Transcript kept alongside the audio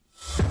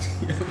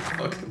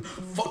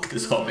fuck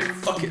this hobby,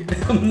 fuck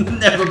it. I'm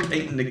never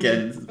painting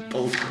again. This is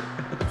bullshit.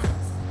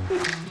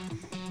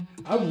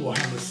 I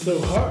Warhammer so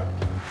hard.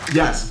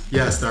 Yes,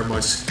 they're my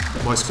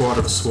squad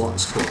of SWAT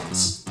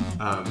squads.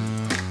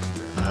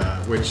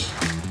 Which...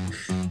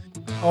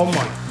 Oh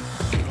my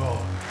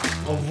god.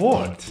 Of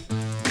what?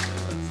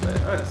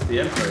 That's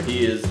the Emperor.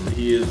 He is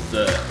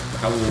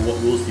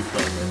what rules do you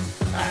play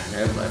with? I don't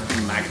know, like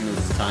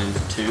Magnus times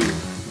 2.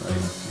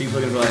 Like, people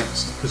are gonna be like...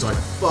 Because I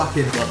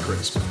fucking love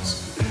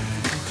Christmas.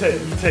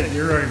 You take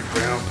your own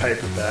brown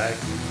paper bag.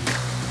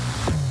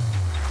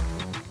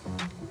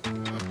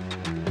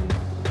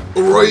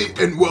 Alright,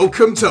 and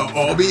welcome to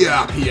Hobby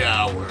Happy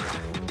Hour.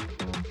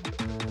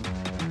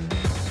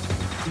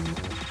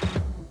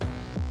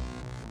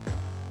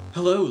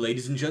 Hello,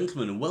 ladies and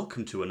gentlemen, and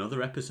welcome to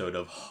another episode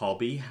of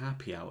Hobby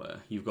Happy Hour.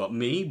 You've got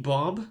me,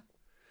 Bob.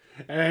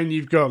 And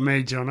you've got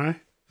me, Jono.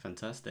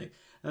 Fantastic.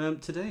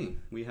 Today,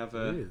 we have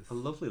a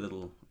lovely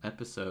little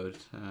episode.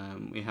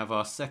 We have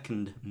our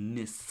second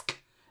Misc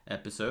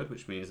episode,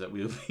 which means that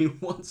we'll be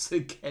once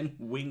again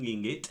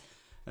winging it.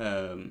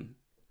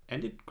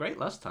 Ended great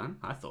last time,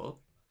 I thought.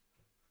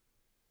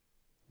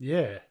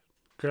 Yeah,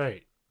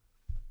 great.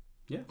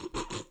 Yeah.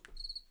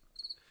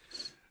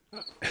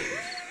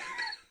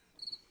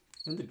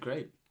 Ended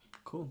great.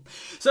 Cool.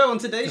 So on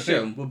today's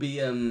show, we'll be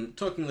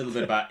talking a little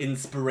bit about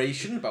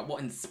inspiration, about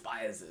what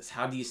inspires us.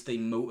 How do you stay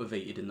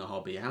motivated in the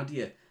hobby? How do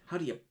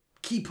you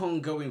keep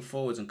on going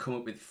forwards and come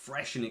up with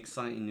fresh and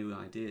exciting new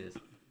ideas?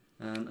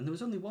 And there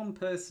was only one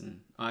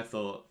person I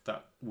thought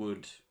that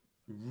would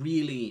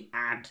really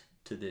add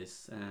to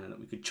this, that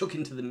we could chuck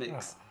into the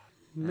mix. Oh,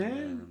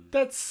 man,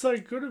 that's so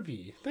good of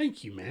you.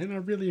 Thank you, man. I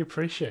really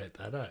appreciate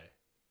that, eh?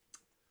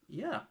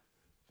 Yeah.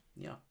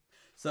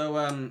 So,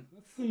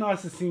 that's the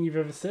nicest thing you've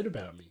ever said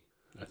about me,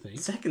 I think.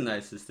 Second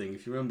nicest thing,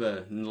 if you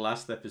remember in the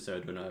last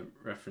episode when I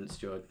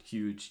referenced your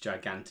huge,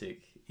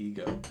 gigantic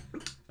ego.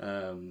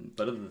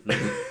 But other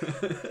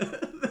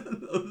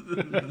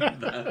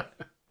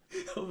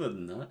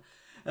than that,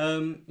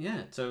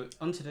 yeah, so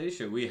on today's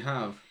show we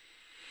have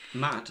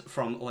Matt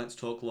from Let's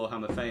Talk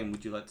Lorehammer fame.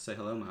 Would you like to say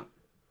hello, Matt?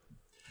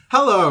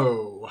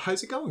 Hello!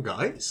 How's it going,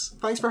 guys?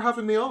 Thanks for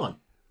having me on.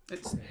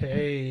 It's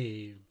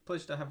hey,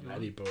 pleasure to have you on.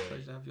 Boy.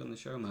 Pleasure to have you on the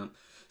show, Matt.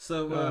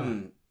 So,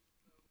 I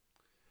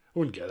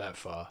wouldn't go that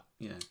far.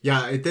 Yeah.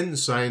 Yeah, it didn't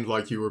sound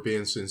like you were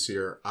being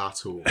sincere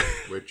at all,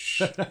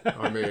 which,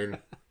 I mean,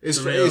 it's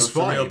fine. It's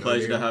a real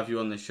pleasure to have you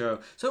on the show.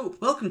 So,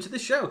 welcome to the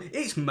show.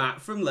 It's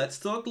Matt from Let's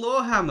Talk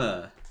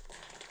Lorehammer.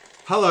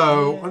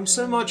 Hello, I'm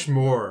so much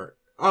more.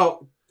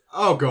 Oh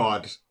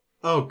God.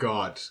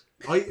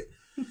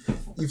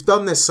 You've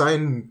done this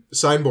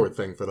soundboard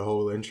thing for the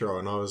whole intro,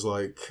 and I was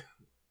like,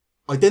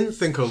 I didn't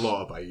think a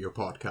lot about your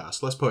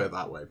podcast, let's put it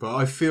that way, but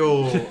I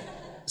feel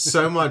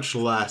so much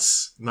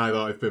less now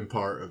that I've been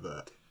part of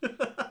it.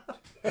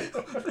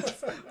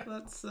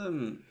 That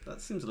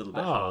seems a little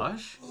bit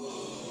harsh.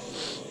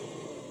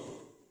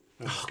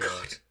 Oh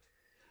God.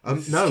 I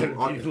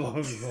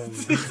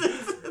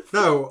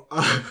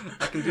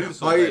can do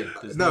this all day.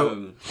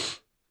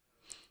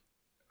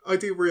 I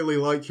do really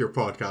like your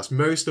podcast.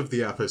 Most of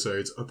the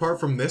episodes, apart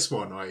from this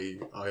one,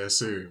 I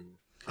assume,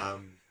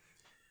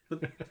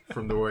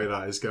 from the way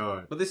that is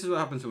going. But this is what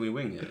happens when we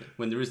wing it.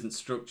 When there isn't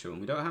structure.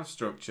 When we don't have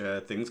structure,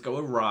 things go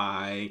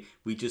awry.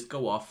 We just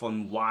go off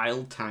on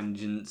wild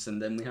tangents,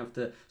 and then we have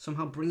to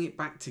somehow bring it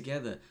back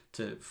together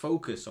to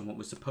focus on what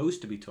we're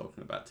supposed to be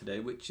talking about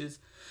today, which is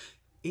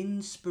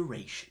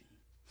inspiration.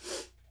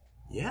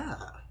 Yeah.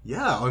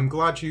 I'm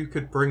glad you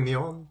could bring me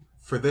on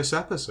for this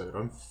episode.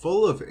 I'm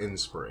full of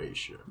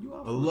inspiration.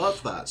 I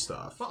love that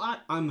stuff. But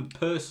I'm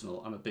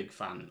a big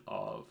fan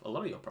of a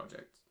lot of your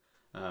projects.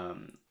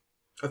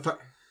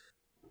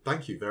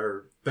 Thank you.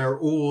 They're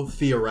all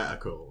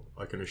theoretical,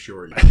 I can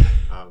assure you.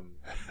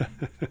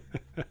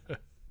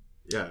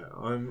 Yeah,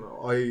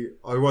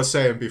 I was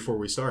saying before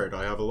we started,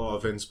 I have a lot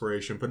of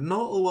inspiration, but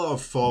not a lot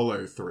of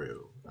follow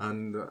through.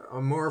 And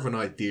I'm more of an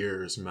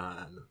ideas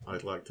man,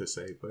 I'd like to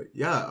say. But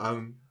yeah,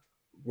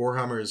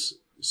 Warhammer's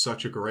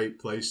such a great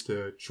place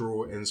to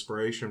draw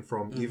inspiration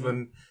from. Mm-hmm.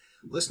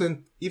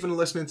 Even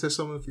listening to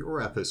some of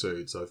your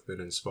episodes, I've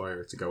been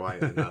inspired to go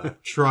out and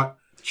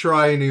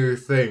try new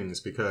things,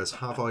 because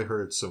have I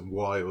heard some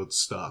wild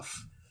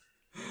stuff?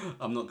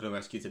 I'm not going to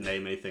ask you to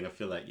name anything. I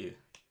feel like you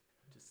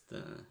just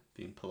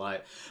being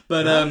polite.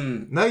 But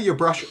no, your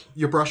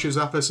brushes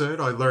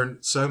episode, I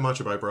learned so much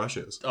about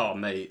brushes. Oh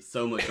mate,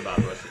 so much about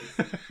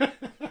brushes.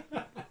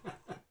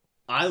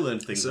 I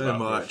learned things about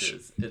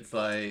brushes. It's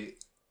like,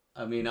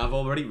 I mean, I've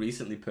already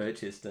recently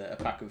purchased a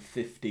pack of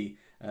 50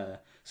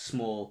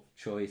 small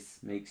choice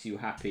makes you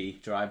happy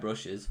dry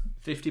brushes.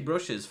 50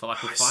 brushes for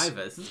like a $5.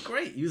 This is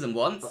great. Use them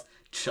once,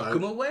 chuck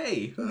them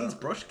away. Who needs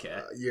brush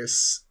care?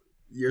 Yes,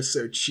 you're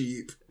so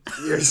cheap.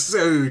 You're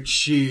so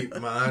cheap,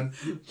 man.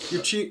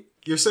 You're cheap.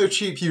 You're so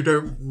cheap you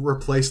don't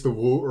replace the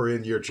water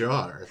in your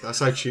jar. That's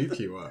how cheap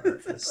you are.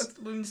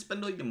 When you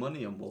spend all your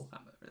money on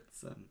Warhammer,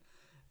 it's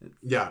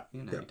yeah.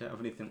 You know, you don't have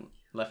anything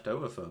left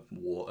over for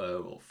water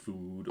or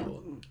food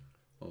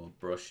or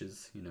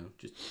brushes. You know,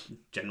 just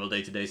general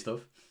day-to-day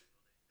stuff.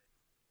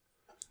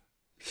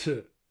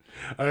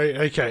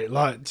 Okay,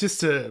 like, just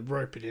to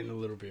rope it in a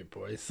little bit,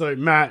 boys. So,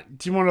 Matt,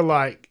 do you want to,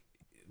 like,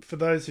 for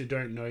those who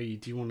don't know you,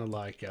 do you want to,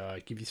 like,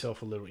 give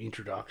yourself a little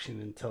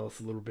introduction and tell us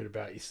a little bit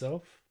about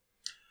yourself?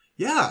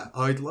 Yeah,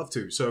 I'd love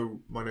to.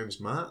 So, my name's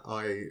Matt.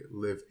 I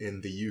live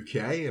in the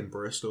UK, in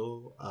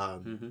Bristol.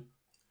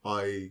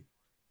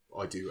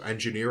 I do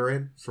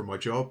engineering for my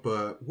job,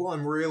 but what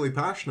I'm really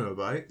passionate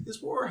about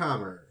is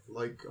Warhammer,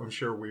 like I'm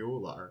sure we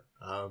all are.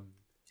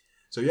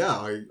 So yeah,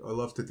 I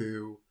love to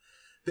do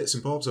bits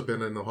and bobs. I've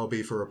been in the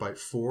hobby for about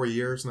 4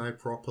 years now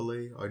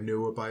properly. I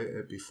knew about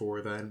it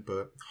before then,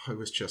 but I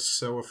was just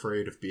so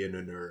afraid of being a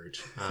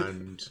nerd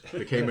and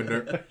became a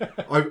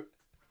nerd.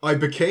 I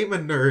became a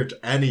nerd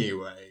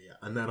anyway,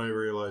 and then I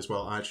realised,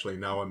 well, actually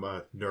now I'm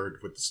a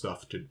nerd with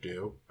stuff to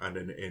do and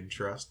an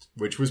interest,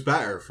 which was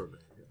better for me.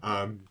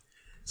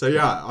 So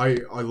yeah,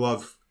 I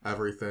love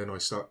everything. I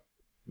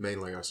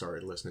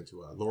started listening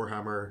to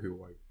Lorehammer,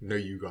 who I know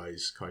you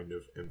guys kind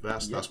of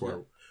invest. Yeah, that's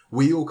where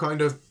we all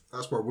kind of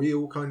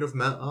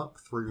met up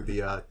through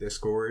the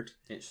Discord.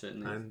 It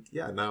certainly. And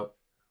yeah,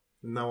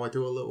 now I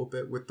do a little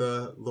bit with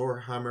the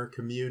Lorehammer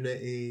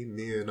community.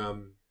 Me and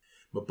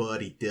my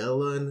buddy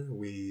Dylan,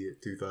 we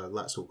do the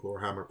Let's Talk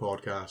Lorehammer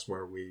podcast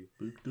where we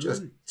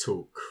just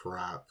talk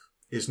crap.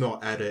 It's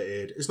not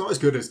edited. It's not as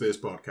good as this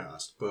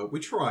podcast, but we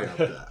try our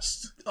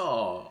best.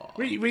 Oh,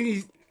 when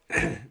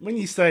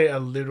you say a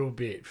little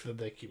bit for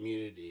the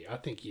community, I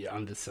think you're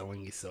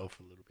underselling yourself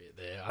a little bit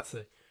there. I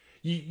say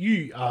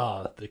you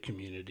are the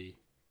community.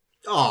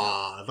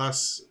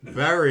 That's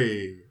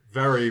very,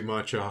 very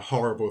much a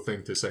horrible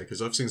thing to say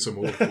because I've seen some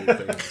awful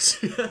things.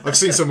 I've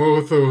seen some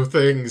awful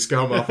things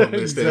come up on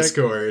this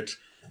Discord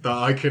that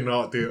I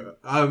cannot do.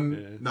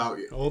 No,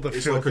 all the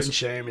filth and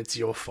shame. It's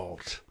your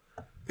fault.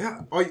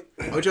 Yeah, I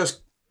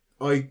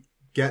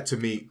get to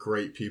meet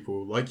great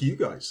people like you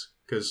guys.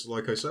 Because,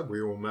 like I said, we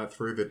all met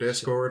through the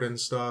Discord and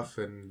stuff,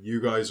 and you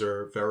guys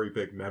are very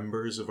big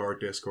members of our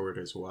Discord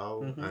as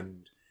well. Mm-hmm.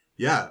 And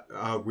yeah,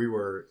 we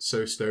were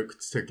so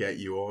stoked to get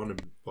you on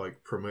and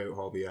like promote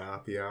Hobby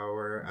Happy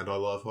Hour, and I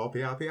love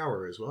Hobby Happy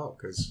Hour as well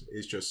because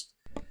it's just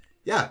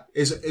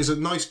is a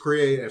nice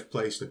creative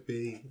place to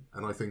be,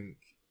 and I think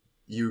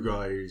you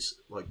guys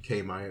like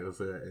came out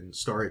of it and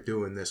started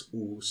doing this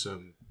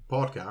awesome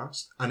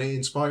podcast, and it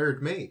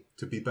inspired me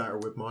to be better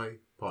with my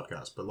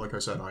podcast. But like I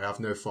said, I have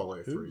no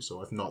follow through,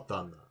 so I've not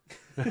done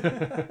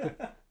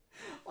that.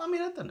 Well, I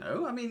mean, I don't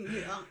know. I mean,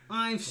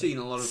 I've seen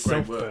a lot of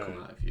great work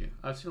come out of you.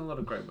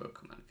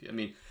 I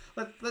mean,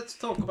 let's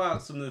talk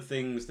about some of the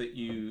things that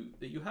you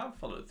have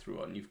followed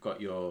through on. You've got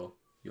your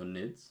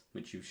NIDs,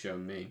 which you've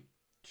shown me,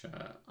 which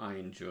I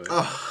enjoy.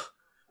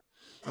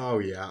 Oh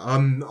yeah,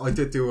 I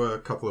did do a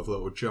couple of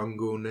little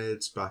jungle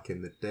NIDs back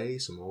in the day,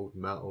 some old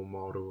metal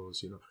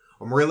models. You know,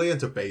 I'm really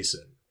into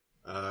basing.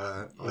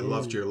 I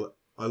loved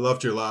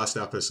your last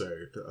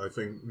episode. I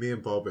think me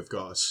and Bob have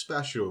got a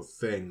special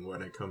thing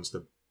when it comes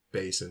to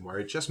basing, where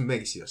it just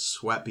makes you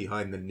sweat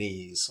behind the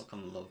knees. I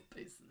fucking love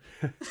basing.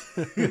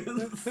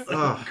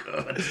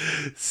 Good.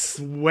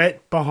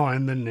 Sweat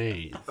behind the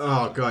knees.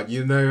 Oh god,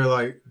 you know,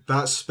 like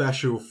that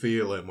special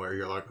feeling where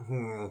you're like,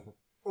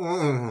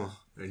 and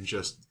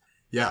just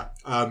yeah.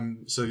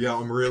 So yeah,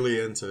 I'm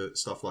really into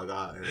stuff like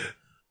that,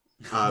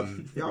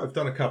 and yeah, I've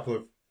done a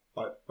couple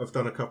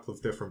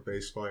of different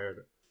base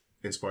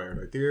inspired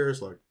ideas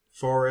like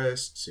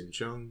forests and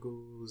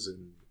jungles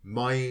and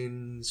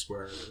mines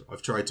where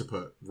I've tried to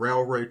put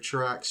railroad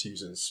tracks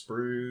using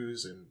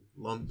sprues and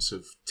lumps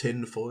of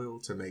tin foil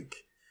to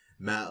make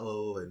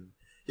metal, and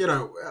you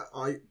know,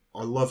 I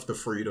love the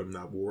freedom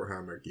that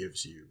Warhammer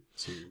gives you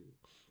to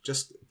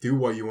just do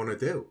what you want to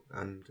do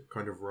and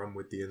kind of run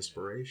with the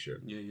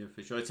inspiration. Yeah,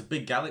 for sure. It's a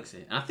big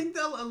galaxy, and I think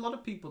that a lot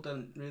of people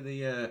don't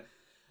really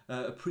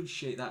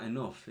appreciate that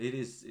enough.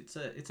 It's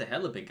a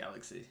hella big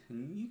galaxy,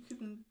 and you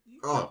can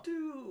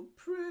do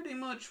pretty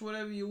much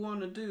whatever you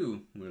want to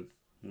do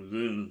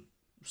within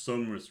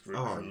some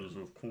restrictions,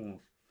 of course.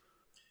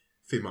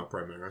 Female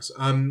primaris.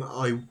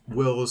 I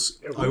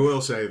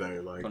will say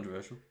though, like,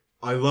 controversial.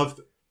 I love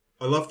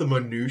the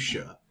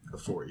minutia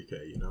of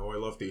 40k. You know, I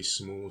love these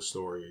small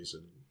stories,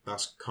 and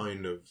that's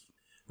kind of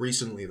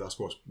recently that's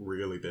what's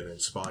really been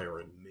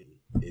inspiring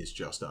me. Is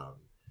just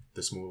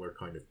the smaller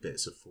kind of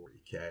bits of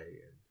 40k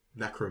and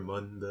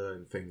Necromunda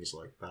and things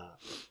like that.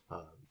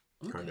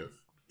 Kind of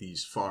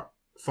these far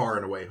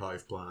and away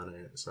hive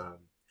planets.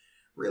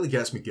 Really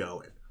gets me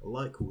going. I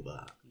like all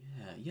that.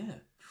 Yeah.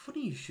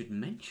 Funny you should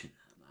mention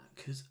that, Matt,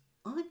 because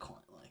I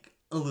quite like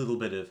a little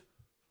bit of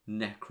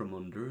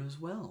Necromunda as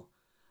well.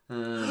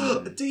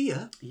 Do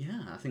you?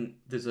 Yeah, I think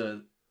there's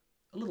a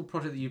little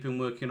project that you've been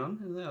working on.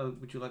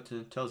 Would you like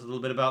to tell us a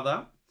little bit about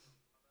that?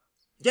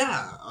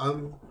 Yeah,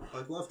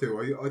 I'd love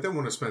to. I don't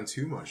want to spend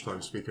too much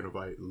time speaking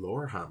about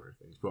Lorehammer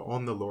things, but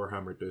on the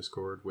Lorehammer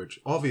Discord, which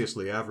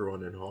obviously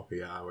everyone in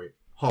Hobby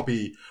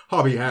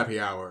Happy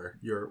Hour,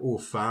 you're all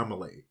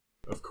family,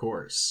 of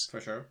course. For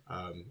sure.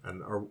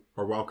 And are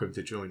welcome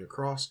to join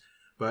across.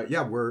 But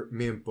yeah,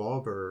 me and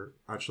Bob are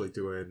actually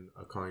doing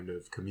a kind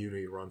of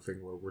community run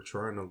thing where we're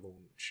trying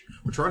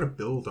to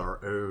build our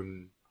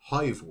own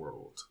Hive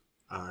world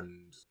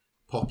and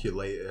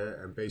populate it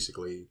and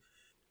basically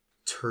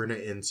turn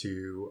it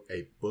into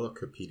a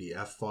book, a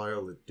PDF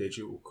file, a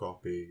digital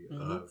copy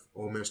of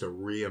almost a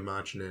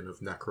reimagining of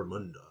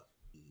Necromunda,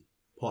 the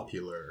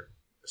popular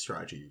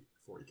strategy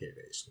 40k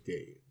based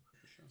game.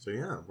 Sure. So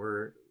yeah,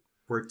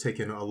 we're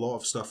taking a lot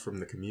of stuff from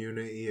the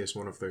community. It's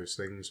one of those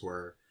things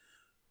where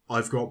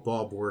I've got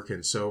Bob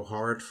working so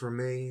hard for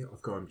me.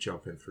 I've got him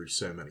jumping through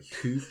so many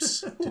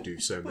hoops to do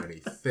so many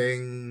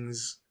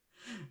things.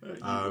 You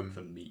work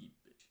for me,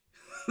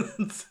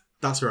 bitch.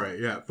 That's right,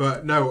 yeah.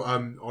 But no,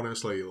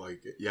 honestly,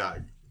 like, yeah,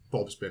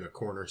 Bob's been a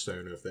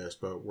cornerstone of this,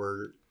 but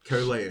we're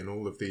collating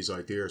all of these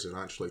ideas and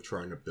actually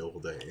trying to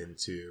build it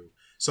into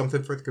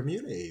something for the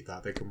community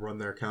that they can run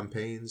their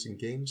campaigns and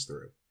games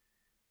through.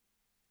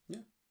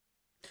 Yeah.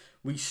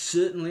 We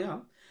certainly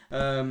are.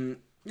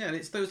 Yeah, and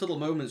it's those little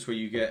moments where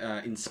you get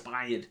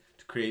inspired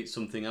to create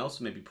something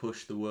else, maybe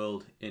push the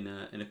world in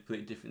a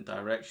completely different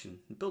direction,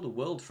 and build a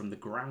world from the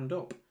ground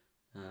up.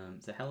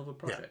 It's a hell of a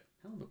project.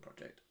 Yeah. Hell of a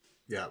project.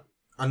 Yeah.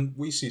 And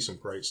we see some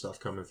great stuff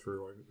coming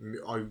through.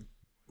 I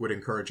would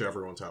encourage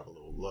everyone to have a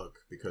little look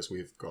because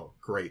we've got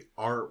great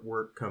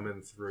artwork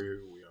coming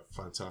through. We have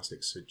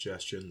fantastic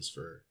suggestions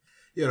for,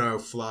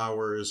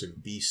 flowers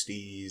and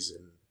beasties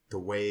and the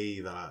way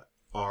that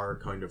our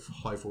kind of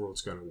Hive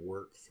world's going to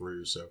work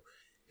through. So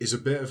it's a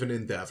bit of an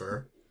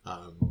endeavor,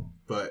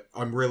 but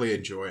I'm really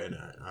enjoying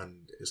it.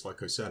 And it's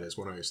like I said, it's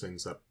one of those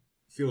things that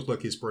feels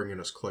like it's bringing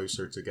us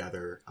closer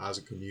together as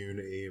a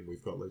community, and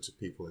we've got loads of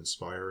people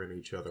inspiring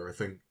each other. I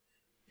think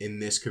in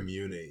this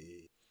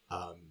community,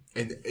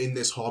 in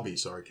this hobby,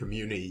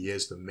 community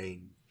is the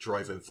main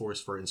driving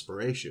force for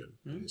inspiration.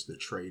 It's the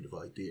trade of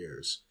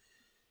ideas.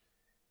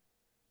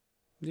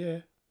 Yeah,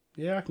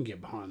 I can get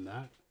behind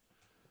that.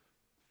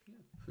 Yeah,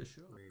 for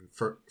sure. I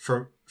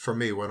mean, for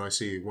me, when I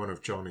see one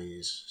of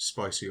Johnny's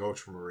spicy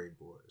ultramarine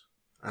boys,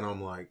 and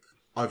I'm like,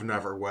 I've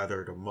never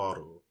weathered a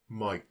model.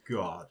 My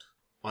God,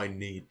 I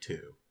need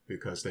to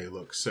because they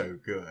look so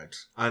good.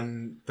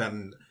 And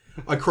then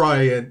I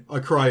cry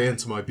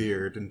into my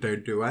beard and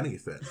don't do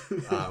anything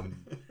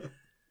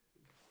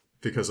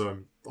because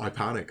I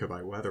panic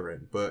about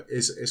weathering. But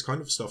it's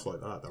kind of stuff like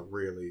that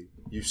really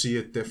you see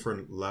a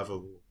different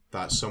level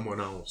that someone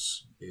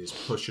else is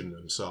pushing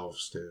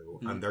themselves to,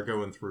 and they're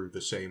going through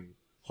the same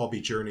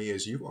hobby journey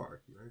as you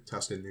are,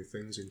 testing new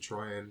things and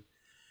trying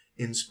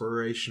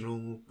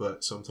inspirational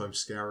but sometimes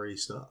scary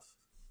stuff.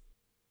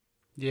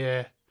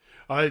 Yeah.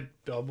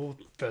 Well,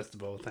 first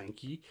of all,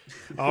 thank you.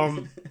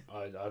 I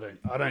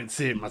don't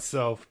see it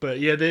myself, but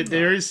yeah,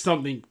 there is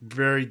something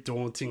very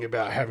daunting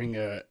about having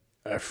a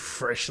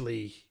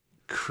freshly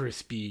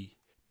crispy,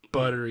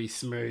 buttery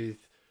smooth,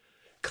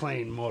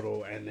 clean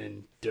model and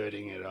then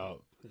dirtying it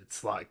up.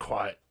 It's like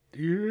quite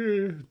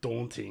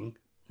daunting,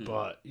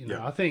 but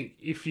I think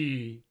if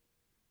you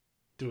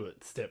do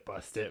it step by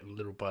step and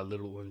little by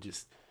little and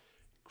just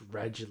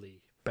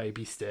gradually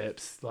baby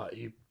steps, like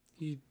you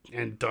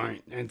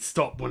and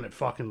stop when it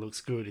fucking looks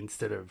good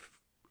instead of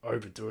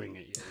overdoing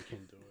it. Yeah, you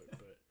can do it,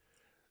 but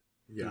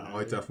yeah,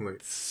 I definitely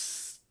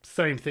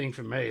same thing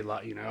for me.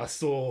 Like I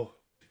saw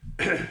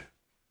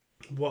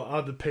what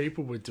other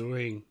people were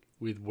doing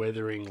with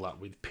weathering, like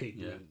with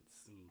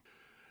pigments and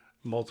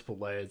multiple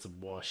layers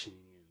of washing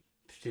and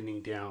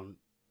thinning down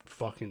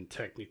fucking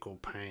technical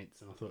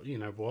paints, and I thought, you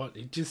know what,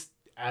 it just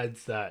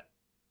adds that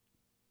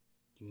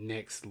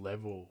next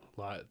level,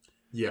 like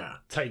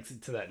takes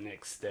it to that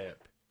next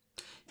step.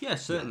 Yeah,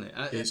 certainly.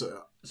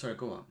 Sorry,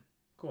 go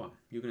on.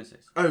 You were going to say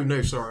something. Oh,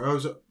 no, sorry. I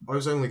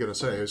was only going to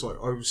say, it's like,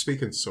 I was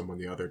speaking to someone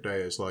the other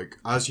day, it's like,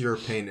 as your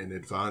painting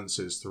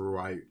advances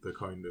throughout the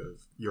kind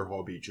of your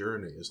hobby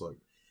journey, it's like,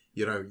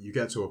 you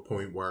get to a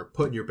point where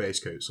putting your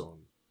base coats on,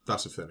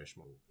 that's a finished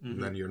model. Mm-hmm.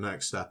 And then your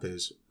next step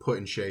is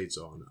putting shades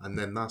on, and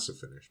then that's a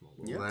finished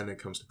model. Yeah. And then it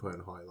comes to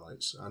putting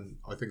highlights. And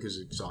I think it's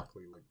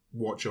exactly like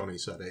what Johnny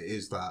said. It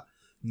is that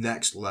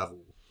next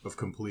level of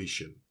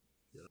completion.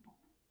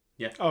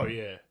 Yeah. Oh,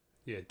 yeah.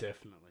 Yeah,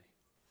 definitely.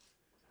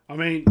 I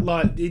mean,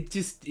 like, it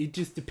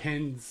just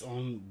depends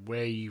on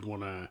where you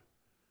want to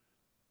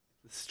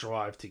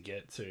strive to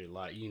get to.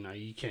 Like,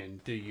 you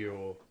can do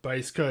your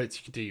base coats,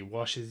 you can do your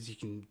washes, you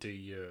can do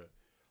your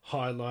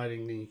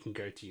highlighting, then you can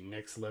go to your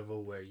next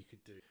level where you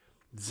could do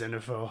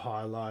Xenophyll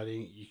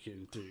highlighting, you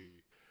can do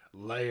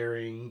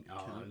layering,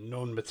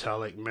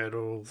 non-metallic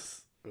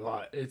metals.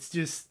 Like, it's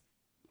just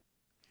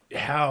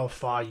how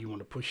far you want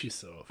to push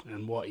yourself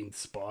and what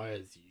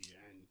inspires you.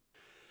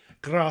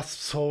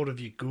 Grasps hold of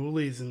your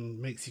ghoulies and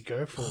makes you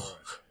go for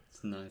it.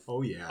 It's nice.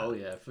 Oh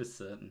yeah, for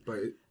certain. But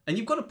and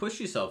you've got to push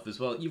yourself as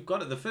well. You've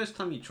got to, the first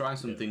time you try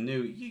something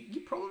new,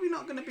 you're probably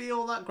not going to be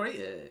all that great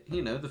at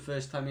it. The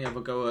first time you ever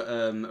go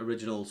at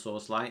original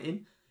source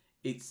lighting,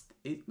 it's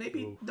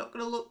maybe not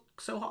going to look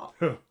so hot.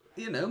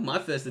 My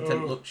first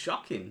attempt looked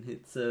shocking.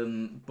 It's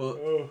but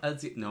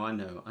as you, no, I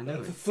know.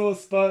 That's a sore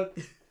spot.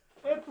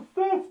 That's a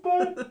sore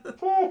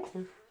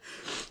spot.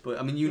 But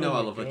I mean, I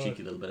love a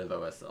cheeky little bit of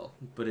OSL,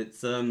 but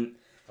it's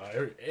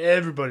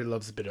everybody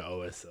loves a bit of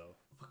OSL.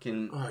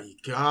 Fucking you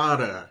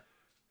gotta.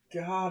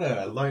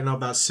 gotta lighten up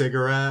that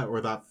cigarette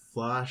or that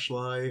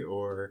flashlight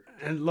or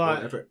And like,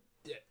 whatever.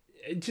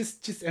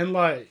 just and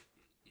like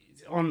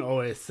on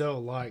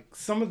OSL, like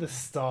some of the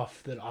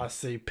stuff that I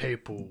see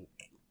people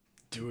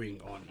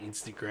doing on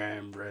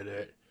Instagram,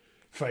 Reddit,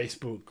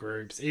 Facebook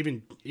groups,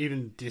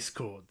 even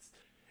Discords,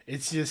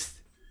 it's just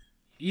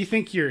you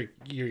think you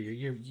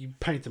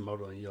paint a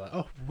model and you're like,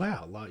 oh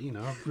wow, like, you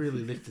know, I've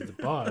really lifted the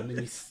bar, and then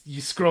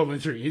you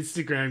scrolling through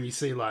Instagram, you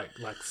see like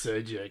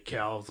Sergio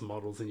Cal's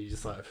models, and you're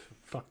just like,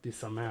 fuck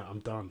this, I'm out, I'm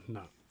done,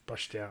 no,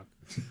 brush down.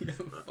 Yeah,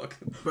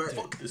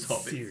 fuck this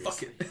hobby. Seriously.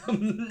 Fuck it.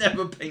 I'm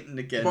never painting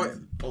again. But- It's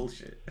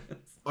bullshit.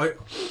 I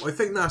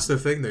think that's the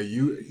thing though.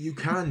 You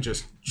can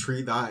just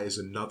treat that as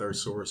another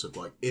source of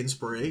like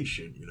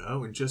inspiration, you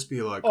know, and just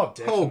be like, Oh, oh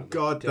definitely,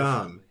 god damn,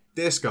 definitely.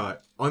 this guy,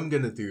 I'm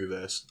gonna do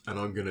this, and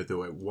I'm gonna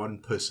do it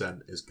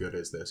 1% as good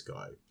as this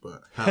guy.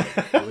 But hell,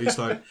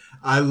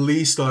 at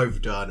least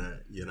I've done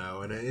it, you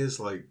know. And it is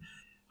like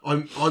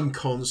I'm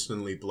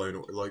constantly blown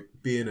away, like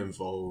being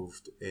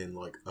involved in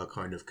like a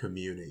kind of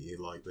community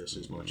like this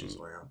as much as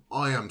I am.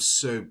 I am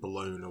so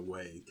blown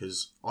away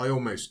because I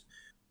almost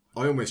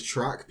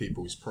track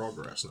people's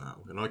progress now,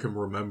 and I can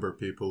remember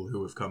people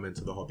who have come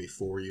into the hobby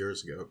 4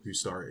 years ago who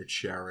started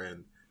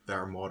sharing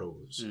their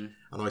models, and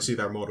I see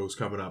their models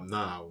coming up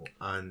now,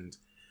 and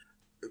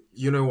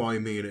you know what I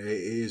mean. It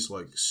is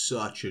like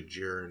such a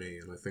journey,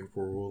 and I think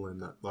we're all in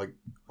that. Like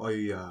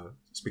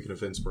speaking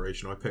of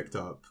inspiration, I picked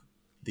up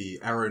the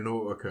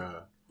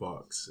Aeronautica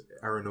box,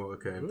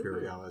 Aeronautica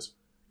Imperialis,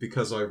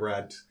 because I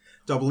read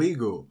Double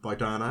Eagle by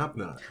Dan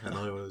Abnett, and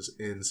I was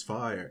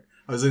inspired.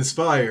 I was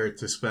inspired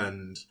to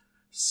spend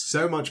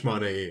so much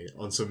money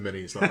on some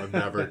minis that I'm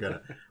never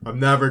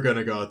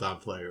gonna goddamn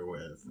play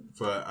with.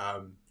 But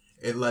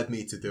it led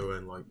me to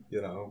doing like,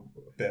 you know,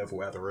 a bit of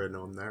weathering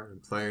on there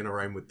and playing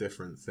around with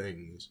different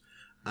things.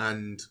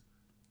 And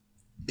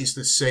it's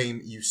the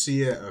same, you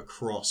see it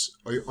across.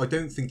 I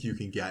don't think you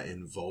can get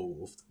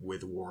involved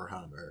with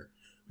Warhammer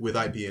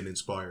without being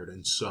inspired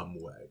in some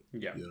way.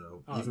 Yeah. You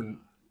know, Definitely.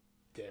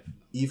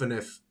 even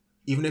if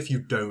you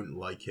don't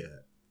like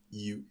it,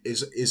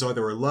 is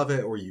either a love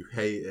it or you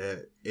hate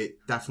it.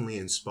 It definitely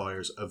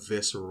inspires a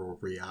visceral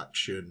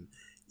reaction,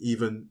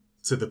 even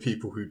to the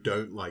people who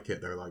don't like it.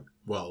 They're like,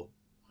 well,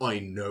 I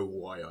know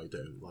why I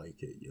don't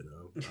like it, you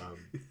know.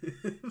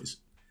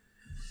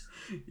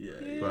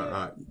 Yeah.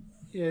 But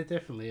Yeah,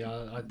 definitely.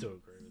 I do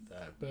agree with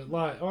that. But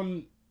like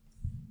on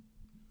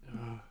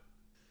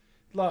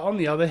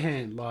the other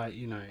hand, like,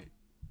 you know,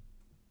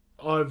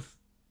 a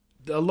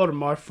lot of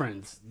my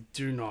friends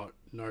do not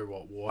know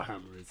what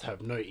Warhammer is,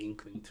 have no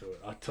inkling to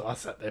it. I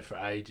sat there for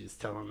ages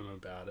telling them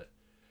about it,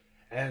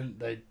 and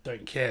they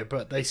don't care,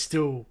 but they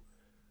still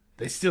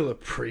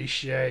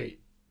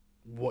appreciate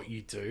what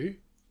you do.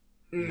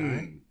 You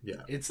know? yeah,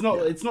 It's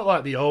not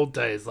like the old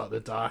days, like the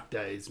dark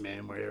days,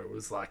 man, where it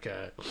was like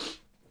a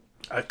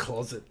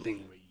closet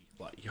thing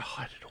where you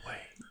hide it away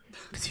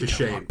because you The don't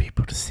shame. want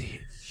people to see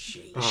it.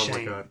 Shame. The oh my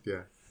shame. god,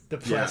 yeah. The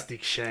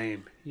plastic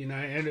shame, you know,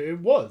 and it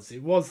was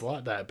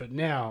like that. But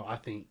now I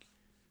think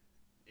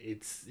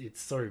it's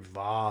so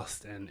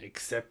vast and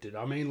accepted.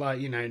 I mean, like,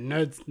 you know,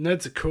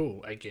 nerds are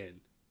cool again.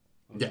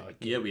 Yeah. Like,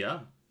 Yeah, we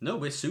are. No,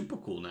 we're super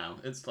cool now.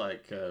 It's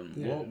like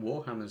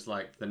Warhammer's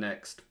like the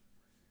next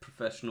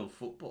professional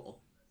football.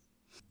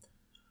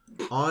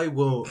 I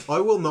will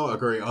not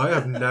agree. I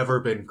have never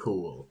been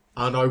cool,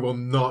 and I will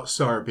not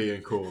start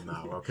being cool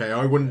now. Okay,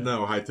 I wouldn't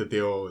know how to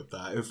deal with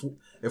that.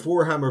 If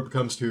Warhammer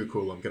becomes too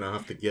cool, I'm gonna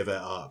have to give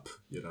it up.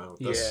 You know,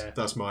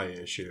 that's my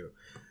issue.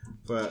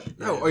 But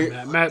no,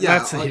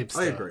 Matt's a hipster.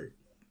 I agree.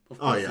 Of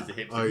course, yeah. he's a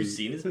hipster. Have you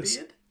seen his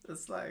beard?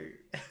 It's like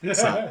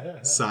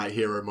Sat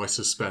here in my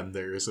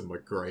suspenders and my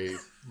grey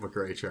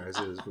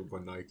trousers with my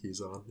Nikes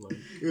on, like,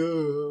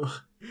 ugh,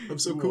 I'm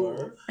so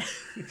cool.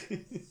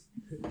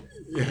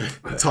 Yeah,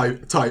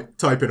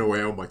 typing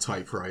away on my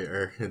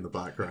typewriter in the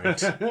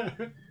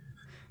background,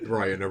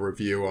 writing a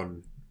review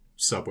on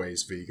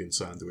Subway's vegan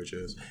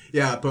sandwiches.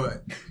 Yeah,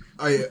 but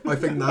I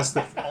think that's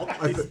the.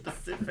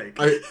 specific.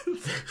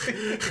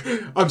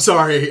 I'm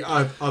sorry,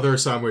 other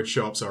sandwich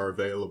shops are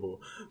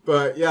available,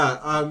 but yeah,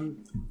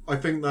 I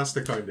think that's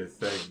the kind of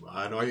thing,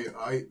 man.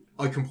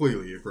 I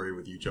completely agree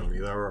with you, Johnny.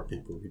 There are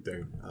people who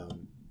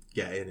don't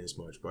get in as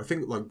much, but I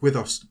think like with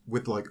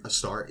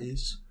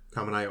Astartes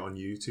coming out on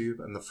YouTube,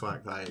 and the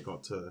fact that it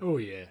got to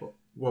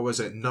what was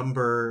it,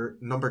 number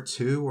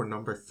 2 or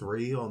number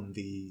 3 on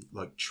the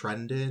like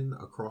trending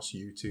across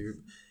YouTube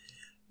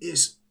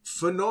is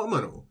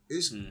phenomenal.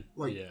 It's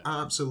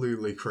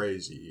absolutely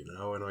crazy, you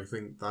know. And I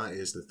think that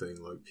is the thing,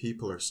 like,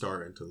 people are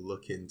starting to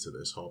look into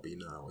this hobby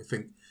now. I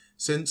think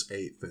since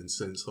 8th and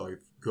since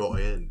I've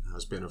got in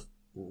has been a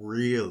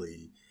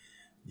really,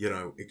 you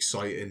know,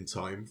 exciting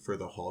time for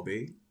the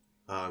hobby.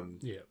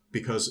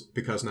 Because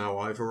now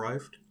I've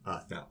arrived.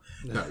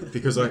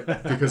 Because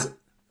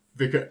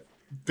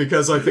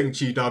I think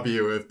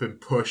GW have been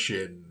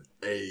pushing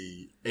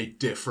a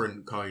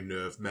different kind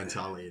of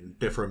mentality and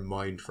different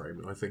mind frame,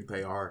 and I think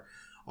they are.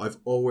 I've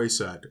always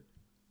said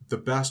the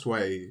best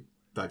way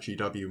that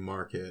GW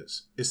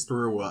markets is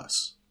through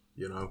us.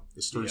 You know,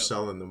 it's through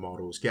selling the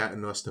models,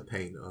 getting us to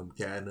paint them,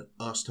 getting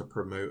us to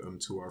promote them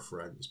to our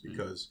friends,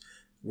 because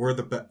we're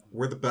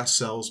the best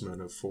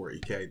salesmen of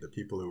 40k, the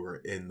people who are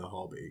in the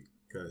hobby,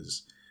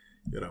 because,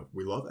 you know,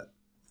 we love it.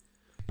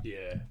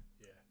 Yeah.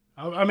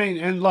 I mean,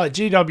 and like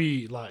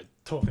GW, like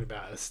talking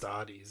about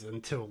Astartes,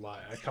 until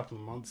like a couple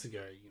of months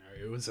ago, you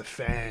know, it was a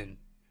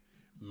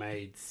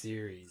fan-made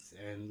series,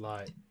 and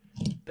like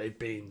they've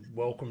been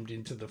welcomed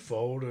into the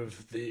fold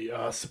of the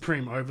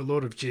Supreme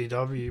Overlord of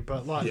GW.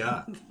 But like,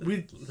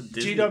 with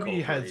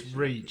GW has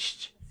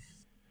reached,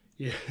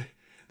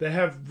 they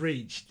have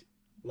reached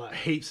like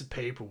heaps of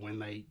people when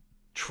they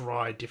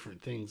try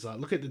different things. Like,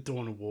 look at the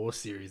Dawn of War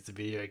series, the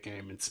video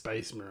game, and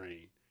Space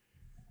Marine.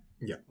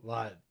 Yeah,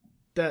 like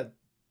that.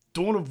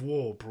 Dawn of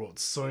War brought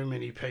so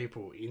many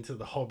people into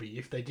the hobby.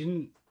 If they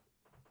didn't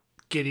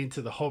get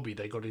into the hobby,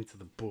 they got into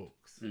the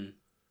books.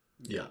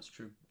 Yeah, that's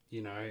true.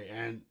 You know,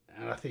 and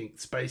I think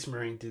Space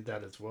Marine did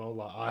that as well.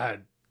 Like, I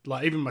had,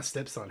 like, even my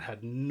stepson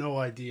had no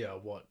idea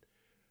what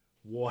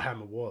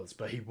Warhammer was,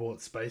 but he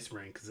bought Space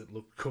Marine because it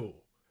looked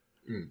cool.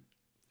 And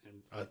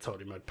I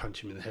told him I'd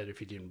punch him in the head if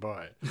he didn't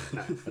buy it.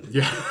 No,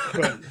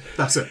 but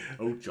that's it.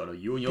 Oh, Jono,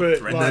 you and your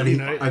friend.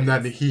 Like, and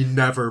then he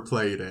never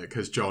played it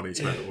because Johnny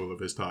spent all of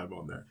his time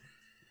on there.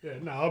 Yeah,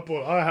 no,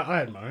 I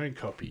had my own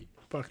copy.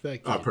 Fuck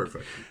that kid. Oh,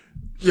 perfect.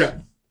 Yeah.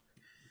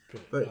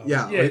 But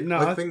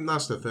I think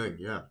that's the thing,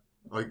 yeah.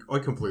 I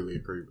completely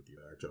agree with you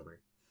there, Johnny.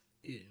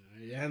 You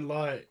know, and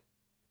like,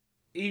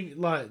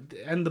 even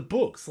and the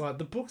books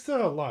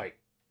are like,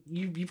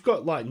 you've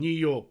got like New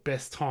York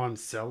best time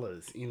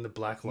sellers in the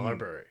Black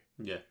Library.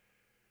 Yeah.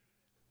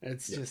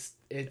 It's just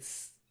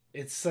it's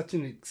such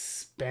an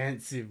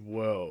expansive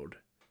world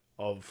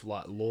of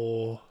like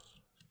lore,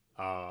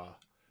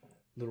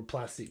 little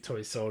plastic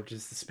toy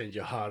soldiers to spend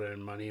your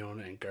hard-earned money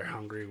on and go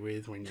hungry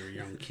with when you're a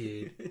young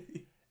kid.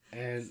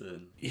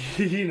 And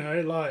you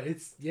know, like,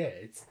 it's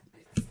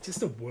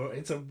just a world.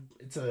 It's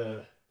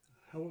a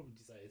how would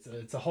you say?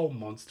 It's a whole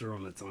monster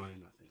on its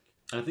own, I think.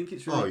 I think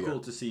it's really cool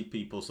to see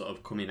people sort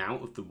of coming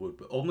out of the wood,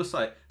 but almost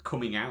like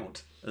coming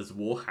out as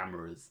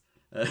Warhammerers.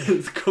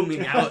 It's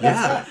coming out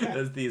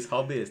as these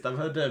hobbyists. I've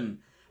heard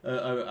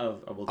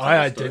I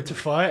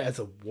identify as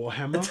a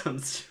Warhammer. Damn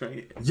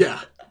straight.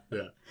 Yeah.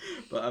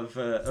 But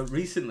I've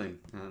recently,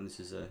 and this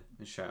is a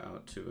shout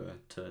out to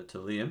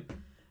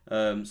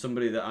Liam,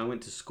 somebody that I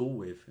went to school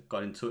with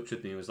got in touch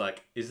with me and was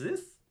like, "Is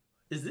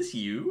this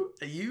you?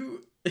 Are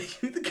you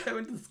the guy I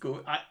went to school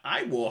with?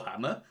 I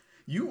Warhammer.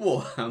 You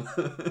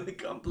Warhammer. I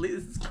can't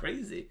believe this is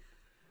crazy."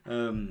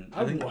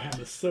 I think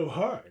Warhammer so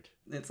hard.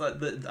 It's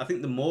like I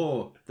think the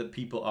more that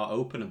people are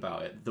open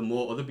about it, the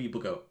more other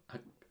people go,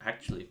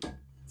 "Actually,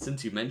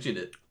 since you mentioned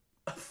it,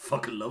 I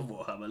fucking love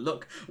Warhammer.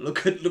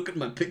 Look at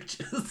my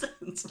pictures."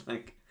 It's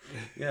like,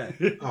 yeah.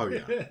 Oh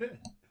yeah.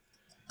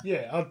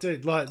 Yeah, I do.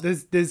 Like,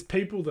 there's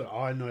people that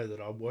I know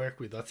that I work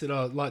with. I said,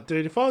 like,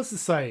 dude, if I was to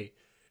say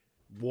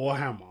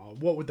Warhammer,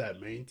 what would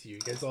that mean to you?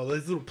 He goes, oh,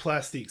 those little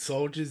plastic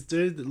soldiers,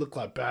 dude, that look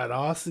like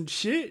badass and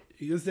shit.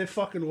 He goes, they're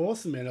fucking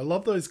awesome, man. I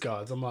love those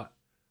guys. I'm like,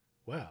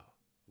 wow,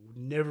 would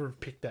never have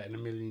picked that in a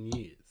million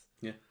years.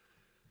 Yeah.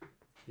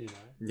 You know?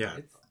 Yeah.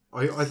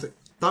 I think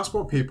that's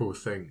what people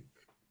think.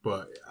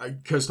 But,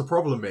 because the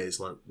problem is,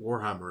 like,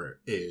 Warhammer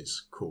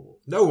is cool.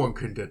 No one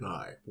can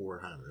deny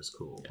Warhammer is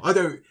cool.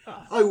 Yeah.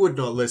 I would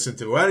not listen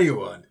to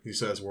anyone who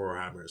says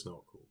Warhammer is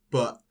not cool.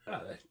 But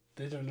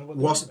they don't know what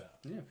they're about.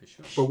 Yeah, for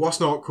sure. But what's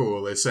not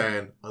cool is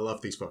saying, I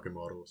love these fucking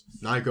models.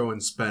 Now go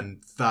and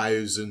spend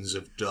thousands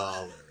of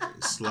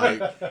dollars.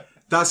 Like,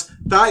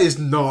 that is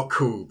not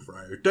cool,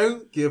 bro.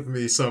 Don't give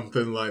me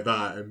something like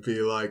that and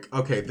be like,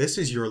 okay, this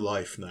is your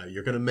life now.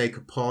 You're going to make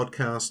a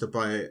podcast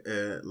about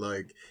it.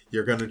 Like,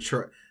 you're going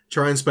to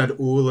try and spend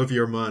all of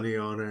your money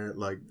on it.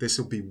 Like, this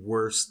will be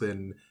worse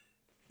than,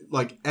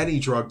 like, any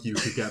drug you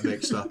could get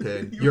mixed up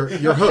in. You're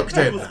hooked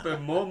in. You will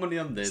spend more money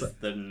on this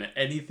than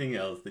anything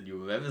else that you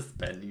will ever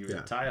spend in your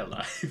entire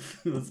life.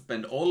 You'll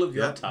spend all of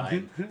your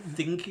time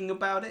thinking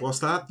about it. What's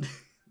that?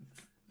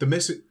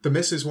 The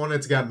missus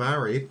wanted to get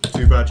married.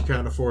 Too bad you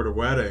can't afford a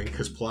wedding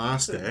because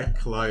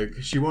plastic. Like,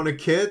 she wanted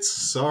kids.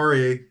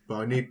 Sorry, but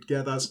I need to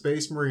get that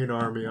Space Marine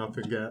army up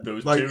and get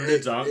those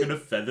Tyranids aren't going to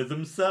feather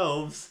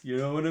themselves. You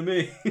know what I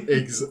mean?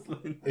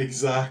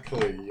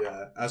 Exactly.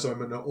 Yeah. As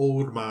I'm an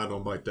old man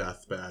on my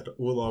deathbed,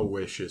 all I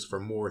wish is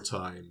for more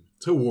time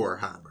to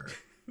Warhammer.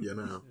 You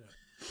know.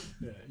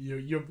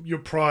 Yeah. Your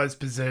prized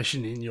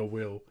possession in your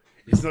will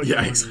is not your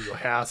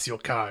house, your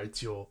car.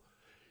 It's your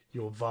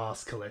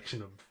vast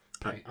collection of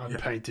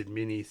unpainted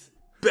minis.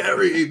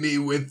 Bury me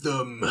with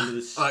them.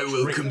 I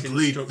will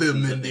complete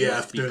them in the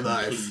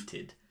afterlife.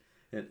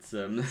 It's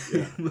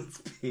it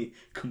must be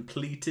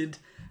completed.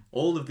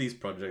 All of these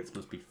projects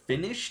must be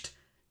finished.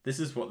 This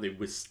is what they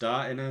were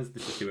starting as.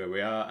 This is where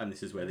we are, and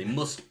this is where they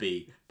must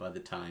be by the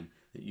time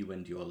that you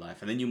end your life.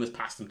 And then you must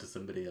pass them to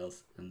somebody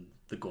else, and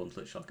the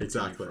gauntlet shall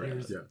continue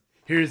forever.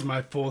 Here's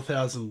my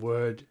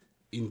 4,000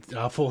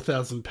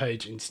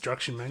 page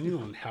instruction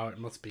manual on how it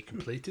must be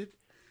completed.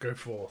 Go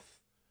forth.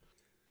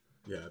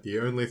 Yeah, the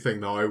only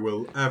thing that I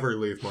will ever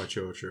leave my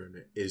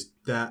children is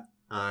that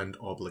and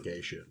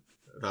obligation.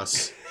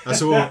 That's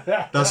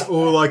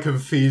all I can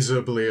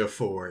feasibly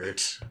afford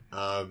at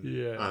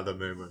the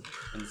moment.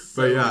 And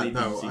so But yeah, many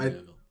no, deep-sea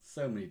Nurgle.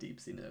 So many deep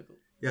sea Nurgle.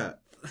 Yeah.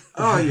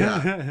 Oh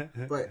yeah.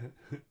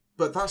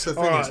 But that's the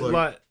thing. All It's right,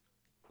 like,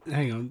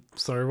 hang on.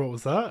 Sorry, what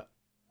was that?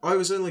 I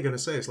was only going to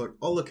say, it's like,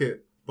 I'll look at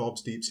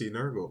Bob's deep sea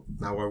Nurgle.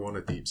 Now I want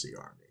a deep sea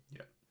army.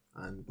 Yeah.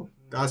 And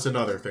that's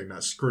another thing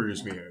that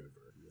screws me over.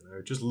 You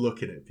know, just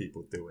looking at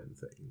people doing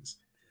things.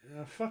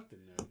 Fuck the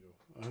Nurgle.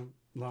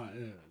 Nah.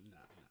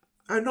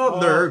 I'm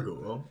not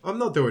Nurgle. I'm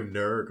not doing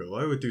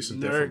Nurgle. I would do some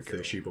different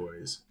fishy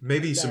boys.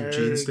 Maybe some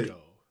gene stealer.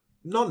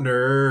 Not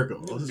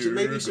Nurgle.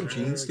 Maybe some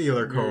gene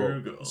stealer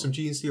called some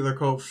gene stealer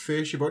called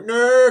Fishy Boy.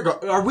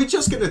 Nurgle. Are we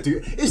just gonna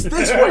do? Is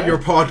this what your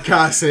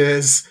podcast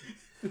is?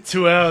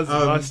 2 hours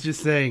of us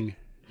just saying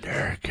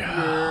Nurgle.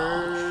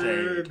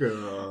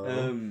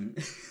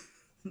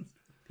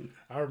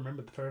 I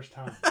remember the first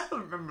time. I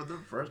remember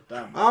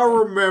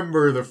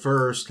the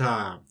first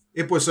time.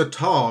 It was a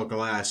tall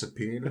glass of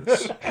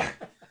penis.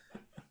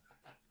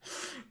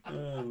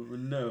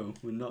 No,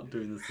 we're not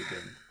doing this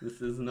again.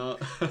 This is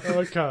not. Oh,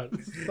 I can't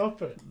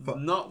stop it.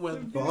 Not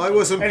when. But I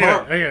wasn't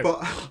part. Okay.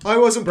 But I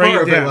wasn't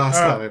part of it last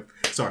time.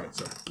 Sorry.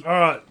 All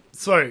right.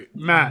 So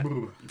Matt,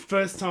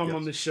 first time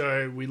on the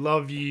show. We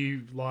love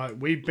you. Like,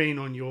 we've been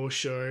on your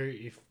show.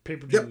 If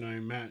people didn't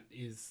know, Matt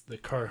is the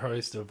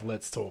co-host of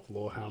Let's Talk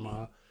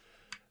Lorehammer,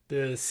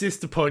 the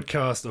sister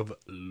podcast of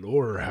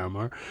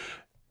Lorehammer.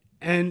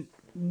 And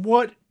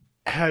what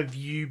have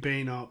you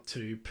been up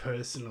to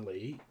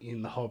personally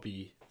in the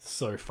hobby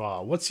so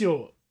far? What's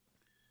your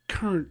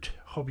current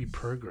hobby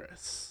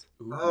progress?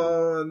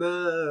 Oh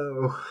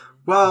no.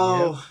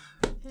 Well,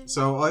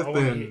 so I've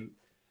been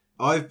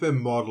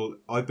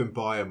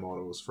buying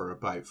models for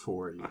about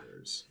 4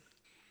 years.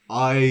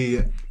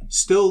 I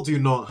still do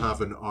not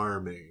have an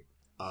army.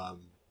 I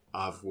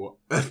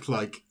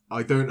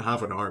don't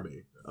have an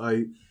army.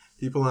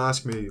 People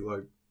ask me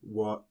like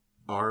what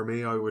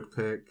army I would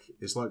pick.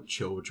 It's like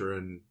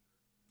children.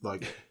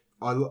 Like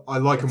I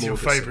like them all. Your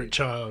favorite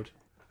child?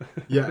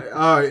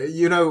 Yeah,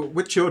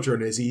 with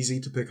children it's easy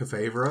to pick a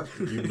favorite.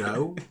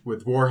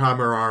 With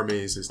Warhammer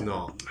armies it's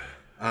not.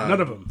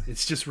 None of them.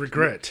 It's just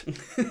regret.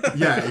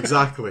 Yeah,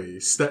 exactly.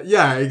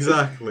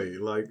 Exactly.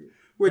 Like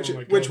which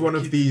one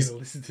of these?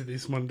 Listen to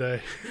this one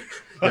day.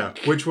 Yeah,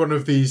 which one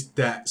of these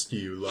debts do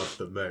you love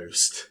the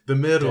most? The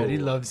middle. Daddy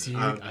loves you.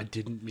 I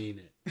didn't mean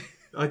it.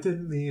 I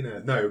didn't mean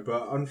it. No,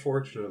 but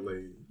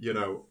unfortunately,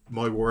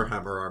 my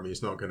Warhammer army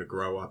is not going to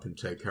grow up and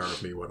take care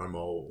of me when I'm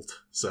old.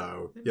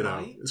 So,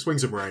 it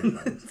swings and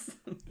roundabouts.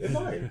 It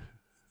might.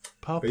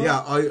 Papa? But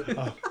yeah,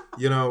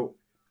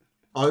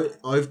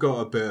 I've got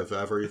a bit of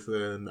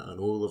everything and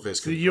all of it's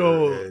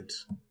converted.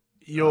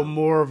 You're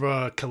more of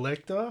a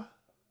collector?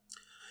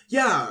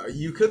 Yeah,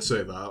 you could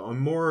say that. I'm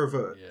more of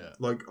a... Yeah.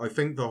 I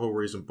think the whole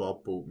reason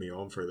Bob brought me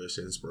on for this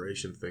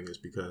inspiration thing is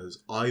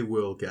because I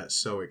will get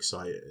so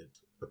excited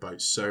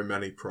about so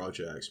many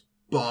projects,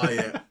 buy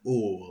it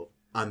all,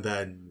 and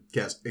then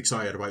get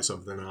excited about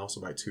something else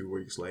about 2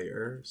 weeks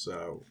later.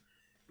 So,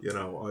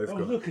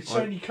 look, a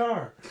shiny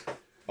car.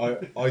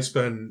 I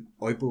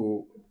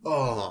bought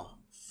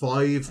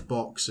 5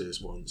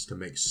 boxes once to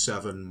make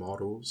 7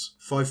 models.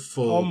 5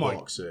 full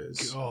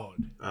boxes.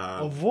 God.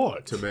 Of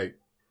what? To make.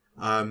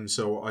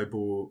 So I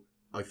bought,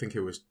 I think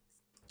it was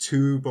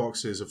 2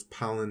 boxes of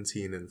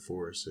Palatine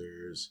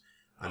Enforcers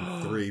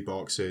and 3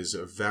 boxes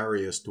of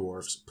various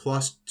dwarfs,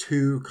 plus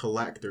 2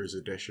 collector's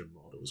edition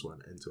models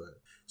went into it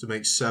to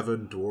make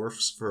 7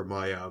 dwarfs for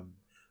my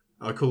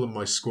I call them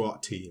my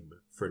squat team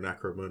for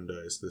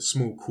Necromunda. It's the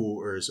Small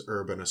Quarters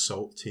Urban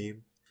Assault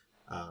team.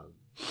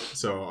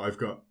 So I've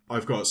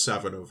got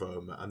 7 of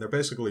them, and they're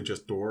basically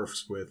just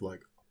dwarfs with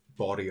like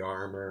body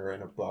armor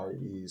and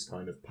abilities,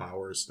 kind of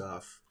power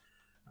stuff,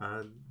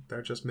 and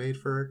they're just made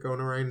for going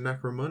around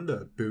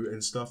Necromunda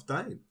booting stuff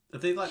down. Are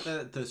they like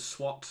the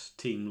SWAT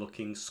team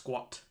looking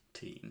squat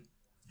team?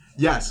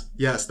 Yes,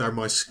 they're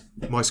my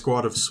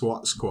squad of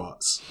SWAT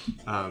squats.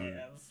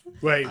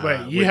 Wait,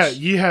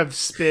 you have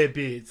spare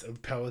bits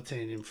of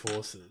Palatine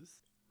Enforcers?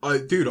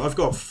 I've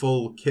got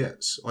full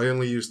kits. I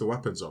only use the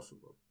weapons off of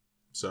them.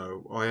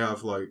 So I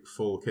have like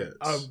full kits.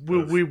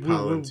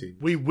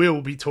 We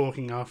will be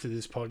talking after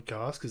this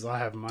podcast because I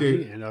have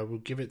money and I will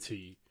give it to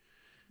you.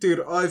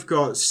 Dude, I've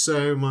got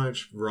so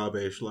much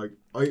rubbish. Like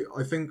I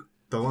think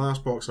the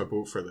last box I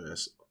bought for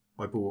this,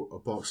 I bought a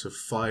box of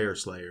Fire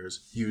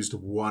Slayers, used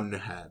 1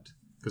 head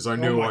because I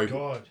knew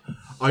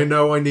I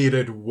know I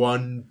needed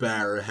 1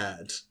 bear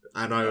head,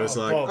 and I was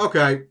like, Bob.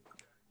 Okay,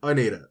 I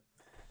need it.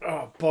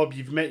 Oh, Bob,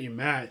 you've met your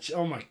match.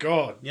 Oh my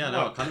god. Yeah,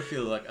 no, I kind of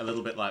feel like a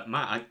little bit like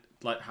Matt.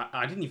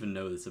 I didn't even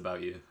know this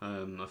about you.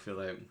 I feel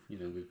like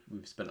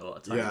we've spent a lot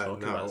of time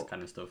talking about this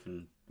kind of stuff,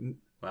 and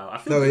wow, I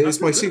feel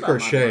it's my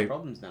secret shame.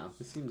 Problems now.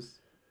 This seems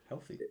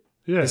healthy.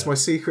 Yeah, it's my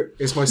secret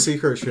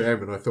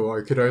shame, and I thought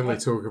I could only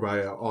talk about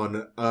it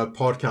on a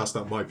podcast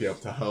that might be able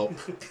to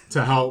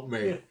help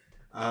me.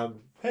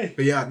 Hey,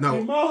 but yeah, no.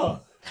 Hey Ma,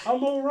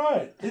 I'm all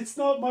right. It's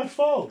not my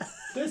fault.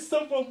 There's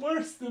someone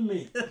worse than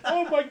me.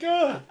 Oh my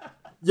god.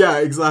 Yeah,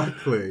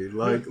 exactly.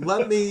 Like,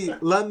 let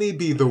me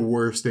be the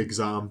worst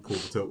example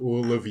to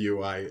all of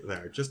you out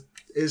there. Just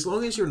as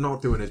long as you're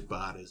not doing as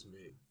bad as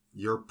me,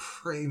 you're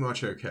pretty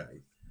much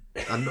okay.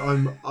 And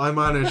I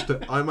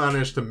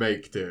managed to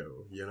make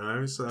do, you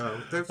know. So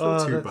don't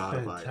feel too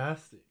bad about it.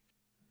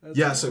 That's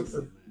Yeah. awesome,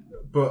 So, man.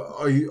 but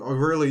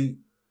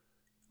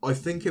I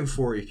think in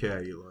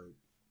 40K, like,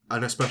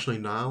 and especially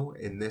now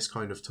in this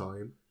kind of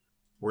time,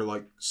 we're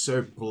like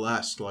so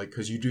blessed, like,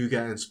 because you do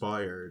get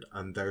inspired,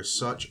 and there's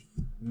such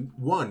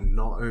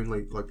not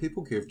only like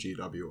people give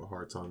GW a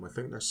hard time. I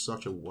think there's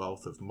such a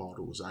wealth of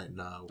models out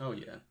now. Oh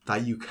yeah.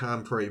 That you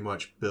can pretty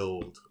much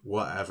build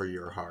whatever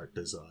your heart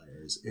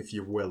desires if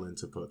you're willing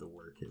to put the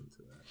work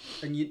into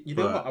it. And you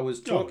know what? I was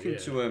talking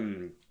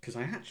to because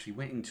I actually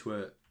went into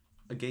a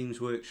Games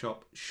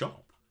Workshop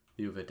shop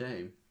the other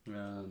day.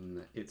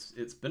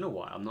 It's been a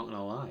while. I'm not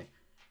gonna lie.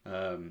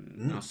 I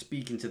was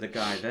speaking to the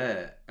guy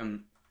there,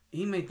 and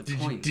he made the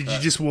point. Did you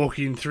just walk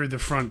in through the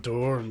front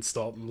door and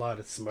stop and light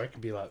a smoke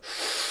and be like,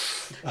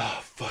 "Oh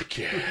fuck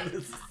yeah"?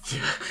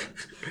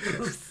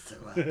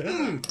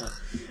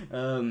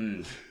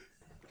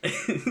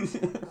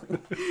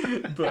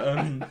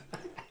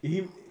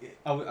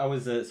 I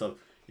was sort of,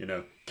 you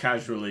know,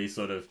 casually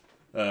sort of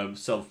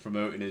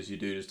self-promoting as you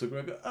do, just talking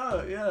about,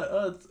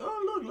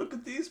 look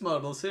at these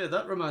models here.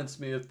 That reminds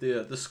me of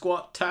the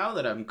squat towel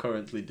that I'm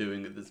currently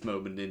doing at this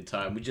moment in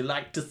time. Would you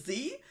like to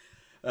see?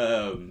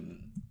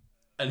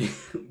 And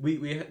we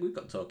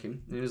got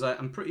talking, and he was like,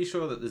 I'm pretty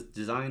sure that there's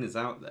designers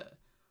out there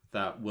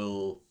that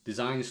will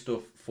design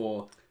stuff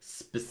for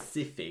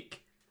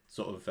specific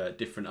sort of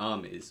different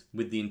armies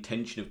with the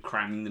intention of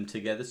cramming them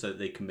together so that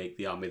they can make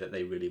the army that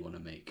they really want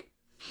to make.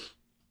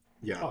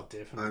 Yeah. Oh,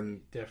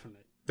 definitely.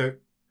 Definitely.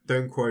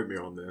 Don't quote me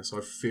on this.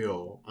 I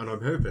feel, and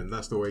I'm hoping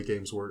that's the way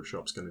Games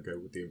Workshop's going to go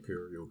with the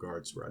Imperial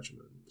Guards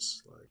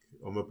regiments. Like,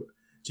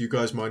 do you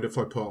guys mind if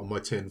I put on my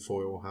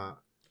tinfoil hat?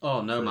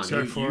 Oh no, man! I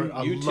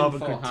love a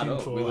good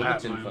tinfoil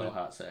hat. Tinfoil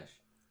hat sesh.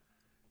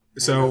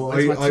 So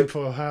my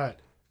tinfoil hat.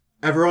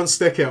 Everyone,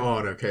 stick it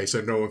on, okay? So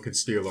no one can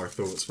steal our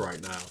thoughts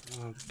right now.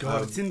 Oh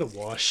god, it's in the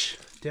wash.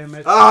 Damn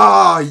it!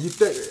 I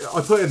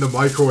put it in the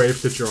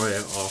microwave to dry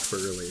it off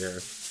earlier.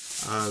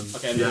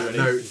 Okay, yeah, ready?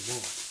 no.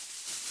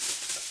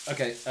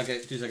 Okay,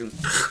 2 seconds.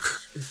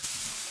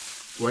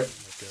 Wait.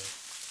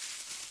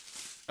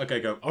 Okay,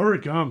 go.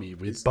 Origami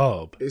with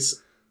Bob.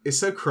 It's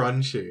so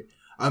crunchy.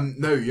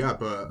 No, yeah,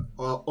 but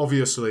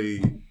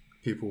obviously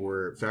people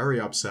were very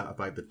upset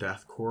about the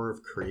Death Corps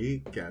of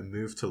Krieg getting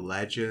moved to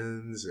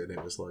Legends, and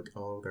it was like,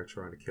 oh, they're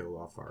trying to kill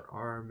off our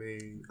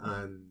army,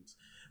 and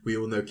we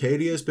all know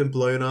Cadia's been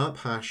blown up.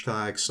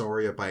 #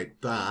 sorry about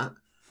that.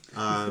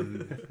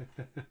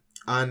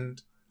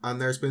 And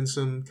there's been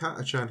some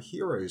Katachan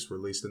heroes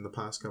released in the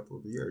past couple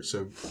of years.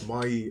 So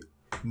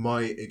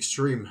my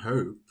extreme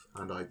hope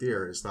and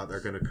idea is that they're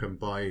going to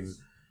combine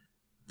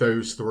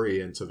those three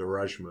into the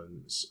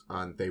regiments,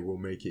 and they will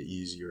make it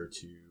easier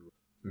to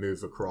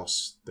move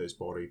across those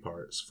body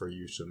parts for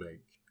you to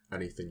make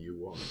anything you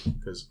want.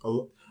 Because a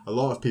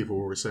lot of people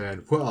were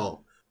saying,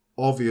 well,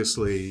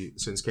 obviously,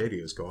 since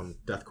Cadia's gone,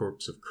 Death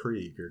Corps of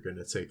Krieg are going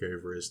to take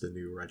over as the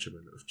new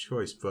regiment of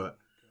choice, but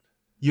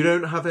you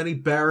don't have any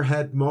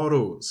barehead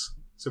models.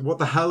 So what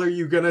the hell are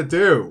you going to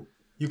do?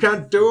 You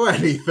can't do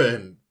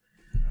anything.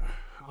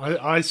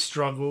 I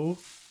struggle.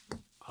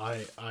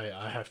 I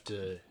have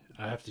to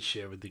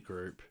share with the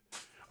group.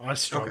 I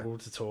struggle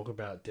to talk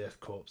about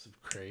Death Corps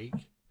of Krieg.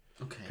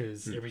 Okay.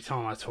 Because every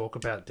time I talk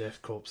about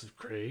Death Corps of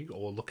Krieg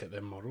or look at their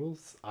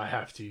models, I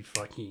have to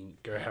fucking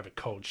go have a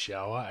cold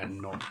shower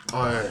and not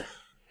buy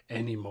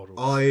any models.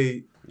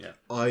 I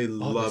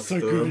love so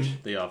them.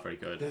 Good. They are very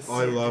good.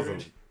 I love them.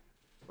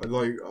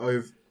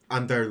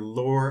 And their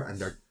lore and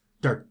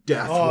their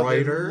Death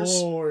Riders.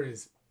 Their lore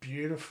is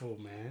beautiful,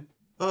 man.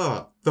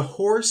 The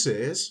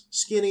horses,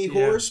 skinny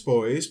horse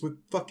boys with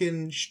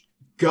fucking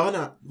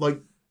gun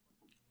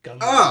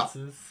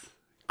lances,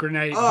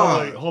 grenade,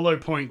 hollow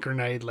point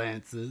grenade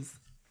lances.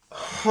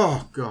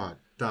 Oh god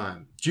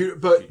damn! Do you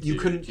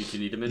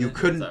need a minute? You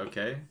couldn't. Is that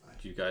okay?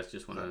 Do you guys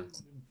just want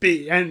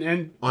to?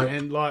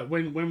 And like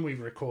when we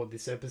record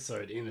this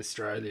episode in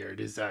Australia, it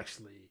is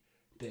actually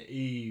the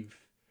eve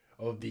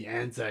of the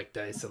Anzac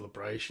Day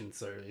celebration.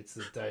 So it's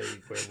the day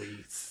where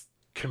we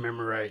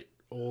commemorate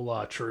all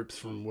our troops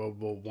from World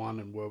War One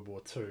and World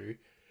War Two.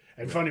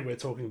 And funny, we're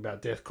talking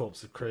about Death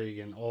Corps of Krieg,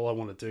 and all I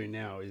want to do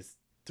now is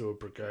do a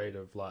brigade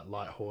of like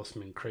light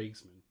horsemen,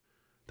 Kriegsmen.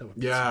 That would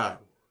be so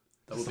cool.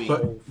 That would be a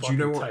whole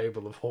fucking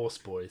table of horse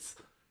boys.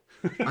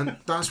 And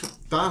that's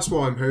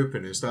what I'm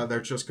hoping, is that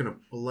they're just going to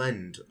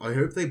blend. I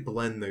hope they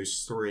blend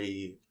those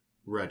three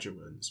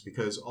regiments,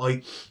 because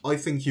I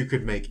think you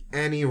could make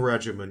any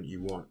regiment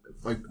you want.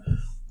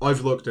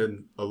 I've looked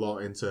in a lot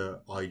into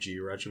IG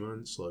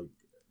regiments. Like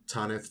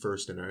Tanith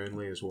First and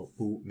Only is what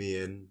pulled me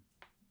in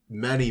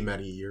many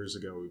years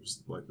ago. It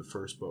was like the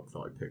first book that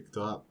I picked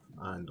up,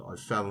 and I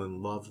fell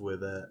in love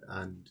with it.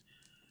 And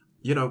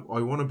you know,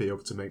 I want to be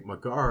able to make my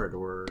guard,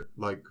 or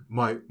like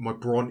my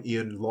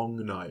Brontian long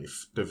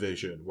knife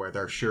division, where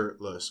they're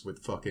shirtless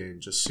with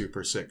fucking just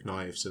super sick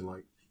knives, and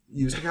like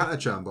use the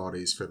Katachan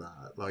bodies for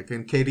that, like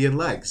Encadian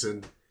legs,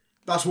 and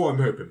that's what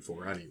I'm hoping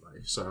for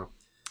anyway. So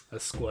a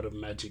squad of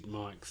magic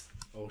mics.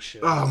 Oh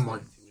shit! Oh my!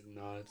 With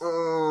knives.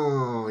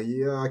 Oh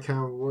yeah! I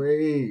can't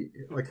wait!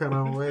 I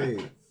cannot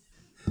wait!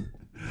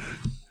 I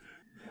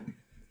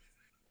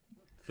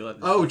feel like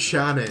Oh,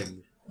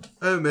 Channing!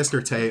 Oh,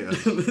 Mr. Tatum!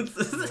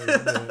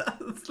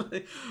 It's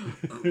like,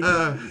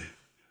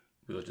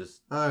 we'll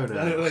just. Oh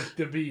no! Like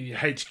the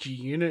BHQ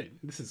unit.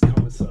 This is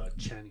Commissar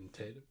Channing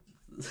Tatum.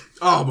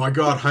 Oh my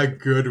god! How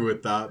good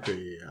would that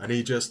be? And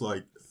he just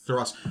like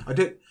thrust. I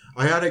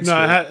had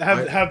experience.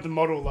 No, have the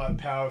model like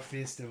power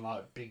fist and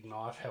like big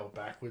knife held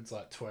backwards,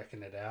 like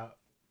twerking it out.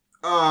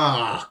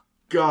 Ah,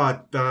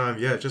 god damn!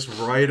 Yeah, just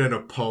riding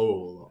a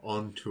pole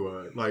onto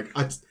a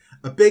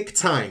big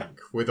tank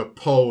with a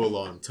pole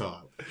on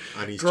top,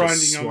 and he's grinding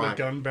just on the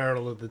gun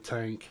barrel of the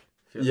tank.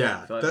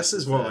 Yeah, this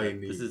is what I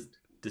need. This is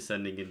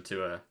descending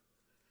into a.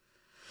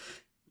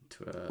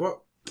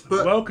 What?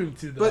 But welcome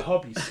to the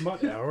hobby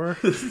smut hour.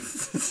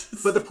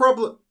 But the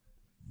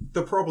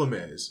problem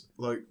is,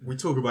 like, we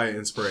talk about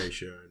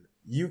inspiration.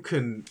 You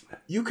can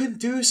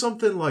do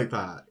something like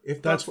that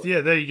if that's what, yeah.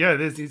 There you go.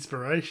 There's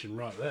inspiration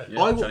right there.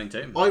 Yeah,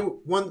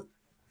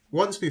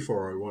 once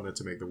before I wanted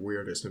to make the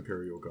weirdest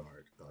Imperial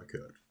Guard that I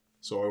could.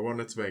 So I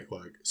wanted to make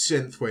like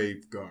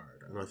synthwave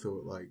guard, and I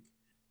thought like,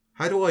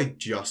 how do I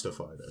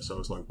justify this? I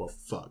was like, well,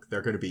 fuck,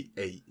 they're going to be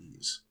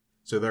 80s,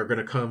 so they're going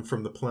to come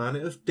from the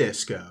planet of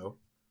disco.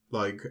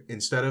 Like,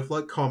 instead of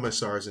like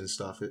commissars and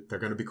stuff, they're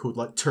going to be called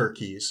like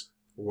turkeys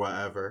or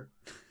whatever.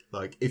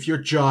 Like, if you're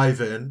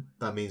jiving,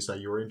 that means that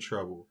you're in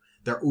trouble.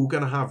 They're all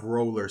going to have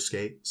roller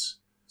skates,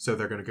 so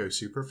they're going to go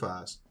super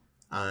fast.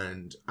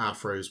 And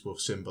afros will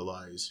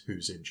symbolize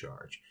who's in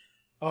charge.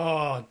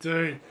 Oh,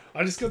 dude.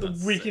 I just got the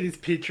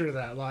wickedest picture of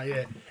that. Like,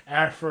 yeah,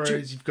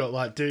 afros, you've got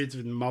like dudes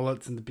with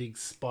mullets and the big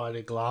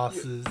spider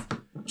glasses.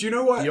 Do you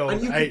know what? The old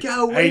and you can get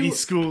away 80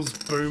 schools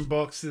boom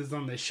boxes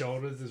on their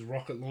shoulders as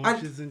rocket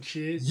launchers and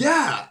shit.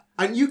 Yeah,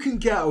 and you can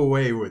get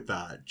away with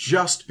that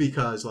just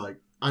because, like,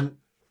 and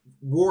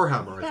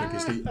Warhammer, I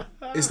think,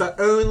 is the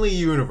only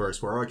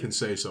universe where I can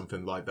say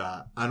something like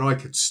that, and I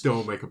could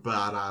still make a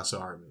badass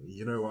army.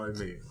 You know what I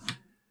mean?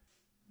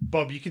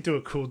 Bob, you could do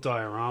a cool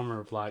diorama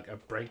of like a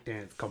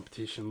breakdance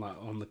competition, like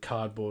on the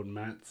cardboard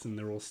mats, and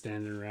they're all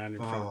standing around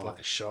in front of like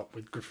a shop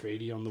with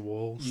graffiti on the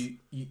walls.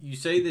 You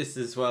say this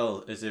as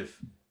well as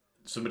if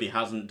somebody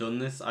hasn't done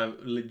this. I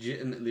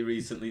legitimately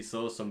recently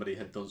saw somebody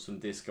had done some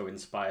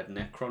disco-inspired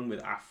Necron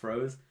with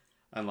afros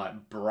and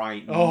like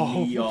bright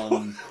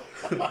neon,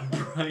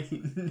 bright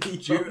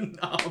neon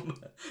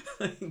armor.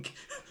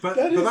 But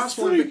that is that's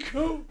so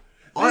cool.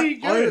 There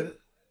you go.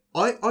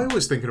 I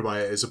was thinking about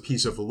it as a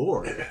piece of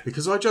lore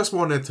because I just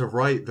wanted to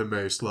write the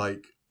most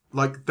like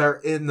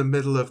they're in the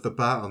middle of the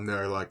battle and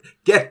they're like,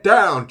 get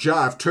down,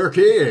 jive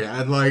turkey,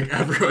 and like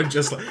everyone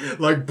just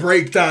like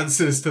break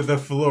dances to the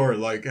floor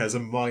like as a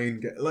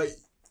like,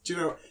 do you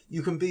know,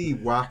 you can be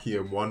wacky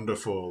and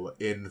wonderful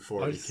in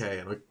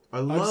 40k, and I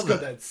love it. I just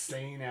got that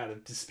scene out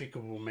of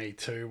Despicable Me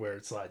 2 where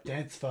it's like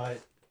dance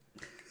fight.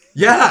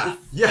 Yeah,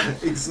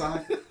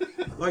 exactly.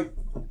 Like,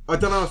 I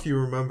don't know if you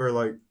remember,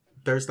 like,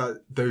 there's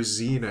those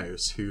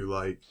Xenos who,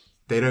 like,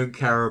 they don't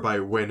care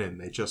about winning.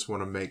 They just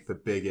want to make the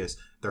biggest.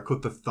 They're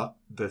called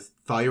the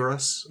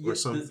Thyrus or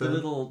something. The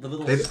little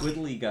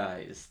squiddly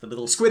guys. The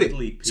little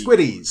squiddly people.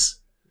 Squiddies.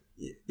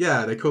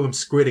 Yeah, they call them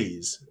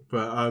squiddies.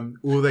 But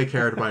all they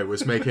cared about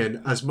was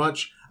making as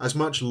much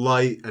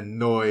light and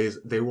noise.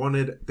 They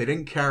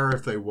didn't care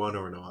if they won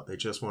or not. They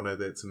just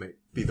wanted it to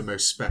be the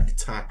most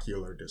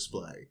spectacular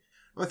display.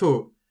 I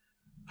thought,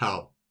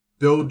 hell,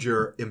 build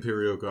your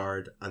Imperial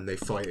Guard and they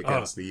fight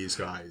against these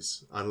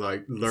guys and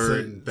like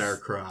learn their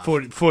craft.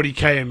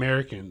 40k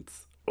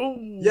Americans. Oh,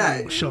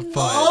 yeah, shot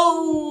fired.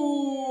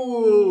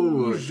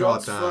 Oh,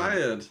 shots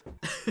fired.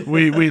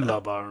 we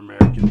love our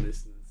American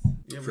listeners.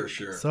 Yeah, for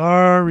sure.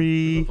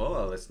 Sorry. All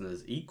our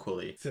listeners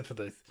equally, except for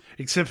those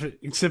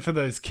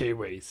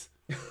Kiwis.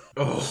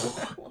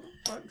 Oh,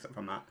 except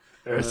for Matt.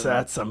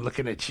 Ersatz, I'm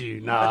looking at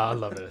you. Nah, I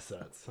love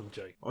Ersatz. I'm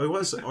joking. I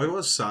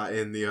was sat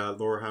in the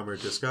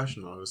Lorehammer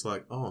discussion. I was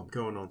like, oh, I'm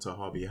going on to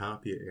Hobby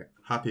Happy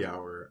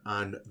Hour,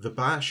 and the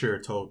Basher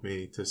told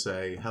me to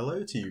say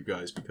hello to you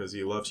guys because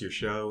he loves your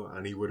show,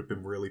 and he would have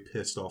been really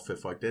pissed off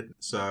if I didn't.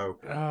 So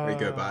there you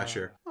go,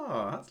 Basher.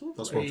 Oh, that's lovely.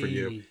 That's one for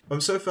you.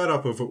 I'm so fed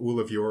up of all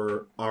of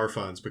our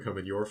fans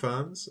becoming your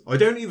fans. I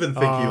don't even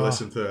think he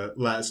listened to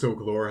Let's Talk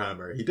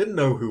Lorehammer. He didn't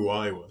know who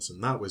I was,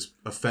 and that was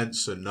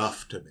offense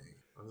enough to me.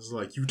 I was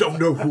like, you don't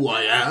know who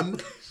I am?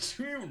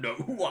 You know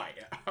who I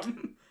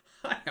am?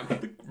 I am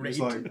the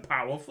great,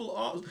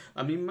 powerful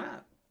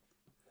Matt.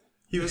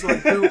 He was like,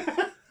 who?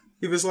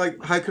 He was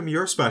like, how come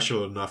you're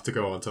special enough to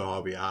go onto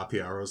Hobby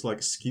Happy Hour? I was like,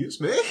 excuse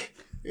me?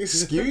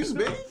 Excuse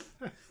me?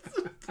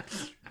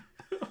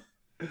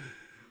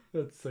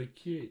 That's so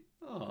cute.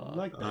 Oh, I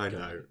like that. I guy.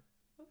 know.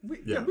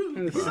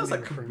 He sounds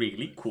like a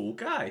really cool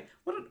guy.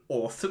 What an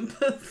awesome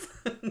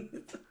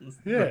person.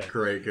 Yeah.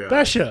 Great guy.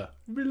 Basher,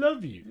 we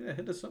love you. Yeah,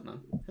 hit us up,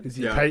 man. Is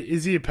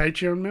he a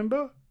Patreon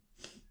member?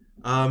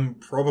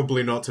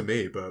 Probably not to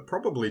me, but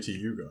probably to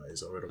you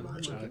guys, I would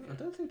imagine. I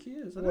don't think he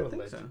is. I don't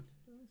think so.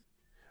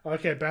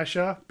 Okay,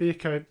 Basher, be a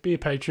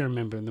Patreon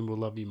member, and then we'll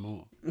love you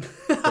more.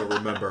 But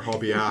remember,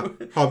 Hobby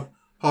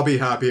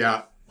Happy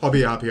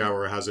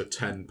Hour has a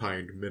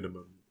 £10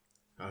 minimum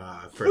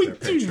for their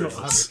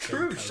patrons.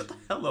 True. Shut the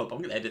hell up! I'm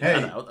going to edit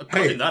that out. I'm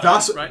Hey, cutting that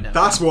out right now.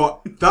 that's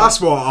what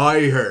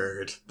I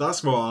heard.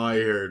 That's what I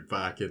heard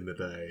back in the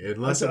day.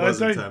 Unless it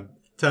wasn't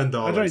 $10.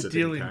 I don't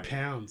deal in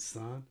pounds,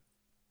 son.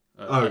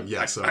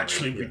 Yes.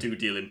 Actually, we do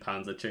deal in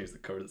pounds. I changed the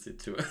currency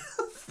to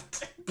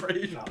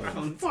British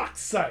pounds. For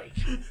fuck's sake!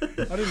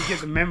 I didn't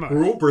get the memo.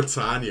 Rule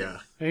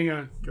Britannia. Hang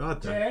on.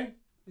 God damn. Dan,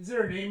 is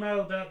there an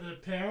email about the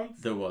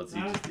pounds? There was. He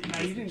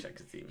didn't check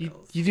his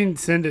emails. You didn't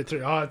send it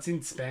through. Oh, it's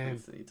in spam.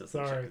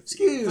 Sorry.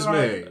 Excuse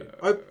me.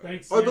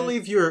 Thanks, I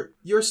believe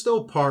you're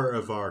still part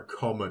of our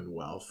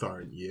Commonwealth,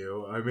 aren't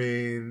you? I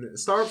mean,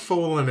 start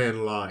falling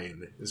in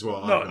line is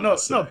what I'm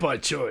not by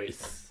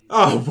choice.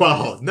 Oh,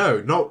 well,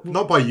 no,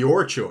 not by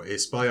your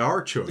choice, by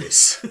our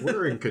choice.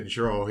 We're in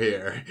control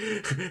here.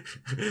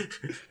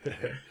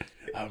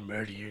 I'll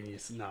murder you.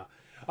 Nah.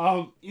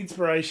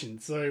 Inspiration.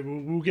 So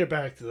we'll get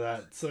back to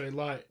that. So,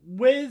 like,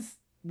 where's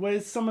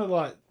some of,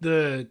 like,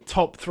 the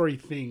top 3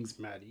 things,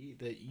 Maddie,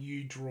 that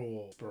you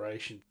draw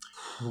inspiration?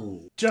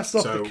 Just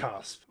off the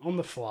cusp, on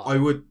the fly.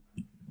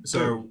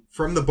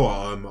 From the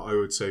bottom, I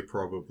would say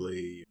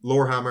probably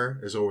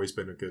Lorehammer has always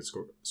been a good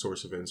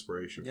source of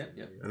inspiration.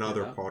 Yeah. And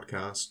other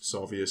podcasts,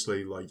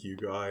 obviously, like you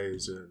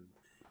guys. And,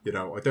 you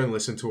know, I don't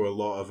listen to a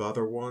lot of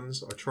other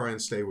ones. I try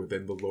and stay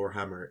within the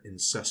Lorehammer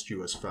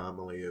incestuous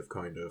family of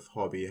kind of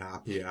Hobby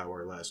Happy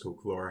Hour, Let's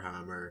Talk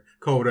Lorehammer,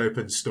 Cold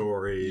Open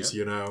Stories,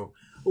 you know,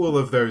 all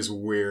of those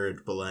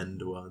weird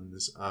blend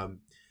ones.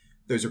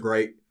 Those are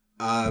great.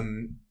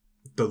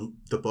 The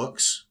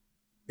books.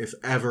 If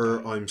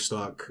ever I'm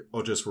stuck,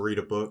 I'll just read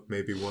a book,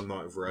 maybe one that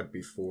I've read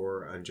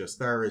before, and just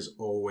there is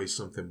always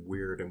something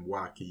weird and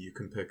wacky you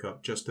can pick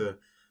up just to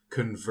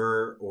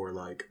convert, or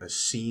like a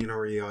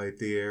scenery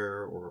idea,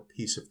 or a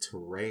piece of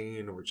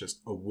terrain, or just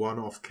a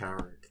one-off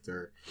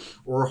character,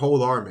 or a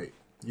whole army.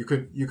 You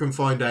can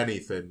find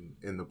anything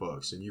in the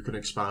books, and you can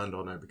expand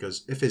on it,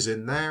 because if it's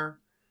in there,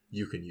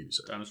 you can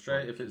use it. Damn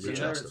straight, if it's in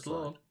there, it's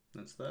law.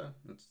 It's there.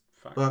 It's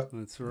fact. But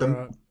that's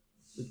right.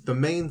 The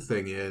main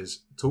thing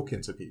is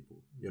talking to people,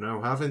 you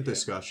know, having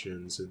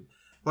discussions, and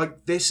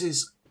like this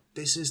is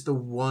the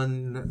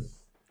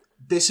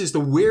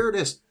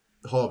weirdest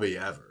hobby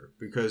ever,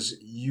 because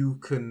you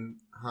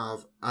can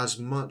have as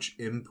much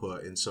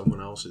input in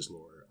someone else's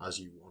lore as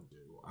you want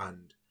to,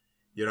 and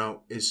you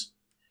know, is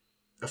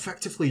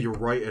effectively you're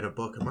writing a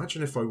book.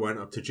 Imagine if I went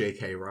up to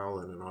J.K.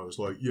 Rowling and I was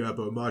like, yeah,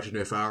 but imagine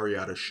if Harry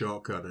had a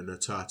shotgun and a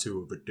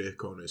tattoo of a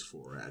dick on his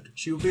forehead.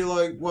 She would be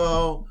like,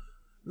 well,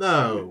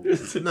 no. I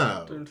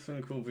don't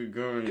think we'll be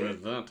going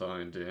with that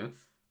idea.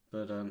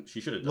 But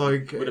she should have done.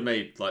 Like, would have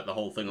made like the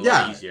whole thing a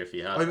lot easier if he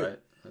had, right?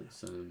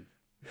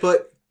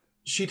 But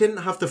she didn't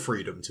have the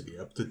freedom to be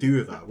able to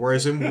do that.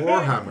 Whereas in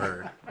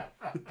Warhammer,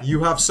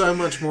 you have so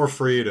much more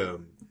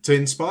freedom to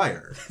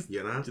inspire,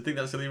 you know? Do you think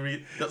that's the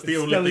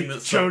only thing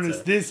that's shown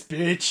us this,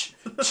 bitch?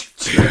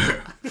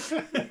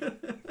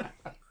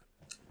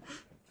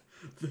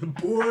 The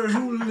boy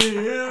who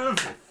lived.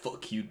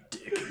 Fuck you,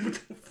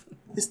 dick.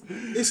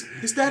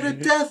 Is that a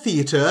Death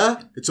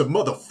Eater? It's a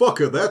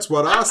motherfucker, that's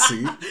what I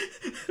see.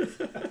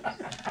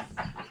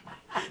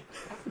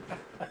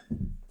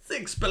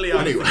 6 billion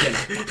anyway.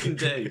 Fucking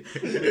day.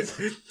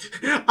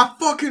 I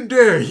fucking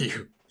dare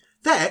you.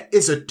 That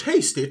is a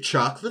tasty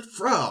chocolate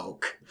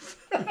frog.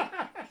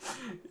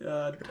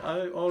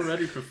 I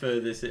already prefer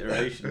this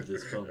iteration of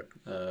this film.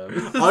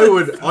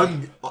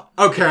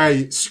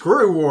 Okay,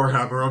 screw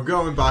Warhammer. I'm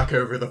going back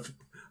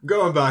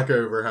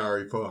over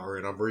Harry Potter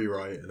and I'm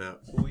rewriting it.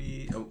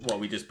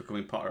 We just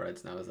becoming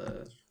Potterheads now?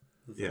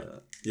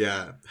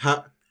 Yeah.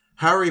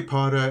 Harry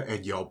Potter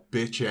and your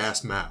bitch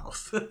ass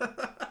mouth.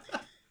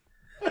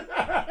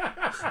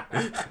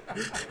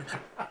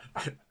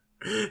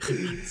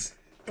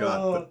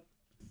 God.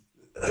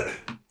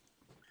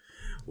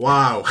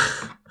 Wow.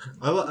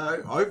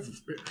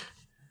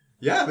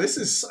 This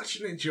is such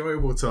an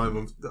enjoyable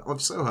time. I'm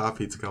so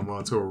happy to come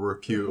on to a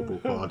reputable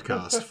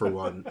podcast for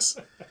once.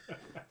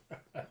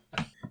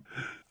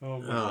 Oh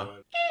my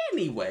God.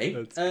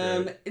 Anyway,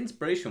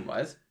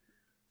 inspiration-wise,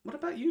 what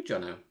about you,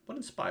 Jono? What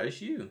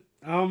inspires you?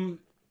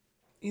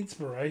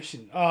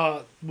 Inspiration.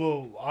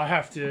 Well, I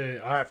have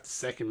to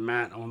second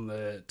Matt on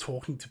the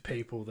talking to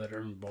people that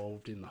are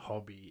involved in the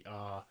hobby.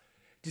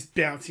 Just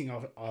bouncing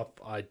off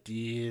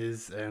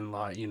ideas and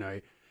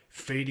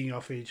feeding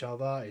off each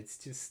other.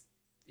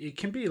 It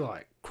can be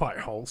quite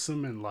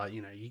wholesome and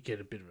you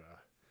get a bit of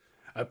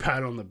a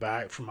pat on the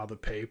back from other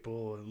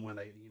people, and when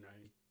they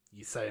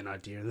you say an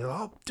idea and they're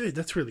like, oh dude,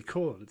 that's really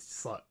cool, and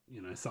it's just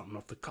something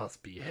off the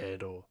cusp of your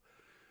head or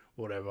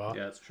whatever.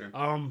 Yeah, that's true.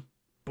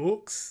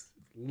 Books.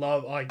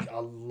 I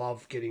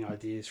love getting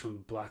ideas from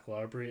the Black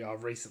Library. I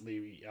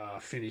recently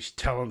finished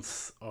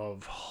Talents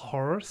of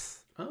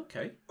Horus.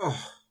 Okay.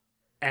 Oh,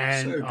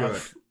 and so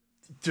good.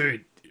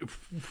 Dude,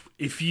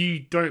 if you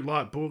don't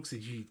like books,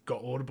 if you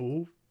got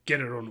Audible, get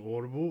it on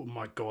Audible.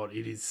 My God,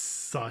 it is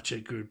such a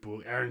good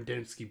book. Aaron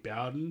Dembski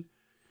Bowden.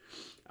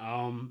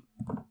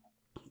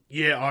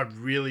 Yeah,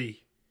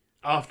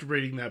 after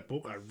reading that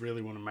book, I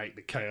really want to make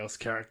the Chaos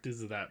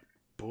characters of that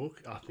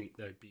book. I think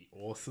they'd be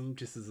awesome,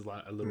 just as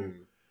like a little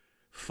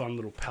fun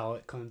little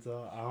palette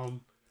cleanser.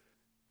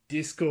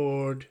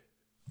 Discord,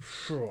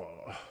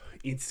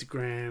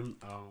 Instagram,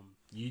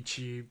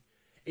 YouTube,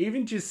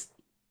 even just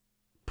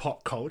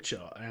pop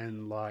culture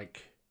and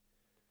like,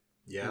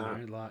 Yeah.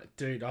 you know, like,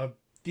 dude,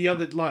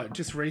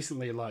 just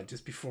recently, like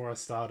just before I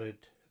started,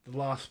 the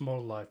last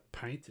model I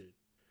painted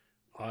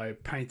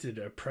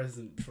a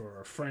present for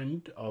a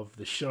friend of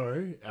the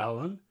show,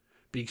 Alan.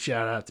 Big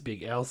shout out to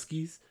Big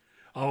Elskis.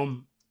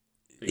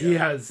 He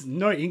has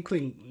no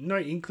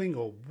inkling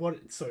or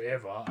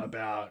whatsoever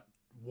about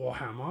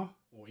Warhammer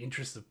or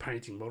interest of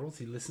painting models.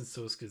 He listens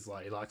to us because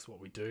like he likes what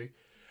we do.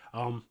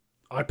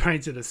 I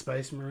painted a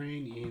Space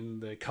Marine in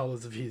the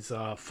colours of his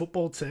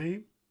football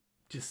team,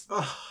 just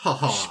for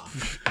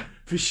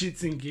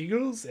shits and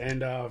giggles,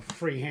 and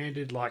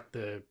free-handed like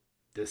the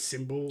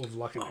symbol of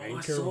like an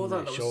anchor on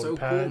the shoulder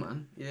pad. Cool,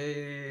 man.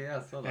 Yeah,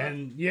 I saw that.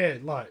 And yeah,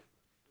 like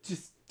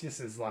just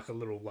as like a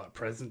little like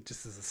present,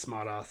 just as a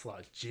smart ass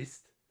like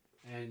gist.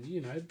 And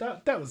you know,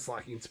 that was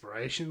like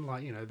inspiration,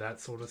 like, you know, that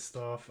sort of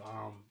stuff.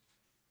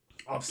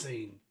 I've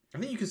seen, I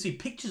think you can see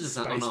pictures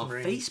of that on our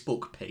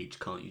Facebook page,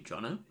 can't you,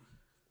 Jono?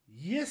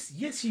 Yes,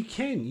 you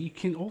can. You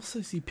can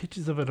also see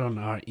pictures of it on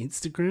our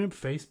Instagram,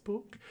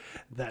 Facebook.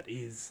 That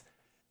is,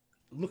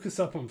 look us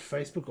up on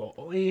Facebook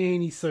or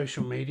any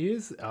social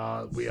medias.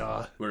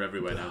 We're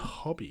everywhere now.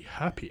 Hobby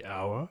Happy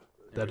Hour.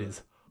 That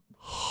is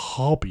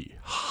Hobby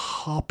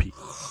Happy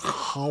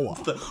Hour.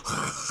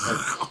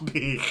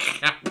 Hobby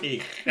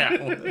Happy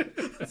Hour.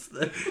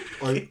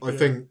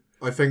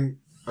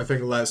 I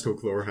think Let's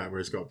Talk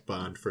Lorehammer's got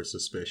banned for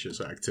suspicious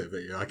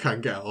activity. I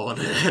can't get on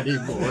it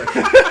anymore.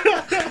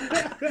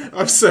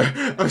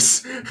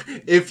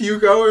 If you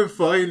go and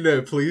find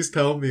it, please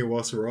tell me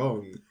what's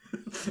wrong.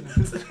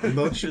 I'm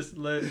not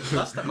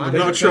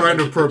trying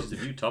to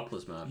you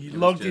topless, man. You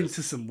logged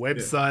into some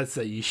websites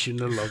that you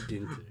shouldn't have logged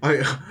into.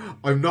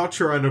 I'm not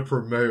trying to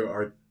promote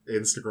our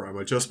Instagram.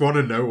 I just want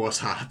to know what's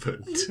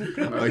happened.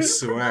 I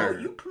swear.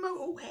 You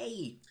promote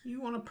away.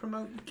 You want to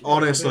promote?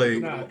 Honestly,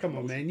 no, come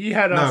on, man. You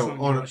had us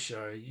on your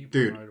show. You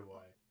promote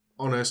away.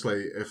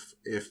 Honestly,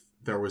 if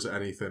there was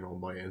anything on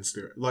my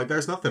Instagram, like,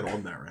 there's nothing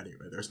on there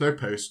anyway. There's no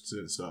posts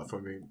and stuff. I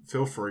mean,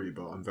 feel free,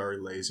 but I'm very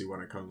lazy when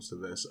it comes to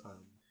this.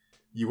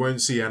 You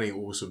won't see any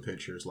awesome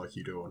pictures like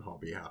you do on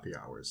Hobby Happy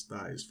Hours.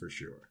 That is for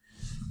sure.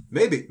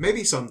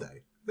 Maybe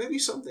someday. Maybe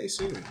someday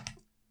soon. That's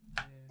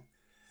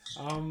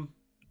I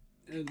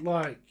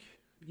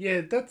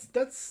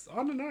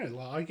don't know.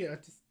 Like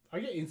I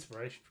get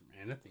inspiration from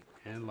anything,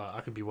 and like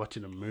I could be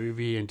watching a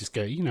movie and just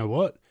go, you know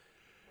what?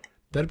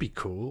 That'd be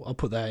cool. I'll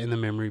put that in the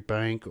memory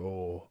bank,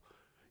 or,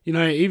 you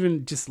know,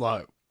 even just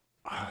like,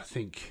 I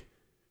think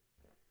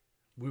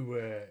we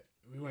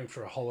went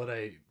for a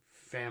holiday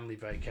family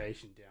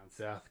vacation down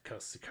south,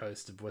 coast to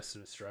coast of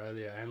Western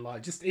Australia, and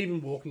like just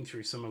even walking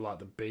through some of like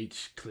the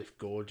beach cliff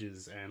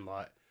gorges and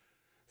like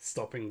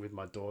stopping with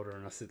my daughter,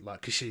 and I said,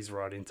 like, because she's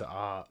right into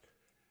art,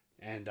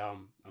 and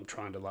I'm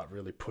trying to like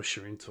really push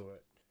her into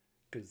it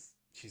because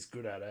she's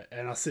good at it.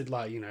 And I said,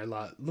 like, you know,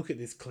 like, look at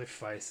this cliff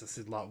face. I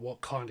said, like,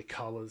 what kind of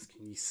colors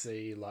can you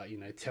see? Like, you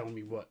know, tell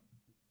me what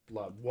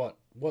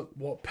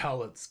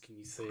palettes can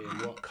you see,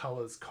 and what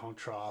colors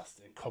contrast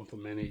and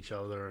complement each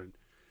other, and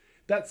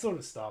that sort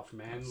of stuff,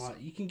 man. Like,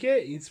 you can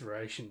get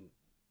inspiration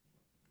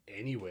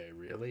anywhere,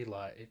 really.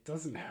 Like, it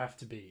doesn't have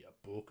to be a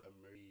book, a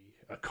movie,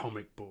 a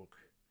comic book.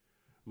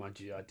 Mind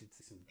you, I did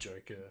see some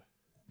Joker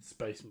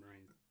Space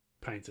Marine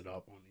painted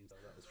up on Insta.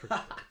 That was pretty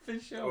cool. For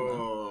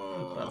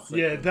sure.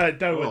 Yeah,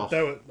 they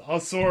were. I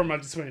saw him. I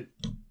just went,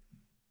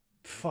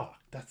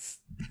 "Fuck, that's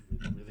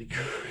really, really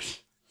good."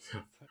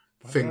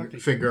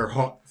 Finger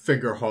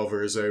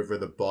hovers over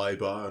the buy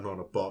button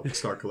on a box.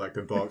 Start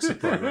collecting box of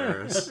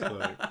Primaris.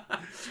 Like,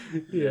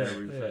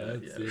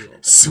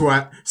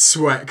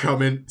 sweat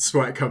coming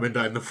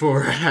down the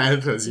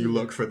forehead as you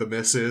look for the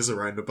misses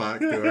around the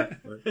back door.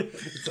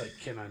 It's like,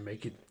 can I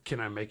make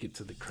it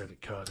to the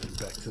credit card and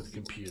back to the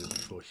computer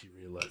before she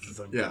realizes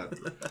I'm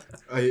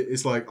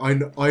it's like, I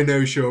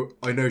know she'll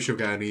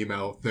get an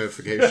email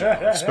notification.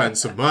 I've spent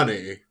some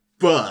money,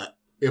 but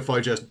if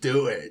I just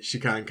do it, she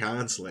can't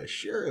cancel it,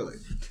 surely.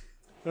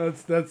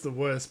 That's the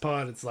worst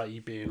part. It's like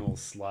you being all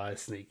sly,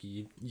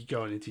 sneaky. You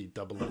going into your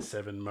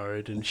 007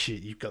 mode and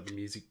shit. You've got the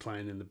music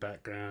playing in the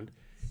background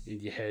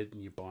in your head,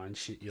 and you're buying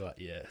shit. You're like,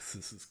 yes,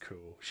 this is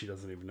cool. She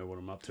doesn't even know what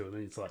I'm up to. And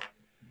then it's like,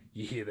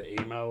 you hear the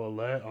email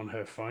alert on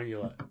her phone.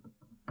 You're like,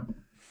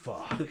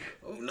 fuck.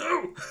 Oh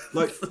no!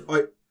 Like,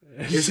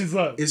 she's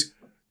like, did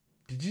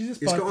you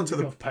just buy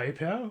something off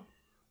PayPal?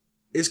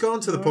 It's gone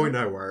to the point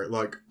now where,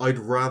 like, I'd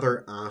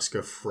rather ask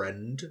a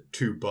friend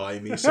to buy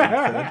me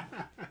something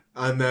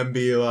and then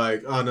be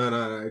like, oh,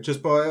 no,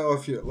 just buy it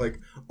off you. Like,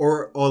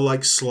 or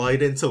like,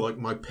 slide into, like,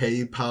 my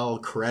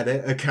PayPal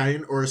credit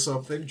account or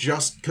something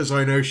just because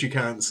I know she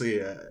can't see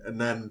it.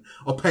 And then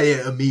I'll pay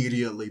it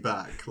immediately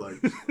back.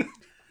 Like,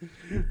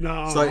 No,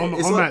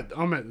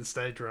 I'm at the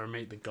stage where I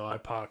meet the guy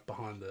parked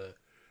behind the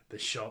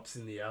shops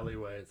in the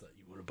alleyway. It's like,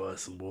 you want to buy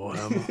some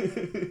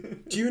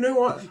Warhammer? Do you know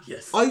what?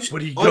 Yes. What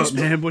do you got,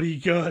 man? What do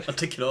you got? I'll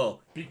take it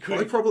all. Be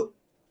quick.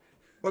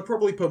 I'd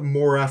probably put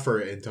more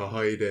effort into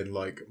hiding,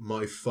 like,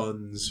 my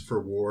funds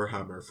for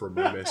Warhammer from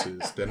my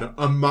missus than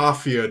a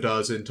mafia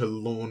does into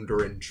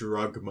laundering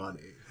drug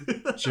money.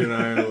 Do you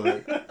know,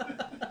 like...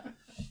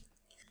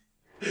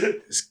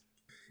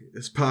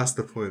 It's past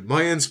the point.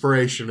 My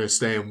inspiration is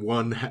staying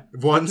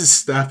one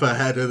step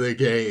ahead of the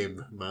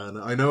game, man.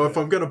 I know if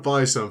I'm going to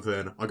buy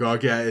something, I got to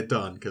get it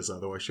done, because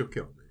otherwise she'll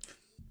kill me.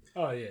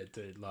 Oh, yeah,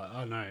 dude. Like,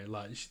 I know.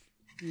 Like, she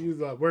was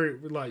like, where?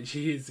 Like,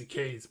 she hears the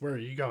keys. Where are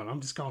you going?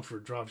 I'm just going for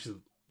a drive. She's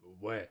like,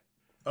 where?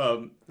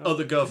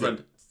 Other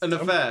girlfriend. An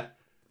affair.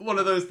 One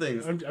of those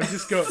things. I'm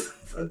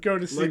going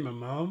to see my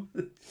mom.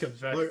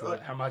 Comes back,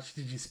 like, how much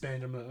did you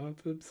spend? I'm like,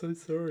 I'm so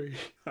sorry.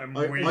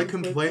 I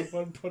complain.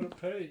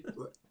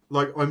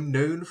 Like, I'm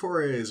known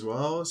for it as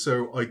well,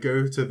 so I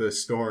go to the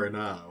store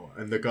now,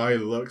 and the guy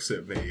looks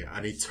at me,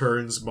 and he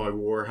turns my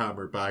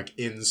Warhammer bag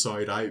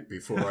inside out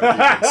before I've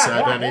even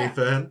said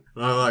anything.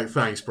 And I'm like,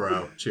 thanks,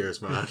 bro.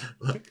 Cheers, man.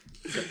 Like,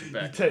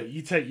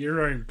 you take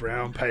your own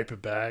brown paper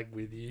bag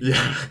with you.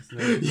 Yeah,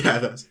 yeah.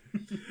 That's.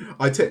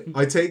 I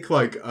take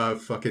like a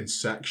fucking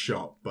sex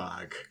shop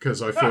bag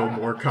because I feel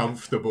more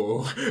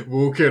comfortable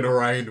walking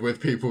around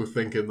with people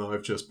thinking that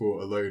I've just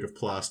bought a load of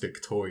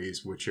plastic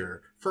toys, which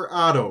are for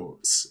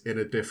adults in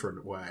a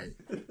different way.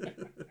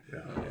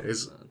 Yeah,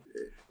 is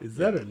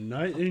that a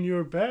night in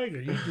your bag,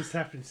 or you just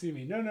happen to see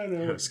me? No,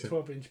 it's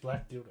 12-inch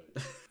black dildo.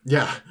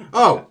 Yeah.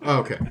 Oh,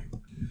 okay.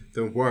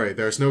 Don't worry,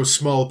 there's no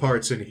small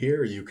parts in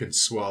here you can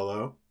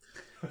swallow.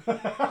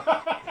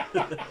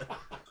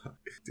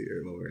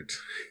 Dear Lord.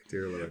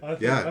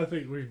 I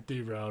think we've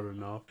derailed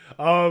enough.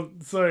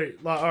 So,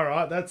 like, all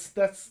right, that's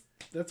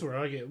where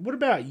I get. What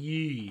about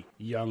you,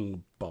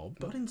 young Bob?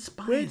 What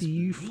inspires Where do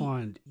you me?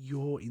 find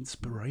your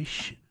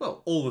inspiration?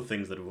 Well, all the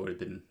things that have already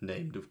been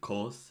named, of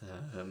course.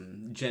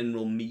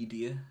 General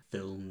media,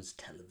 films,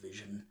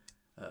 television,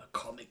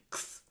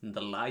 comics, and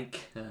the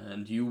like.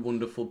 And you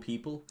wonderful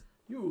people.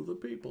 You, the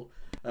people.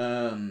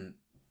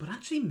 But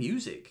actually,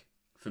 music,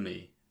 for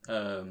me,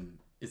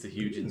 is a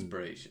huge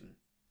inspiration.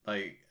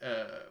 Like,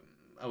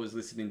 I was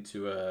listening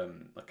to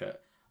like a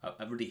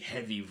really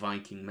heavy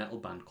Viking metal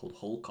band called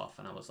Holkoff,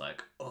 and I was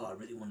like, oh, I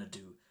really want to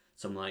do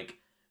some like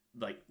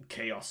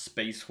Chaos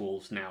Space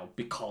Wolves now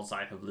because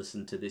I have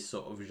listened to this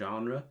sort of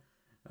genre.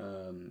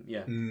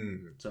 Yeah,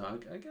 so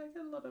I get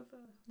a lot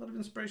of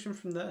inspiration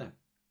from there.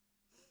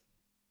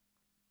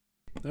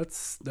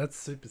 That's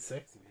super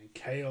sexy, man.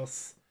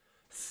 Chaos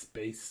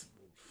Space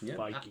Wolf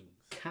Vikings.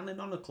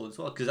 Canonical as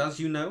well, because as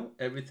you know,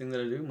 everything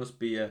that I do must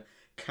be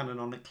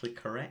canonically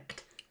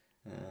correct.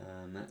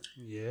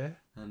 There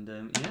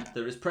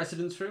is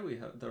precedence for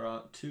it. There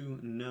are 2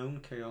 known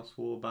Chaos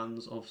War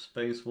bands of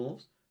Space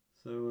Wolves.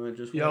 So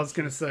I was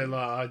gonna say,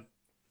 like,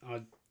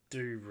 I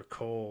do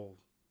recall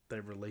they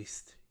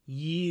released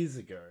years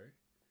ago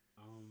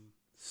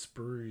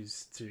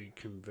sprues to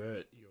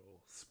convert your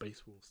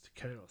Space Wolves to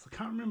Chaos. I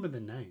can't remember the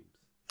names.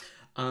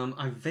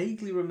 I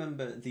vaguely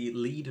remember the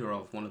leader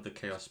of one of the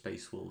Chaos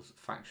Space Wolves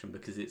faction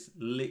because it's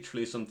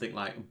literally something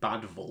like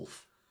Bad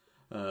Wolf.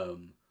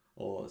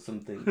 Or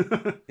something.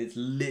 It's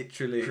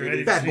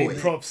literally bad boy.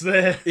 Props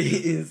there.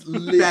 It is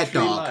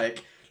literally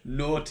like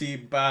naughty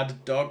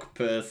bad dog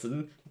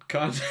person.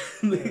 Can't.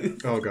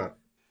 Oh god.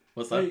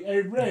 What's that?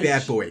 Hey, Reg,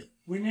 bad boy.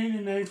 We need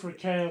a name for a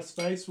Chaos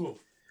Space Wolf.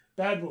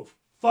 Bad Wolf.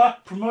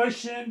 Fuck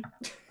promotion.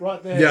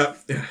 Right there.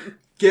 Yeah.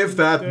 Give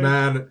that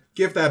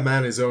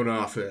man his own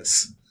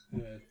office.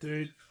 Yeah,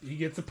 dude, he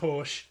gets a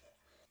Porsche.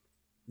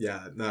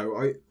 Yeah, no,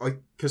 I,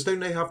 because don't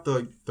they have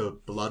the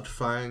Blood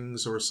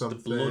Fangs or something?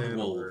 The Blood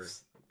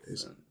Wolves.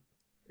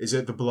 Is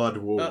it the Blood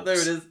Wolves? Oh, there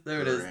it is.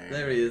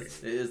 There he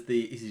is.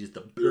 He's just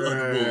the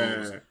Blood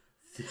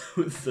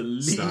Wolves. The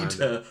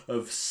leader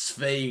of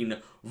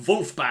Svein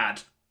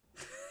Wolfbad.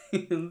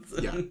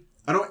 Yeah.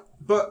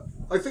 But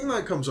I think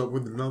that comes up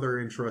with another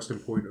interesting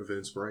point of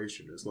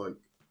inspiration. It's like,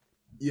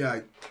 yeah,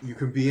 you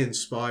can be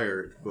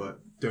inspired, but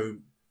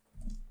don't,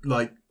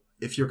 like,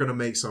 if you're going to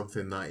make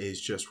something that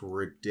is just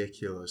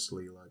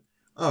ridiculously like,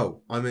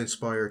 oh, I'm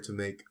inspired to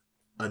make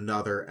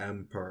another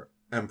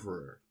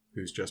emperor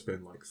who's just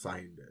been like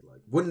founded.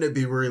 Like, wouldn't it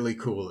be really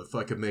cool if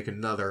I could make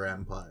another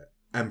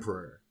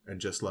emperor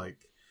and just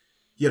like,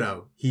 you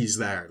know, he's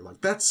there.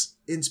 Like, that's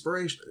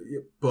inspiration,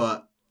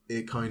 but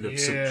it kind of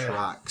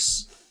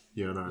subtracts,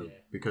 you know,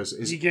 because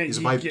it's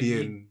about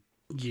being...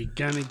 You're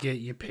gonna get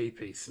your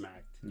pee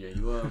smacked. Yeah,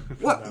 you are.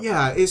 Well,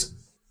 yeah, it's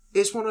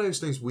one of those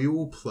things we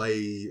all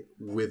play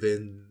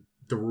within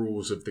the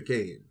rules of the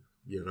game.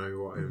 You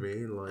know what I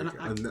mean? Like,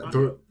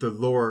 the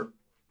lore.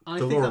 I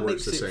the think lore that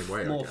works makes the it same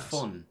way, I more guess.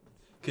 fun.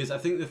 Because I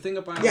think the thing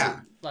about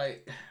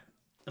like,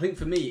 I think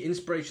for me,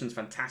 inspiration's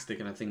fantastic,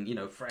 and I think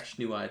fresh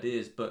new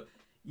ideas. But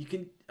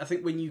I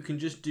think when you can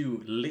just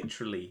do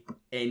literally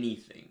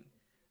anything,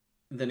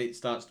 then it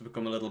starts to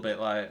become a little bit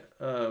like,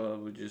 oh, well,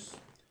 we're just,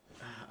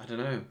 I don't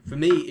know. For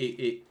me,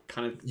 it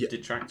kind of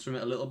detracts from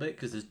it a little bit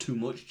because there's too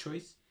much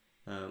choice.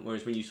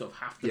 Whereas when you sort of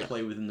have to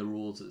play within the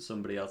rules that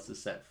somebody else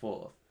has set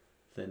forth,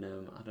 then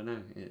I don't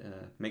know, it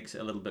makes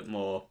it a little bit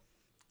more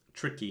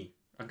tricky.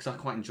 Because I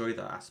quite enjoy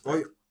that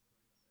aspect.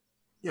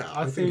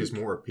 I think it's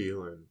more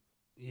appealing.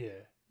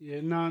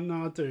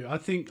 No, I do. I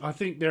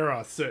think there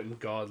are certain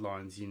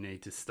guidelines you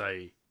need to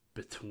stay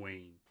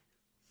between.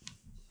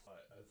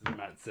 As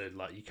Matt said,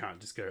 like you can't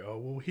just go, oh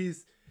well,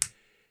 here's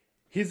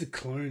a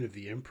clone of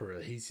the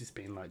Emperor. He's just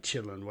been like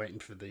chilling, waiting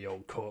for the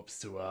old corpse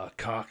to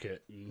cark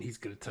it, and he's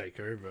gonna take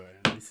over.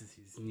 And this is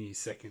his new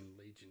second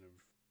Legion of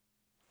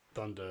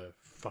Thunder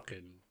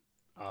fucking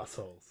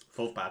assholes.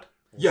 Full bad.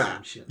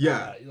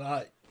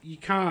 Like you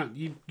can't.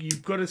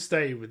 You've got to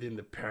stay within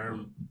the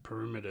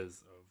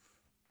perimeters of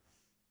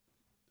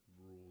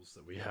rules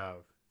that we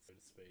have, so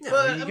to speak.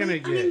 But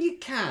you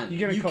can.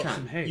 You're gonna cop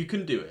some hate. You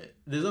can do it.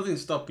 There's nothing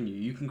stopping you.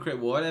 You can create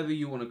whatever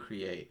you want to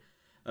create.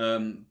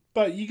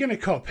 But you're gonna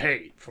cop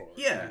hate for it.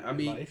 Yeah, I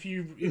mean, like, if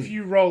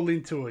you roll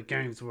into a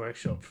Games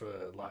Workshop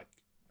for like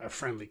a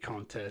friendly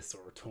contest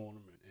or a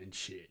tournament and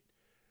shit,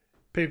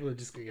 people are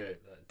just gonna go,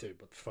 dude,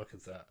 what the fuck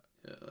is that?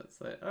 Yeah, it's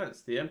like, oh,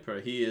 it's the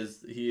Emperor. He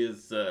is.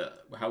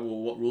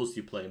 What rules are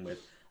you playing with?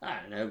 I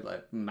don't know,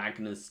 like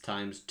Magnus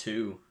times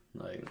 2.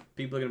 Like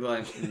people are gonna be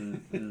like,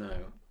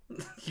 no.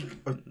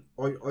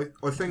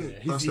 I think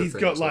he's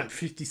got like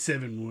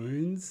 57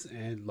 wounds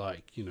and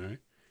like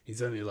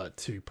he's only like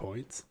 2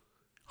 points.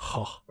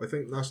 I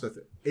think that's the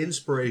thing.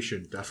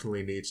 Inspiration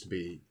definitely needs to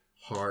be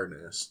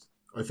harnessed.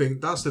 I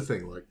think that's the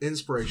thing. Like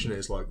inspiration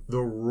is like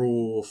the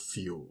raw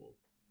fuel,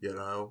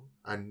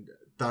 and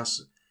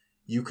that's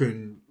you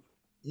can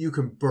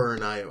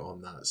burn out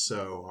on that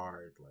so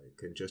hard.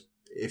 Like, and just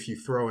if you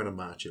throw in a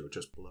match, it'll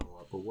just blow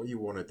up. But what you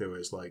want to do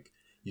is like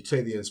you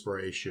take the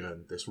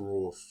inspiration, this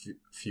raw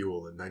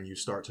fuel, and then you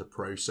start to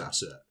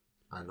process it.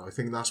 And I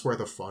think that's where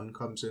the fun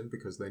comes in,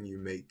 because then you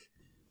make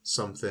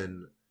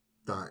something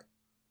that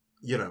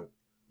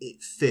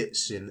it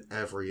fits in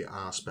every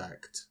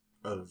aspect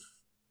of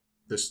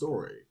the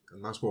story,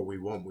 and that's what we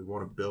want. We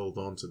want to build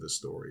onto the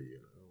story,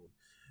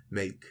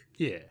 make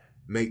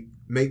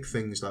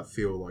things that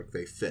feel like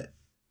they fit.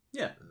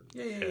 Yeah.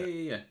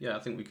 I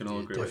think we can all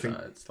agree with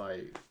that. It's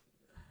like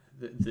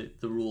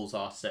the rules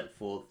are set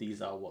forth.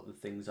 These are what the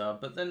things are.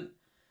 But then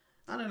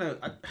I don't know.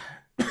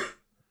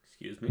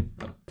 Excuse me.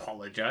 I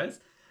apologize.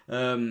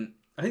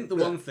 I think the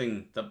one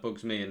thing that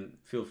bugs me, and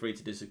feel free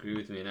to disagree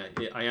with me, and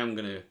I am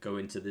going to go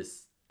into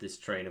this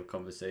train of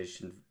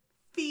conversation,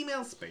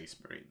 female space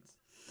marines.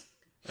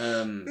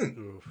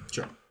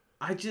 Sure.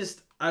 I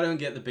don't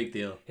get the big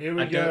deal. Here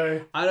we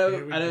go. I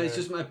don't. It's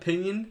just my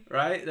opinion,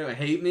 right? Don't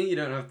hate me. You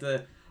don't have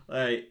to.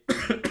 Like,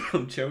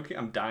 I'm choking.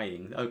 I'm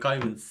dying. I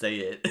can't even say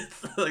it.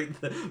 It's like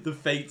the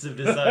fates have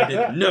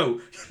decided. No,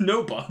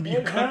 Bob.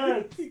 You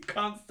can't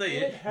say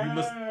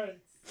it.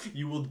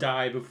 You will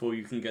die before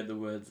you can get the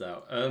words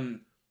out.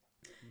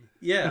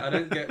 I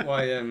don't get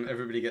why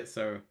everybody gets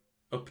so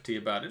uppity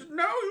about it.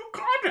 No, you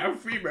can't have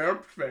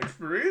female space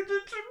marines.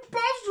 It's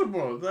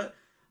impossible.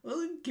 Well,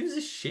 who gives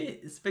a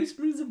shit? Space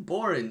marines are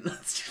boring.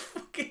 Let's just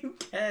fucking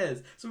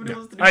cares. Somebody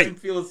wants to do some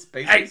field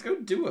space marines, go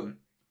do them.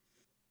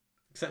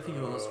 Except for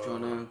yours,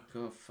 Jono.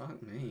 God,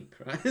 fuck me,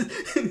 Christ.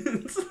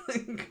 It's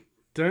like...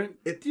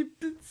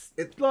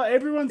 It's like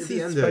everyone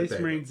says Space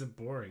Marines are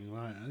boring.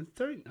 Like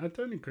I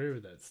don't agree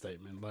with that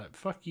statement. Like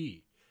fuck you,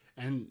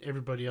 and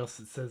everybody else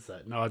that says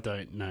that. No, I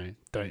don't. No,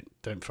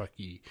 don't fuck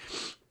you.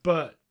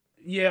 But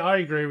yeah, I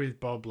agree with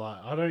Bob.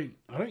 Like I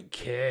don't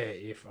care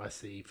if I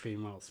see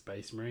female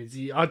Space Marines.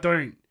 I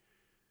don't.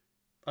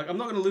 Like I'm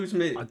not going to lose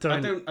me. I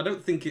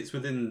don't think it's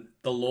within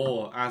the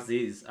law as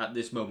is at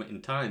this moment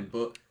in time.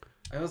 But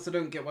I also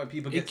don't get why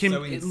people get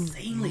so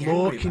insanely angry.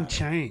 Law can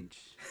change.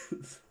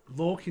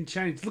 Law can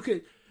change. Look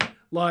at,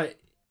 like,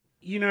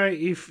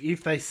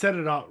 if they set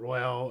it up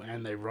well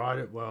and they write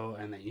it well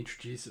and they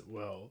introduce it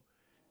well,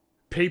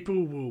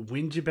 people will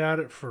whinge about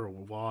it for a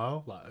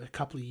while, like a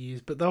couple of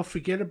years, but they'll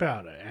forget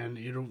about it and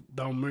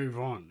they'll move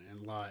on.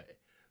 And like,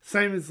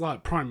 same as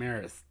like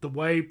Primaris, the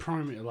way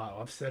like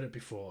I've said it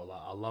before,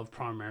 like I love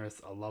Primaris,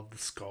 I love the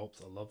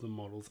sculpts, I love the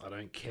models, I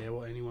don't care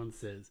what anyone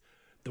says.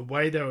 The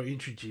way they were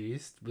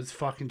introduced was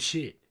fucking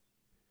shit.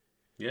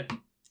 Yeah.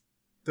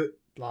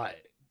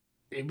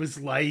 It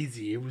was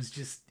lazy. It was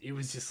just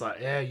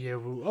like,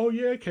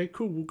 okay,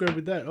 cool, we'll go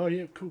with that. Oh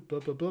yeah, cool,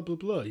 blah blah blah blah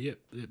blah. Yep,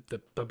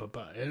 blah blah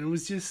blah. And it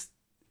was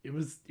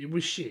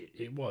shit.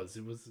 It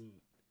wasn't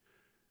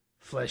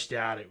fleshed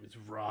out. It was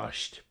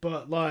rushed.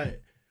 But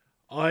like,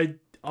 I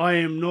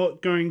am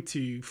not going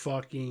to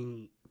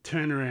fucking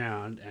turn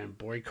around and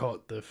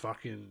boycott the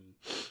fucking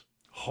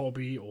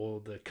hobby or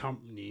the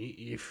company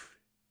if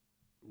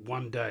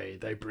one day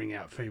they bring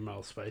out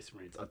female Space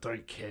Marines. I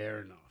don't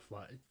care enough.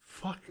 Like,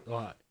 fuck,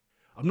 like.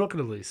 I'm not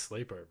going to lose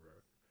sleep over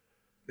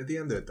it. At the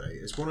end of the day,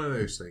 it's one of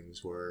those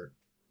things where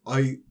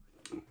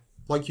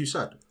like you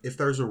said, if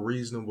there's a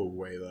reasonable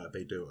way that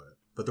they do it,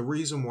 but the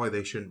reason why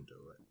they shouldn't do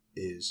it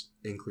is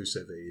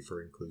inclusivity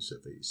for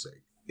inclusivity's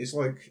sake. It's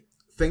like,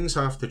 things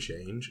have to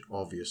change,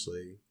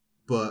 obviously,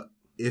 but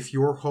if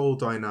your whole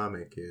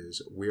dynamic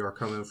is, we are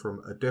coming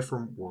from a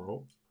different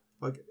world,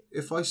 like,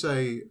 if I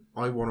say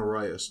I want to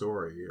write a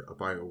story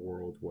about a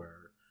world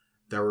where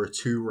there are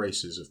two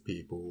races of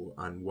people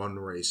and one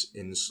race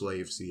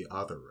enslaves the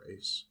other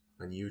race,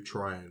 and you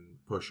try and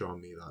push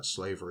on me that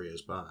slavery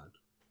is bad,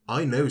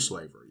 I know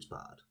slavery is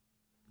bad.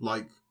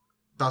 Like,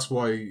 that's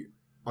why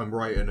I'm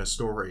writing a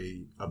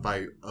story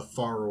about a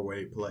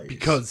faraway place.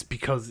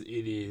 Because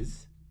it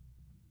is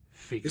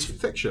fiction. It's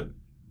fiction.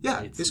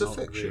 Yeah, it's a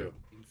fiction. Real.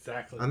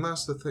 Exactly. And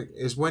that's the thing,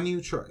 is when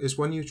you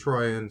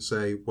try and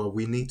say, well,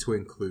 we need to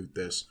include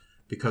this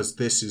because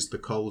this is the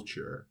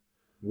culture.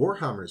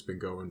 Warhammer's been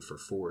going for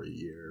 40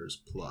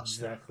 years plus.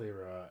 Exactly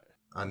right.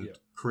 And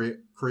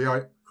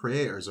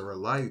creators are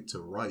allowed to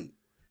write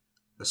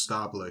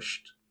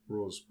established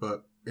rules,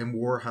 but in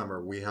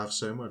Warhammer we have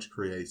so much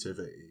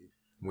creativity.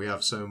 We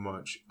have so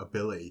much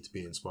ability to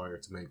be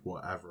inspired to make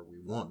whatever we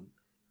want.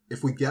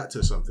 If we get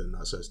to something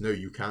that says, no,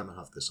 you can't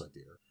have this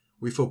idea,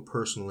 we feel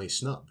personally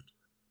snubbed.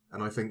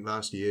 And I think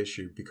that's the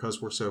issue,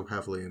 because we're so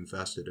heavily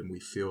invested and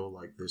we feel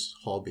like this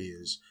hobby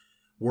is,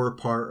 we're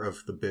part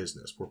of the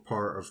business, we're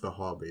part of the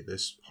hobby,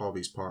 this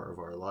hobby's part of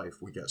our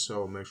life. We get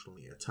so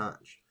emotionally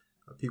attached.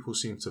 People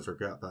seem to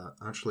forget that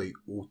actually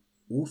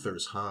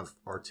authors have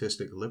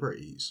artistic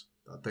liberties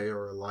that they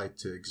are allowed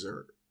to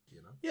exert,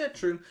 you know? Yeah,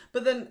 true.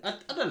 But then, I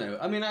don't know.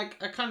 I mean, I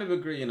kind of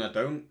agree and I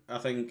don't. I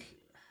don't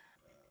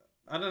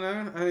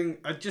know.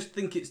 I just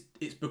think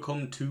it's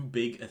become too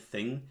big a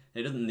thing.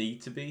 It doesn't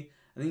need to be.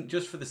 I think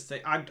just for the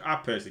sake, I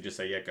personally just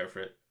say, yeah, go for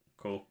it.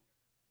 Cool.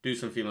 Do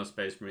some female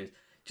space marines.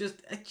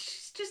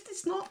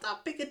 It's not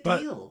that big a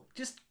deal.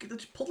 Just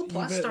pull the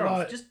plaster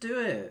off. Just do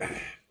it.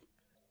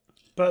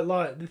 But,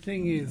 like, the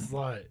thing is,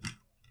 like,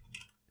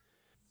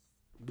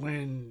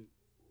 when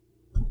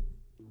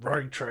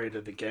Rogue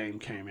Trader, the game,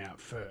 came out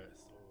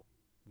first, or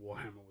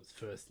Warhammer was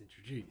first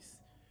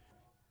introduced,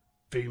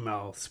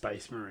 female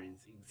space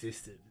marines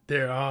existed.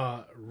 There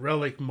are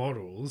relic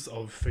models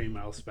of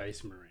female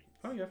space marines.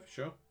 Oh, yeah, for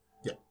sure.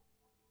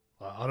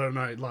 I don't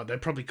know, like, they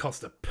probably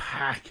cost a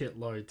packet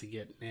load to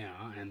get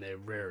now, and they're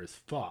rare as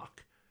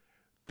fuck.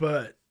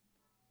 But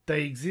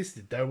they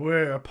existed. They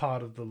were a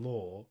part of the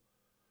lore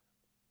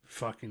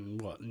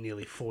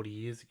nearly 40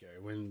 years ago,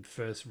 when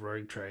first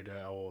Rogue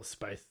Trader or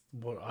Space...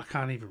 I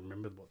can't even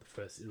remember what the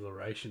first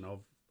iteration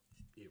of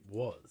it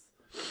was.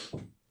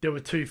 There were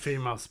 2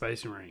 female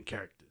Space Marine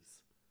characters.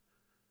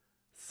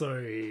 So...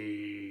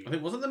 I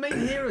think, wasn't the main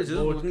heroes,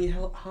 wasn't he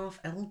half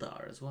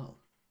Eldar as well?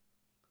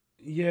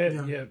 Yeah,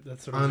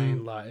 that's what I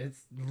mean. Like,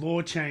 it's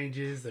lore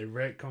changes, they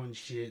retcon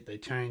shit, they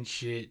change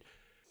shit.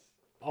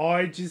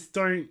 I just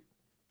don't.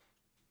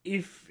 I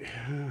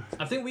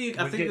think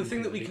the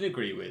thing that we can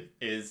agree with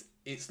is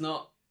it's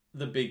not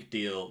the big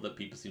deal that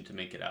people seem to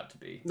make it out to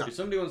be. No. If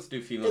somebody wants to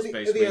do female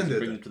space marines and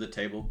bring them to the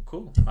table,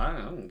 cool. I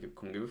don't know,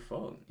 couldn't give a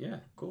fuck. Yeah,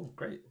 cool,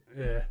 great.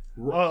 Yeah,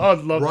 I'd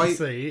love to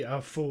see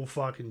a full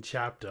fucking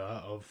chapter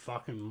of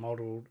fucking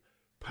modelled,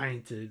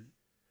 painted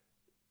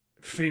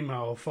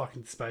female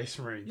fucking space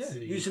marines. Yeah,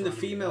 using the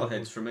female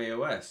heads from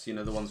AOS, you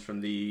know, the ones from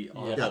the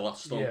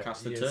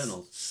Stormcast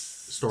Eternals.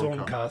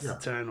 Stormcast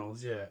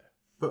Eternals, yeah.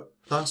 But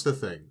that's the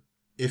thing.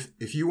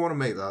 If you want to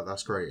make that,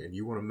 that's great, and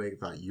you want to make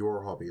that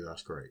your hobby,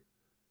 that's great.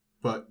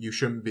 But you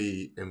shouldn't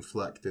be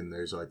inflecting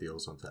those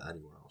ideals onto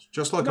anyone else.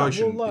 Just like I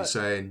shouldn't be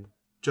saying,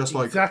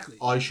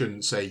 I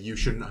shouldn't say you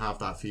shouldn't have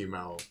that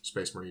female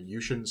space marine.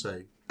 You shouldn't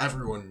say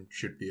everyone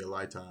should be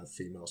allowed to have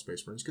female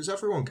space marines, because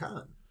everyone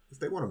can. If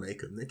they want to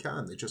make them, they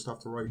can. They just have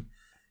to write,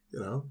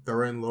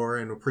 their own lore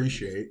and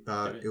appreciate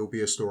that it'll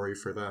be a story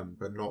for them,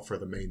 but not for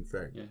the main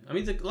thing. Yeah, I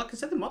mean, like I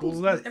said, the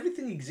models,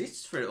 everything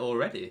exists for it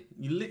already.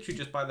 You literally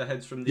just buy the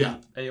heads from the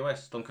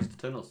AOS Stormcast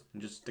Eternals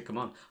and just stick them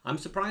on. I'm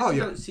surprised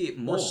you don't see it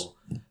more,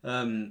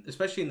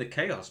 especially in the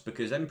Chaos,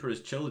 because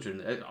Emperor's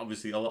Children,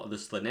 obviously a lot of the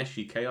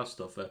Slaneshi Chaos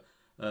stuff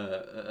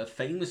are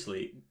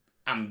famously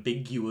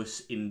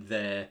ambiguous in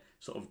their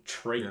sort of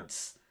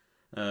traits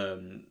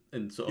and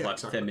sort of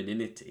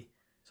femininity.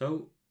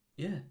 So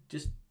yeah,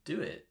 just do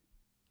it.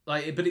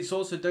 Like, but it's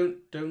also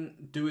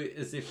don't do it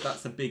as if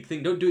that's a big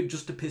thing. Don't do it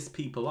just to piss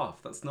people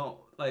off. That's not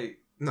like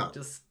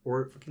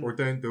or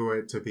don't do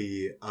it to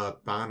be a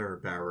banner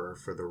bearer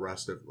for the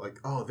rest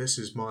of this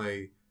is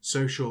my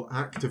social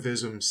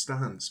activism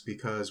stance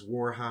because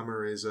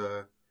Warhammer is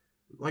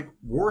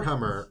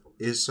Warhammer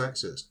is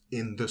sexist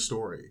in the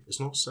story. It's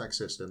not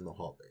sexist in the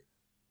hobby.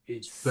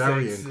 It's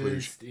very sexist,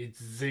 inclusive.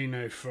 It's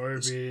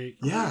xenophobic.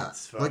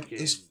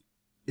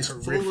 It's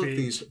full of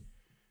these.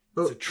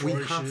 It's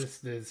atrocious.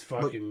 There's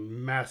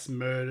fucking mass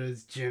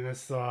murders,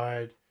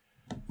 genocide.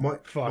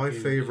 My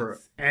favorite,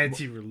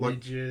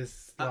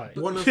 anti-religious.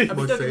 One of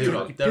my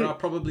favorite. There are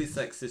probably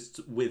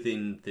sexists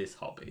within this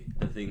hobby.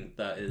 I think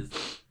that is.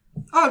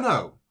 Oh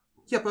no,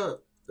 yeah,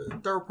 but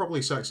there are probably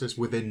sexists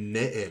within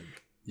knitting.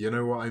 You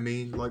know what I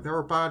mean? Like, there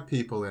are bad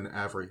people in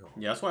every hobby.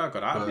 Yeah, that's why I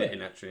got out of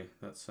knitting, actually.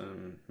 That's,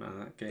 man,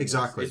 that game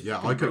exactly, is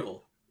yeah.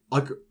 brutal.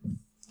 I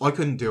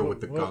couldn't deal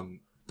with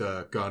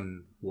the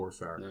gun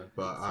warfare. No,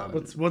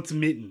 but what's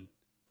mitten?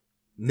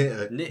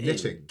 Knitting.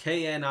 KNITTEN.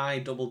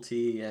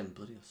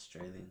 Bloody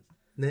Australians.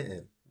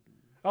 Knitting.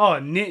 Oh,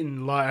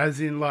 knitting, like as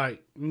in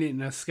like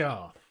knitting a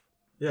scarf.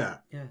 Yeah.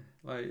 Yeah,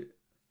 like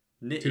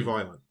knitting. Too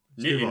violent.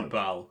 Knitting,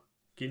 pal.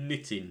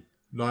 Knitting.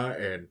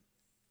 Knitting.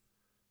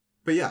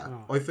 But yeah,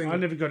 I think I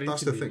never got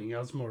that's into the knitting. thing. I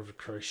was more of a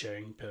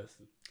crocheting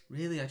person.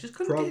 Really, I just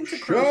couldn't get into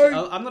Crochet.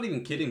 crochet. I'm not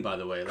even kidding, by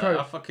the way. Like,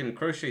 I fucking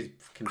crochet's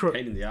fucking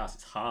pain in the ass.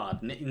 It's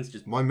hard. Knitting's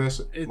just My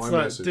message.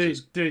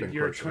 Dude,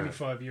 you're a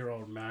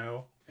 25-year-old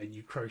male and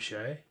you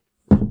crochet.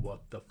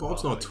 What the fuck?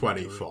 Bob's not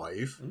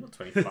 25. I'm not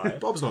 25.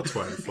 Bob's not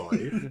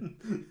 25.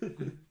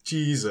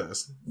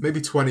 Jesus.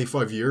 Maybe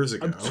 25 years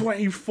ago. I'm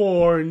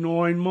 24 in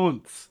 9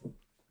 months.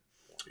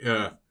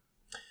 Yeah.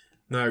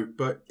 No,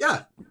 but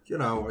yeah,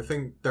 I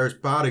think there's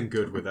bad and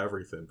good with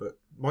everything. But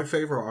my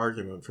favourite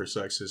argument for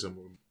sexism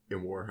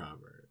in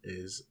Warhammer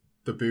is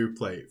the boo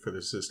plate for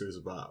the Sisters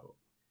of Battle.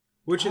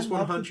 Which is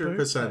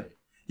 100%.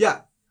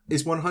 Yeah,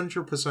 it's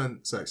 100%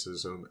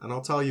 sexism. And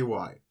I'll tell you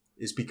why.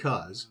 It's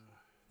because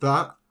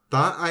that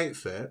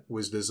outfit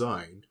was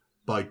designed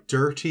by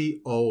dirty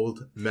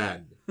old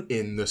men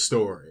in the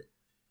story.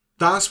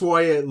 That's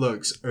why it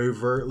looks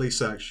overtly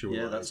sexualized.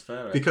 Yeah, that's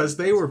fair. Because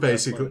they were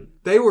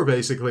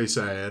basically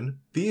saying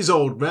these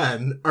old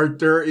men are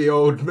dirty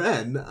old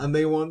men and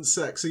they want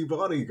sexy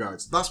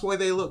bodyguards. That's why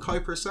they look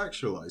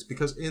hypersexualized.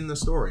 Because in the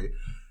story,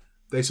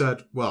 they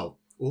said, well,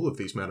 all of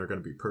these men are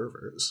going to be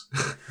perverts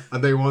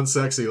and they want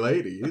sexy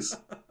ladies.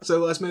 So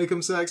let's make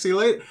them sexy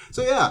ladies.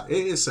 So yeah,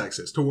 it is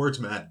sexist towards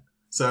men.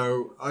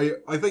 So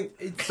I think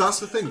that's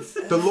the thing.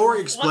 The lore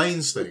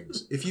explains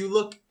things. If you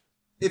look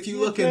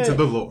into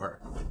the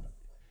lore.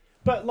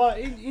 But like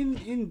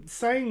in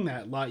saying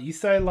that, like you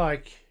say,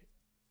 like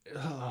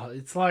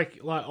it's like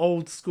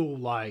old school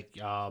like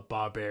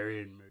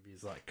barbarian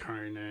movies like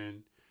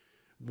Conan,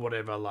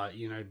 whatever. Like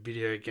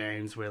video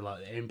games where like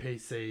the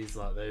NPCs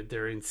like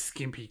they're in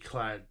skimpy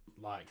clad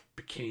like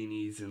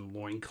bikinis and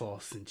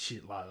loincloths and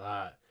shit like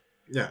that.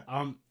 Yeah.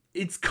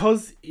 It's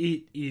cause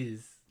it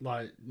is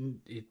like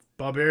it's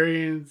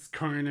barbarians,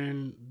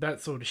 Conan, that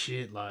sort of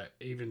shit. Like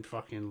even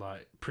fucking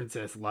like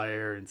Princess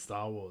Leia in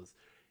Star Wars.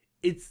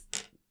 It's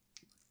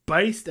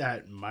based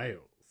at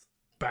males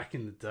back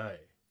in the day.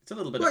 It's a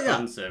little bit of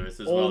fan service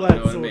as all well. That you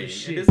know what I sort mean? of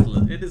shit.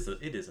 It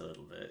is a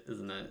little bit,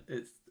 isn't it?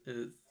 It's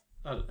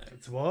I don't know.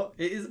 It's what?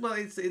 It is. Well,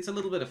 it's a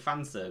little bit of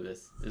fan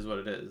service, is what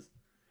it is.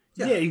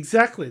 Yeah,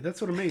 exactly.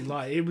 That's what I mean.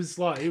 Like it was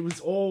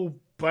all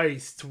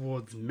based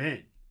towards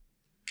men.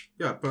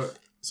 Yeah, but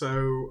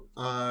so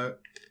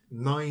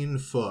 9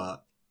 foot,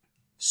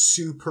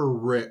 super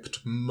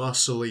ripped,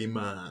 muscly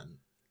man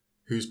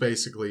who's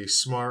basically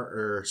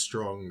smarter,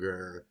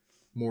 stronger,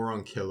 more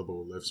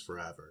unkillable, lives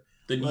forever.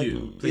 Then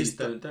you, please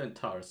don't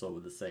tar us all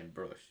with the same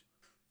brush.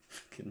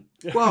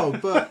 Well,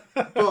 but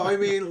I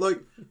mean, like,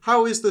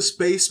 how is the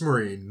Space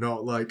Marine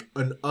not like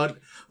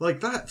like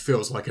that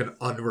feels like an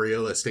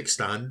unrealistic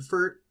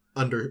standard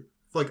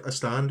like a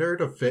standard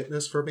of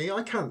fitness for me.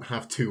 I can't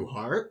have 2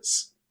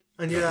 hearts,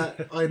 and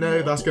yet I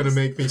know that's going to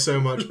make me so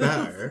much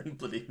better.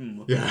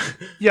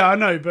 Yeah, I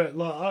know, but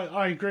like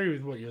I agree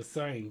with what you're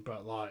saying,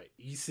 but like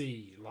you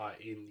see, like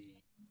in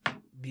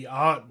the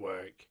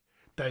artwork,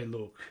 they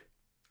look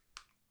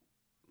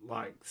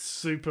like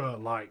super,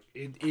 like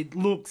it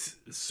looks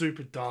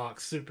super dark,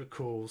 super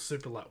cool,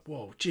 super like,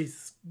 whoa,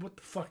 Jesus, what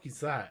the fuck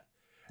is that?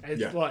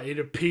 And it's like it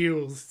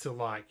appeals to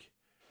like,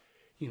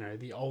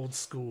 the old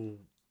school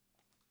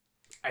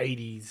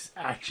 80s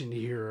action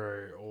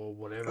hero or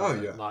whatever.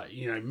 Oh yeah. Like,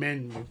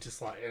 men would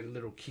just like, and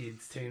little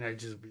kids,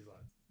 teenagers would be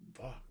like,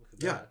 fuck, look at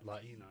that.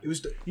 Like,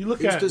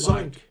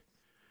 designed.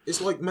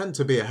 It's like meant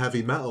to be a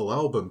heavy metal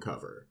album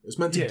cover. It's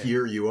meant to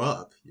gear you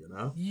up,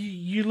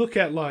 You look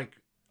at like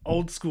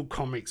old school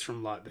comics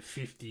from like the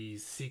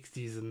 50s,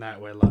 60s and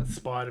that, where like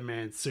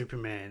Spider-Man,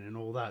 Superman and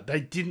all that, they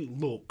didn't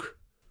look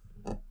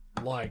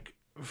like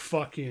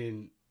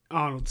fucking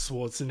Arnold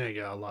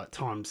Schwarzenegger like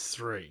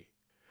 ×3.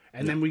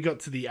 And then we got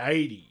to the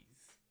 80s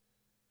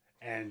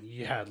and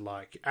you had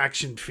like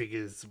action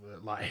figures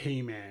like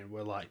He-Man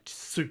were like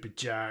super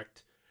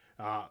jacked.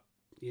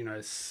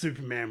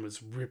 Superman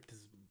was ripped as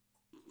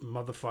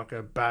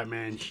motherfucker,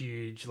 Batman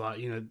huge, like,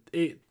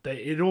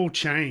 it all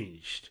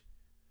changed.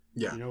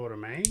 Yeah. You know what I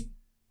mean?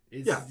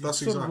 That's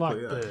sort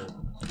exactly of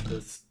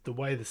like the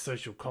way the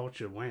social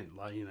culture went.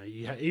 Like,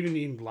 you had, even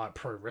in like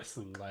pro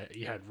wrestling, like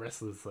you had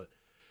wrestlers that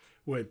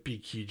were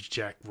big, huge,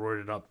 jack,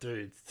 roided up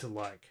dudes to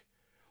like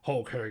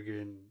Hulk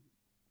Hogan,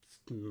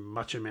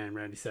 Macho Man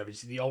Randy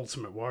Savage, the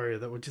Ultimate Warrior,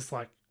 that were just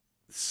like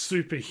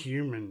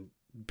superhuman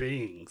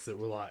beings that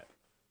were like,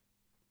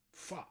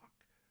 fuck.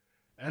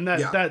 And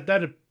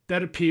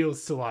that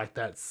appeals to like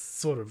that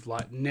sort of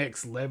like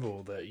next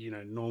level that,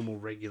 normal,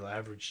 regular,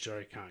 average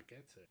Joe can't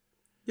get to.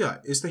 Yeah,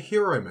 it's the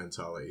hero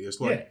mentality. It's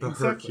like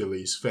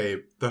Hercules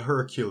the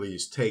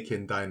Hercules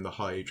taking down the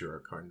Hydra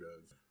kind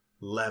of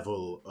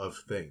level of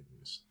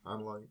things.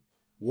 And like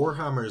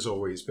Warhammer's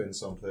always been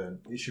something.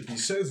 It should be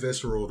so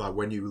visceral that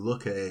when you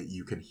look at it,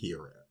 you can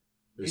hear it.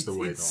 Is the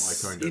way that I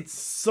kind of. It's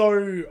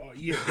so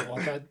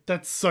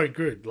that's so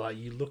good. Like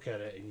you look at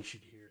it and you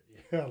should hear it.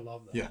 Yeah, I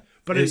love that. Yeah,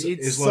 but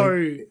it's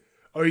so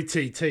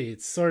OTT.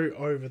 It's so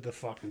over the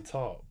fucking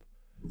top.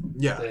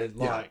 Yeah,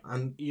 like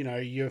and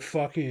you're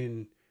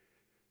fucking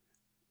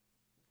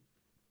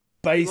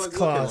base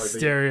class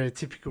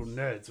stereotypical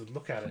nerds would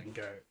look at it and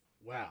go,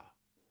 "Wow,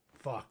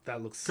 fuck,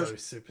 that looks so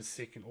super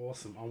sick and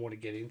awesome. I want to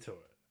get into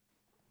it."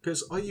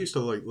 Because I used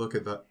to like look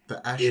at the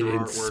Asher It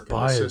artwork.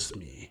 inspires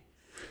me.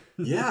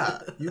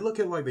 Yeah, you look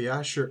at like the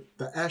Asher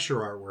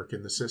artwork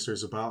in the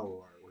Sisters of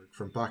Battle artwork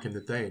from back in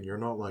the day, and you're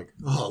not like,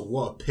 "Oh,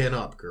 what a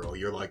pin-up girl."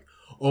 You're like,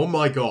 "Oh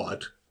my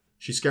god,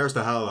 she scares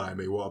the hell out of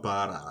me. What a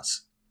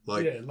badass!"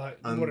 Like,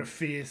 what a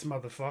fierce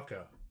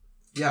motherfucker.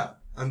 Yeah,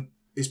 and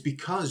it's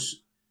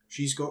because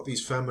she's got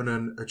these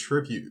feminine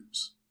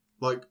attributes.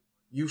 Like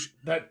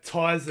that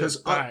ties us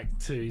back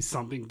to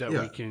something that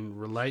we can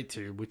relate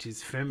to, which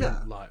is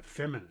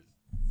feminine.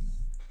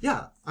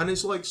 Yeah, and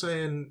it's like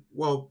saying,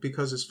 well,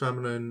 because it's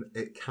feminine,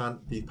 it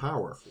can't be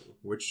powerful.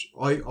 Which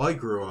I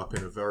grew up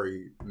in a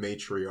very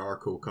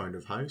matriarchal kind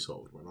of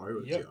household when I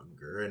was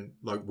younger, and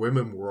like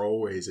women were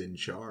always in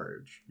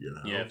charge,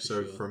 Yeah,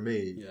 for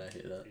me, yeah, I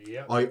hear that.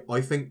 Yeah,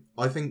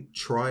 I think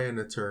trying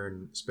to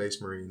turn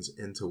Space Marines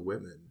into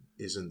women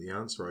isn't the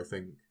answer. I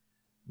think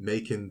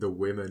making the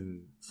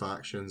women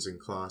factions and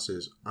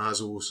classes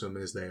as awesome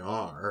as they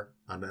are,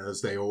 and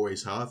as they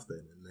always have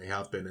been, and they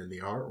have been in the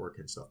artwork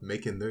and stuff,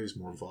 making those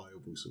more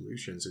viable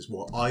solutions is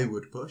what I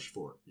would push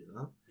for,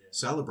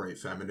 Celebrate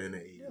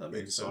femininity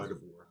inside of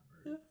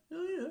Warhammer.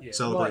 Yeah.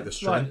 Celebrate the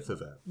strength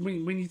of it.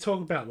 When you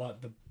talk about like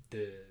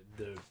the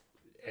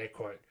air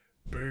quote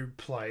boob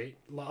plate,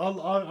 like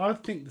I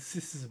think the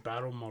Sisters of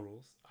Battle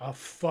models are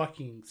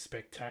fucking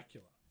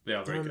spectacular.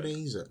 They're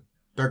amazing.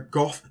 They're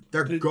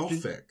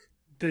gothic.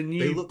 The new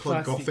they look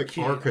like gothic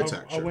kit,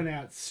 architecture. I went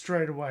out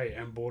straight away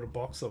and bought a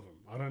box of them.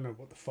 I don't know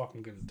what the fuck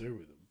I'm going to do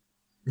with them.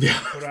 Yeah,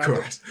 of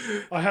course.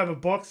 I have a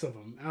box of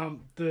them. I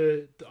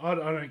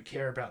don't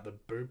care about the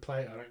boot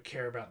plate. I don't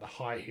care about the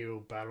high heel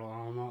battle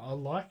armor. I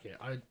like it.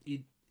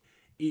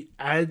 It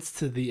adds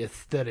to the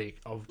aesthetic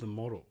of the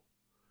model.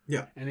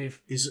 Yeah, and if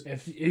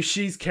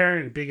she's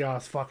carrying a big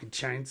ass fucking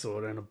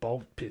chainsaw and a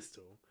bolt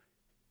pistol,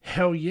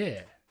 hell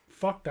yeah,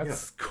 fuck,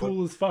 that's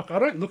cool as fuck. I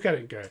don't look at it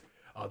and go,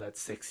 "Oh,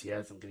 that's sexy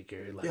as." I'm gonna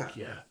go like,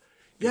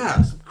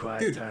 yeah, some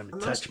quiet time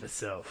and touch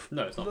myself.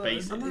 No, it's not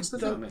basic. It's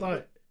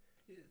like,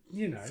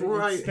 it's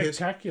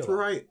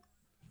spectacular.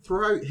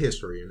 Throughout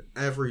history, in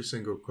every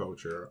single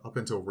culture up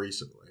until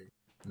recently,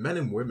 men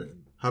and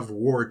women have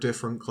wore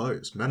different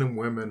clothes. Men and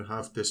women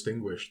have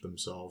distinguished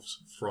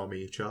themselves from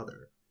each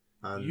other.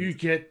 And you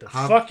get the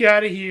fuck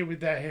out of here with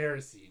that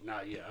heresy. No,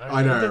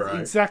 I know, that's right?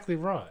 Exactly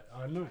right.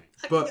 I know.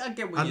 I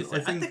get what you're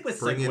saying. I think we're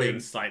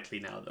segueing slightly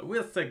now, though.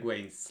 We're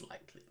segueing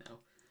slightly now.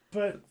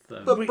 But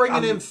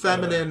bringing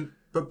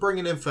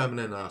in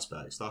feminine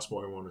aspects. That's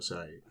what I want to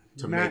say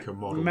to make a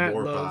model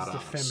more badass. The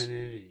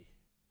femininity.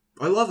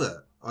 I love it.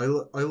 I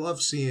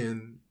love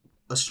seeing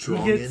a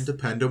strong,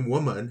 independent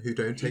woman who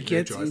don't take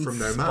no joy from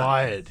no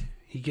man.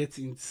 He gets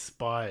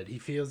inspired. He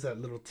feels that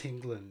little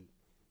tingling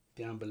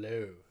down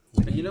below.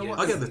 And you know what?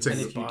 I get the and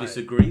tingle. if you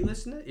disagree,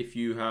 listener, if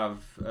you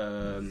have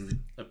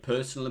a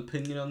personal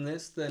opinion on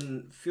this,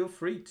 then feel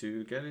free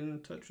to get in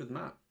touch with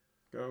Matt.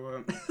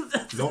 Go.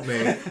 Not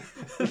me.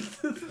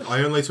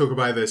 I only talk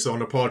about this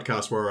on a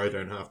podcast where I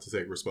don't have to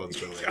take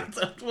responsibility.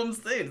 That's what I'm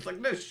saying. It's like,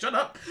 no, shut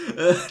up.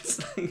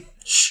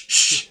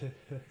 Shh.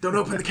 Don't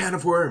open the can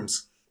of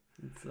worms.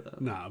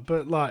 No,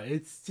 but like,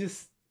 it's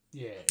just,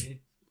 it's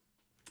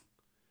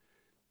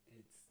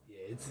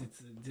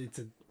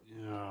a.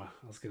 I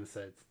was going to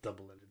say it's a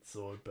double-edged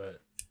sword, but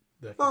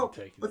that can be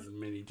taken in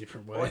many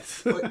different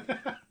ways.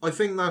 I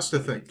think that's the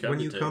thing.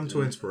 When you come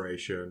to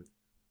inspiration,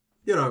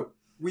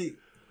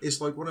 it's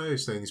like one of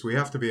those things. We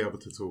have to be able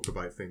to talk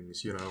about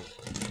things,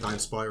 that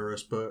inspire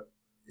us. But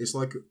it's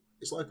like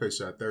I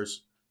said.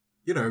 There's,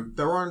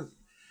 there aren't.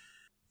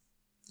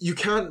 You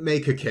can't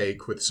make a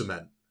cake with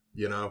cement.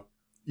 You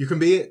can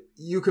be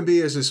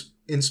as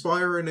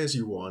inspiring as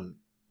you want,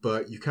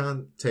 but you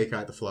can't take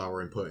out the flour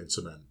and put in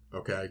cement.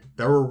 Okay,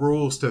 there are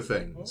rules to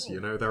things,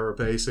 there are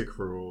basic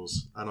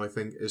rules, and I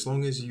think as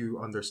long as you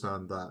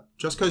understand that,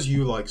 just because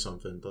you like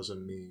something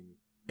doesn't mean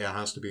it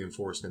has to be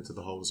enforced into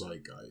the whole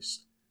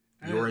zeitgeist.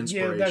 Your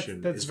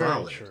inspiration is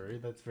valid.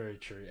 That's very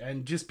true.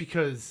 And just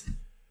because,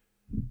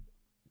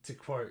 to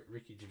quote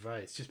Ricky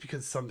Gervais, just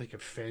because something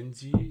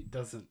offends you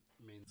doesn't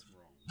mean it's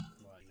wrong.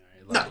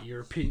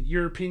 Your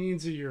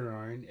opinions are your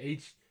own.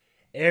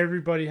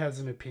 Everybody has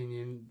an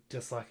opinion,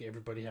 just like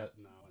everybody has.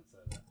 No, I won't say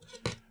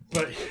that.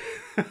 But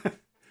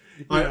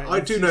I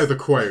do know the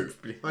quote.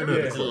 I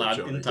know the quote. Allowed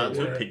entitled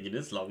to opinion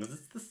as long as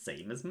it's the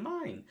same as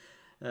mine.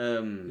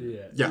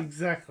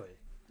 Exactly.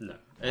 No,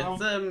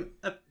 it's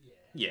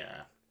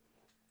yeah.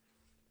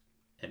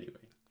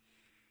 Anyway,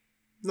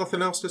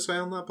 nothing else to say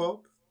on that,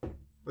 Bob. I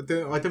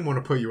didn't want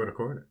to put you in a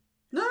corner.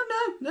 No.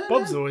 No,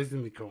 Bob's no. always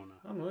in the corner.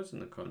 I'm always in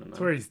the corner, man. That's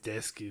where his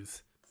desk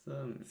is. Yeah,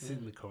 Sit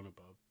in the corner,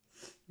 Bob.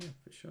 yeah,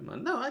 for sure,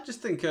 man. No, I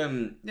just think,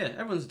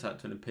 everyone's entitled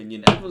to an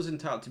opinion. Everyone's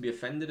entitled to be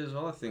offended as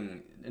well. I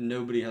think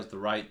nobody has the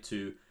right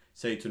to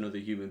say to another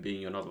human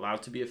being you're not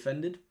allowed to be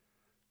offended.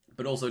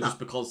 But also, just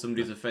because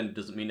somebody's offended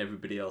doesn't mean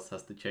everybody else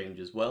has to change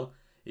as well.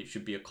 It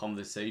should be a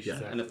conversation.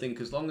 Exactly. And I think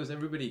as long as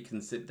everybody can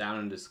sit down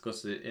and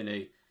discuss it in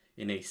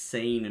a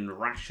sane and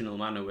rational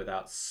manner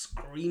without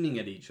screaming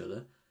at each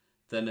other,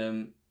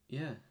 then,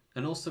 yeah.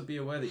 And also be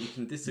aware that you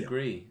can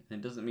disagree. And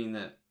it doesn't mean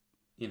that,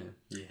 you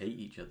hate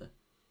each other.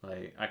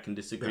 Like, I can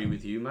disagree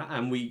with you, Matt.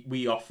 And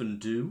we often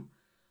do.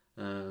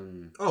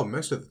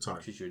 Most of the time.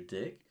 Because you're a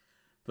dick.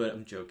 But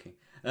I'm joking.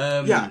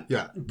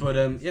 Yeah. But,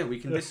 we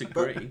can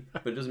disagree.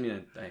 But it doesn't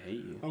mean I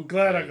hate you. I'm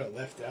glad I got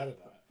left out of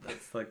that.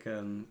 That's like,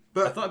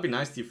 But I thought it'd be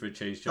nice to you for a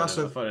change, John.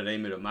 I thought I'd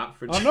aim it at Matt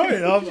for a change. I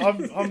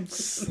know. I'm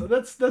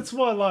that's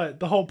why, like,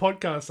 the whole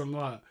podcast,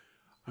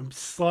 I'm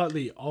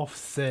slightly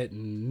offset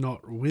and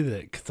not with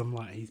it because I'm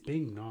like, he's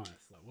being nice.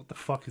 Like, what the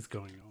fuck is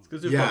going on?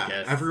 Because we've got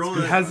guests.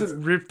 Everyone He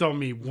hasn't ripped on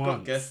me We've once.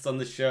 got guests on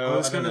the show. I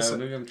was I don't gonna know. say-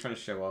 Maybe I'm trying to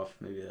show off.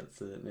 Maybe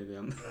that's it. Maybe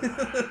I'm...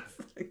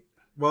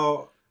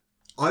 Well,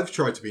 I've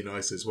tried to be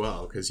nice as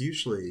well, because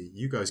usually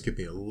you guys give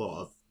me a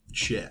lot of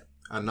shit.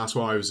 And that's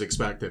what I was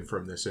expecting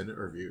from this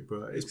interview.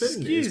 But it's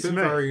been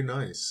very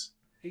nice.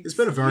 It's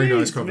been a very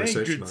nice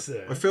conversation. Good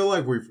sir. I feel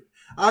like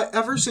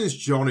ever since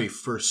Johnny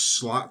first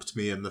slapped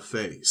me in the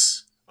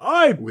face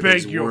I with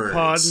beg his your words.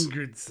 pardon,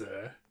 good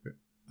sir.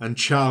 and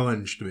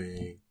challenged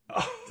me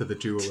to the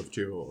Duel of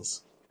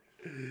Jewels.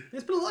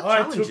 There's been a lot I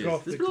of took challenges.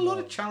 off There's the been a lot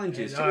of glove,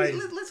 challenges.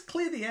 and Let's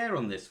clear the air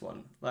on this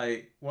one.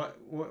 Like, what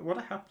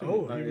happened?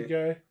 Oh, here we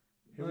go.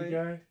 Here we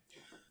go.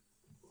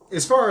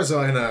 As far as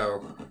I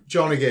know,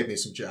 Johnny gave me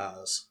some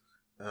jazz,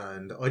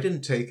 and I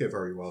didn't take it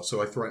very well,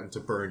 so I threatened to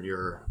burn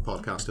your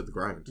podcast to the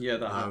ground. Yeah,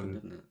 that happened,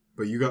 didn't it?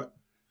 But you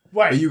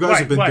Wait, guys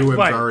have been doing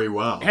very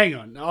well. Hang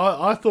on.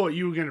 I thought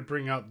you were going to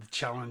bring up the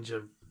challenge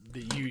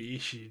that you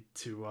issued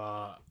to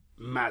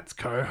Matt's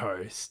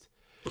co-host.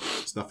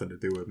 It's nothing to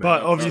do with me. But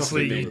It's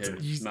obviously, nothing to do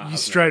with you Matt, hasn't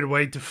it? straight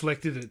away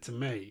deflected it to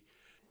me.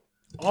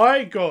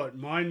 I got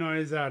my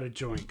nose out of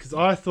joint because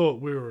I thought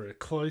we were a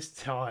close,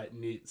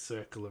 tight-knit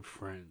circle of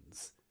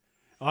friends.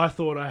 I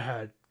thought I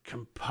had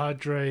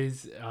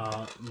compadres,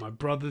 my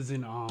brothers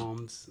in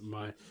arms,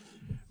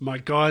 my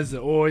guys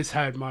that always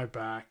had my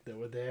back, that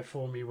were there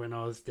for me when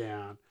I was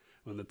down,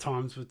 when the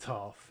times were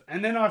tough.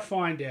 And then I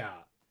find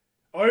out,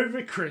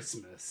 over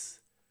Christmas,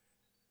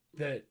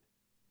 that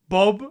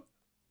Bob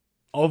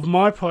of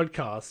my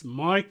podcast,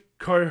 my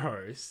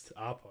co-host,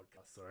 our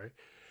podcast, sorry,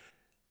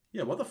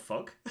 Yeah, what the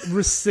fuck?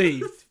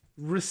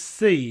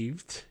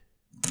 received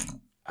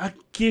a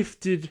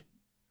gifted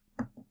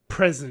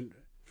present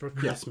for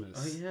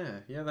Christmas.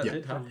 Oh yeah, that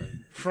did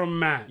happen. From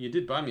Matt. You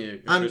did buy me a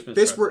And Christmas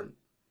this present.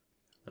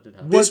 That did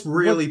happen. This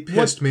really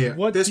pissed me.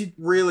 What This did,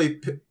 really.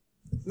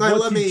 No,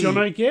 what let did me.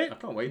 Jono I get?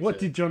 can't wait. What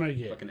to, did Jono I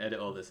get? can edit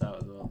all this out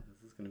as well.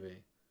 This is gonna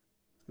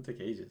take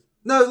ages.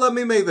 No, let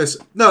me make this.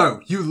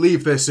 No, you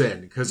leave this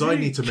in because I You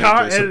need to make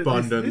can't this edit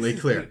abundantly This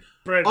is clear. the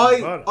bread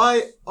and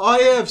butter. I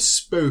have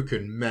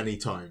spoken many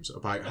times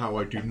about how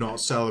I do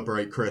not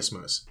celebrate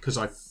Christmas because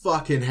I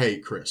fucking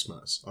hate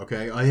Christmas.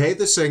 Okay, I hate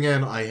the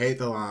singing, I hate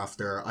the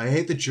laughter, I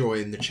hate the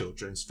joy in the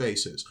children's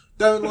faces.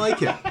 Don't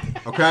like it.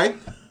 Okay,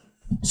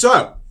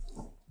 so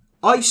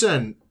I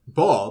sent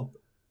Bob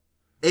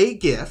a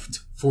gift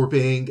for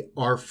being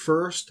our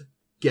first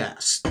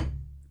guest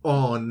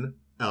on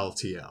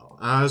LTL,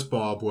 as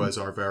Bob was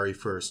our very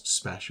first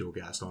special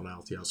guest on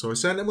LTL. So I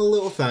sent him a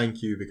little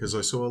thank you because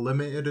I saw a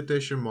limited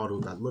edition model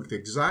that looked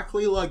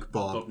exactly like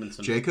Bob, Bugmanson.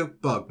 Jacob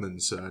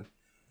Bugmanson.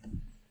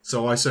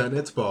 So I sent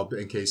it to Bob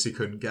in case he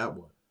couldn't get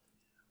one.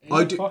 And I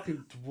the do-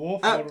 fucking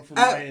dwarf model from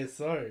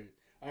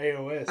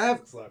AOS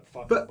looks like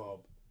fucking but- Bob.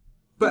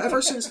 But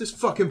ever since this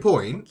fucking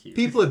point,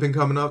 people have been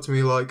coming up to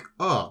me like,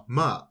 "Oh,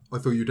 Matt, I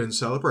thought you didn't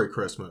celebrate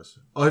Christmas.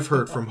 I've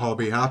heard from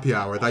Hobby Happy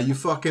Hour that you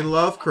fucking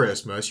love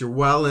Christmas, you're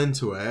well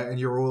into it, and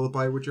you're all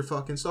about with your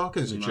fucking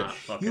stockings and shit. Matt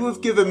fucking You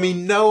have given me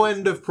no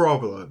end of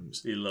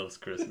problems." He loves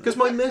Christmas. Because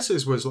my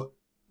missus was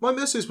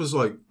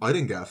like, "I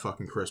didn't get a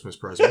fucking Christmas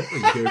present,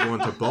 and you gave one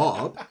to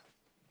Bob."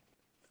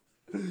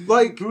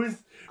 Like, Who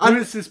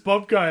is this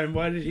Bob guy and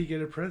why did he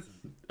get a present?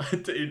 to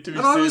be And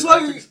I was serious, I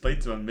had like- to explain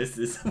to my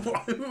missus,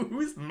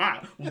 who's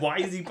Matt? Why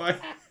is he buying...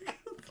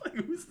 like,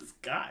 who's this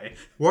guy?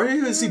 why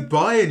is he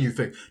buying you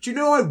things? Do you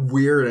know how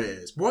weird it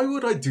is? Why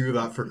would I do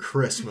that for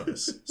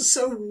Christmas?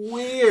 So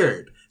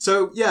weird.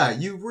 So, yeah,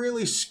 you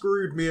really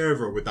screwed me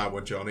over with that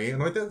one, Johnny,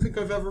 and I don't think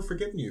I've ever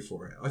forgiven you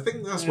for it. I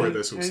think that's where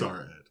this all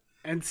started.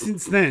 And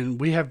since then,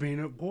 we have been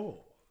at war.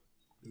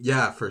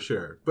 Yeah, for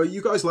sure. But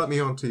you guys let me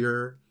onto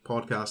your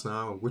podcast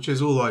now, which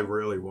is all I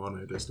really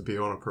wanted, is to be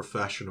on a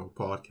professional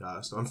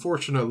podcast.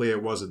 Unfortunately,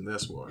 it wasn't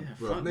this one. Yeah,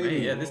 but fuck maybe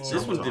me. Yeah, this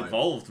one sometime.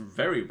 devolved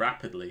very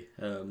rapidly.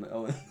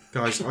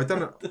 Guys, I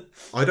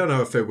don't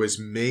know if it was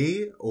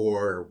me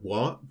or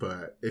what,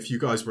 but if you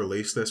guys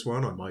release this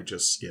one, I might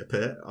just skip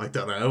it. I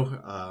don't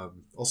know.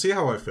 I'll see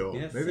how I feel.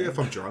 Yeah, Maybe same. if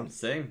I'm drunk.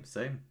 Same.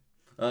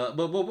 But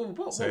what we'll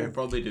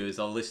probably do is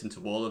I'll listen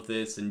to all of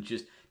this and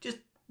just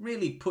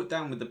really put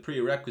down with the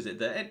prerequisite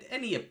that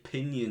any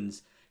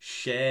opinions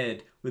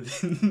shared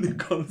within the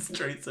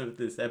constraints of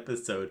this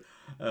episode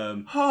are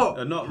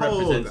not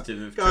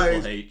representative of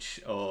Triple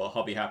H or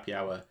Hobby Happy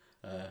Hour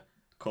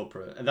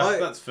corporate. And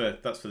that's for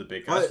the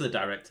big guys, for the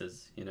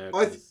directors. You know,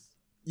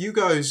 you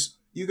guys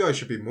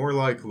should be more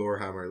like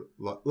Lorehammer.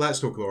 Let's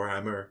Talk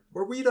Lorehammer,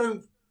 where we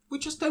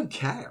just don't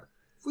care.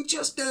 We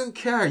just don't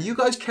care. You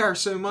guys care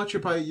so much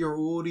about your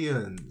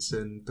audience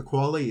and the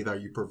quality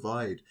that you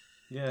provide.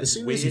 Yeah, as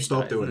soon as you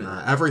stop doing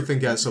that, everything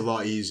gets a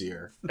lot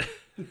easier.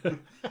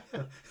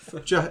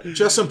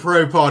 just some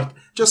pro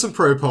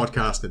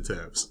podcasting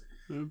tips.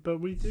 But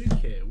we do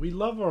care. We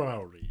love our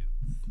audience.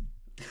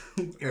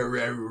 We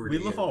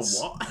love our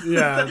what?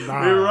 Yeah, we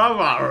love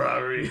our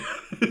audience.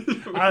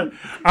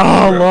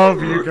 I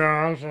love you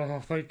guys. I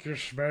think you're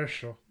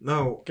special.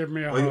 No, give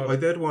me a hug. I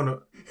did want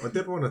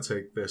to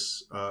take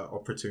this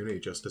opportunity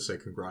just to say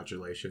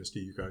congratulations to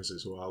you guys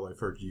as well. I've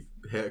heard you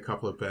hit a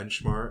couple of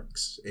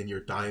benchmarks in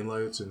your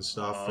downloads and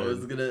stuff.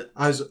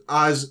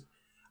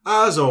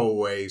 As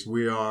always,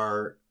 we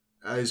are.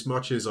 As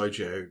much as I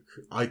joke,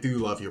 I do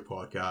love your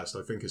podcast.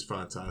 I think it's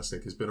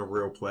fantastic. It's been a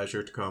real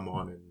pleasure to come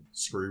on and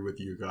screw with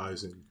you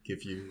guys and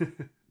give you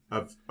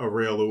a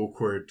real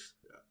awkward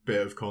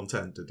bit of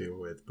content to deal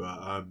with.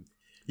 But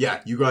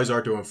yeah, you guys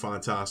are doing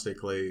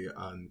fantastically.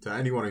 And to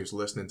anyone who's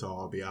listening to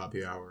Hobby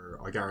Happy Hour,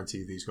 I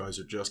guarantee these guys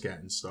are just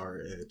getting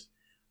started.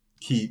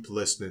 Keep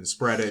listening.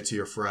 Spread it to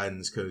your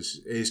friends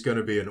because it's going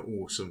to be an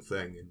awesome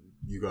thing. And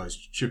you guys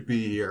should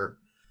be here,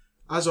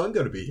 as I'm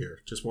going to be here,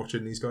 just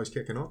watching these guys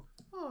kicking up.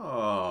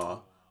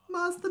 Oh,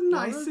 that's the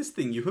nicest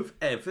thing you have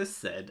ever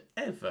said,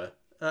 ever.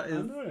 That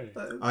is,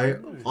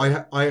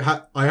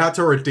 I had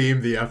to redeem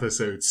the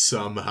episode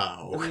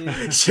somehow.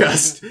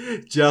 just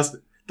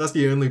that's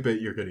the only bit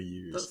you're gonna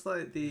use. That's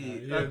like the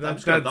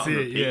that's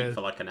it.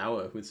 For like an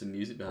hour with some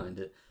music behind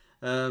it.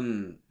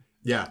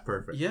 Yeah,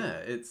 perfect. Yeah,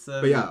 it's.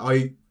 But yeah,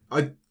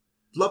 I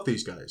love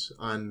these guys,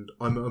 and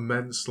I'm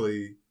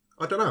immensely,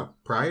 I don't know,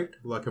 proud,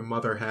 like a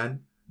mother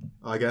hen,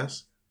 I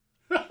guess.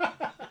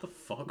 The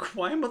fuck?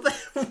 Why am I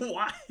there?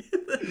 Why?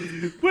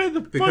 Where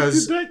the fuck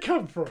did that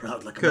come from?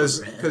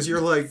 Because you're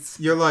like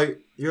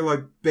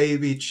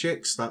baby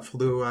chicks that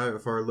flew out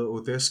of our little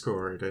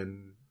Discord,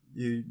 and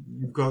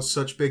you've got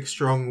such big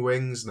strong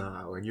wings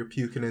now, and you're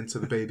puking into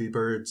the baby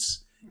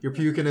birds. You're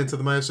puking into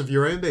the mouths of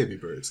your own baby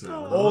birds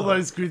now. All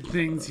those good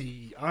things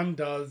he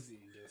undoes in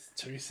just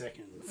 2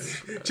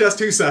 seconds. Just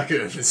 2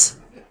 seconds.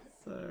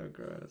 So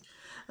gross.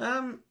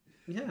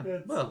 Yeah,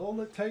 that's well, all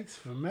it takes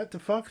for Matt to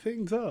fuck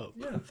things up.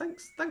 Yeah,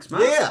 thanks,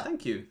 Matt. Yeah.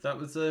 Thank you. That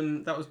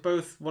was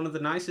both one of the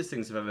nicest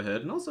things I've ever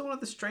heard, and also one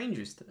of the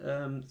strangest.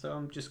 So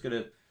I'm just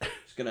gonna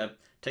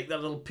take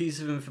that little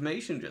piece of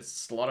information,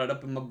 just slot it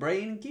up in my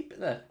brain, and keep it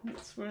there.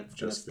 That's where it's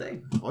gonna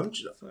stay.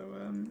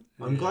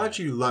 I'm glad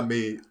you let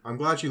me. I'm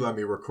glad you let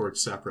me record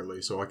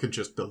separately, so I could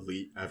just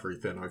delete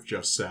everything I've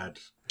just said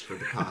for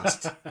the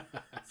past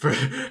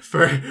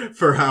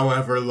for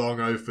however long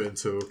I've been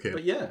talking.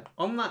 But yeah,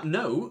 on that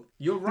note,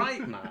 you're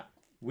right, Matt.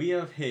 We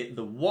have hit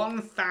the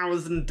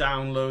 1,000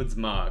 downloads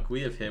mark.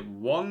 We have hit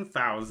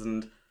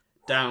 1,000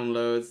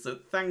 downloads. So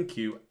thank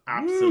you,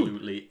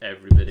 absolutely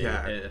everybody.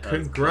 Yeah,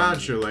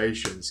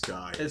 congratulations,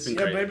 guys. It's been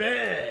crazy.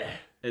 Baby.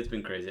 It's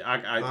been crazy.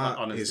 I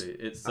honestly,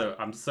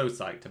 I'm so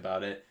psyched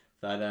about it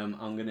that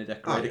I'm gonna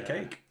decorate a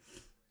cake.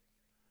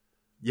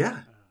 Yeah.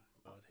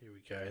 Here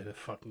we go, the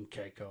fucking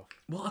cake off.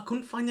 Well, I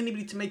couldn't find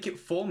anybody to make it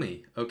for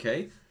me.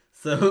 Okay,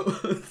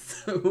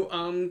 so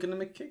I'm gonna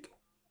make a cake.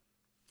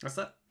 That's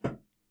it. I'm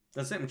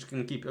just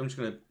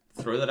gonna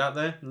throw that out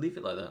there and leave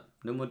it like that.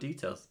 No more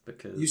details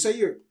because you say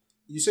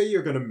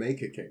you're gonna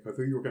make a cake. I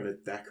thought you were gonna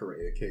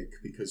decorate a cake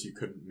because you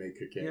couldn't make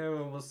a cake. Yeah,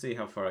 well, we'll see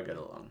how far I get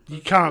along.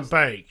 You can't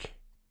bake.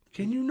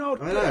 Can you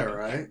not? I know,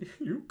 right?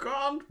 You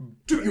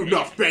can't. Do you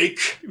not bake?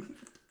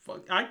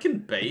 Fuck, I can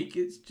bake.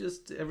 It's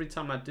just every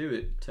time I do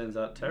it turns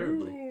out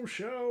terribly. You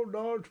shall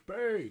not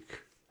bake.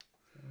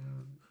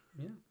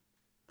 Yeah,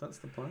 that's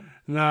the plan.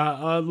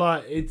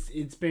 No,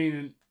 it's been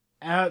an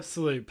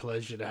absolute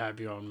pleasure to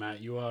have you on,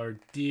 Matt. You are a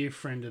dear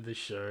friend of the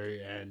show,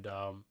 and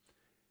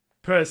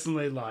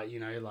personally,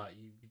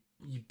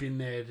 you've been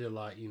there to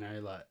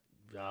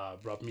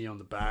rub me on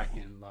the back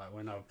and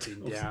when I've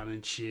been down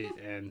and shit,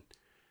 and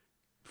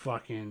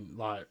fucking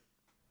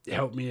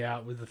help me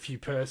out with a few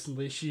personal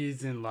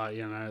issues, and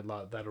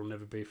that'll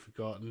never be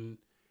forgotten.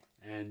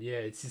 And yeah,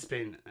 it's just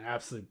been an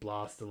absolute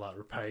blast to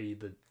repay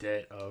the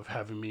debt of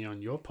having me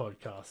on your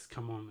podcast.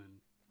 Come on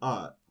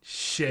and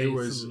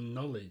share some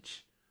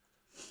knowledge.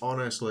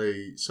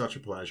 Honestly, such a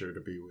pleasure to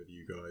be with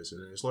you guys,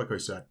 and it's like I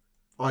said,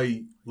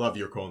 I love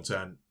your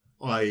content.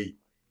 I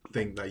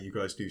think that you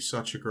guys do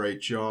such a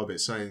great job. It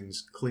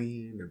sounds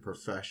clean and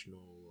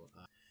professional.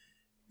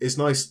 It's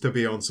nice to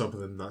be on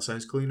something that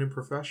sounds clean and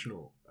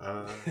professional.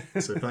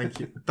 So thank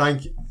you.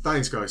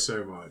 Thanks guys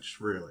so much,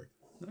 really.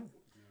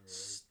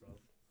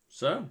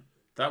 So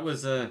that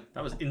was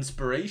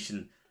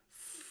inspiration.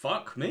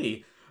 Fuck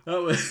me.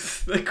 That was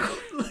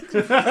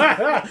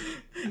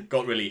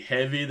got really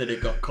heavy, then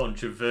it got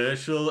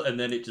controversial, and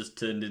then it just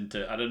turned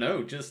into, I don't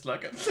know, just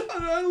like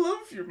I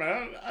love you,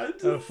 man.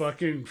 A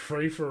fucking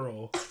free for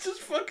all. I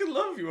just fucking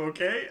love you,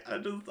 okay? I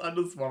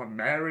just want to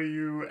marry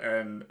you,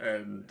 and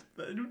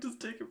you just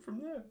take it from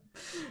there.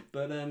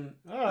 But I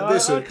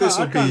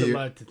kind of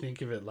like to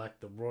think of it like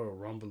the Royal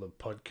Rumble of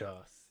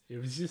podcasts. It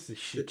was just a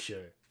shit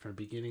show from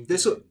beginning to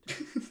end.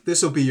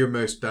 This will be your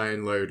most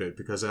downloaded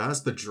because it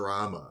has the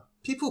drama.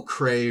 People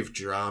crave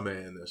drama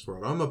in this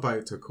world. I'm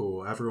about to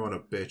call everyone a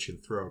bitch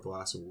and throw a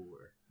glass of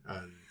water,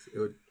 and it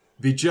would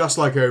be just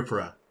like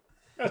Oprah.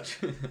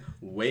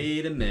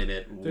 Wait a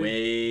minute.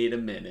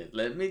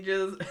 Let me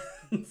just...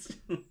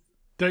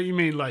 Don't you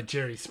mean like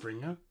Jerry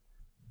Springer?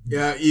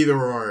 Yeah, either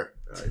or.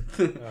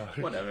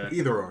 Whatever.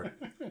 Either or.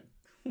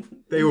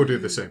 They all do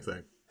the same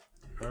thing.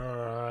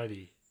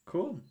 Alrighty.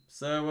 Cool.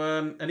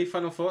 So, any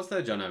final thoughts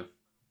there, Jono?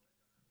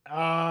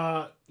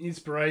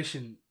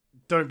 Inspiration.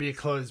 Don't be a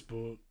closed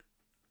book.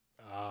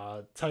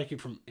 Take it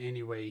from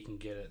anywhere you can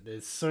get it.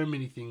 There's so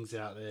many things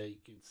out there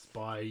that can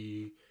inspire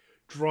you,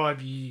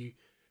 drive you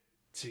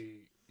to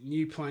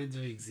new planes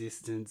of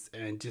existence,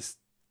 and just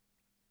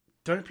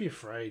don't be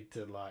afraid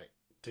to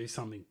do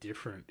something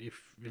different.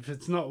 If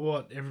it's not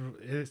what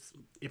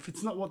if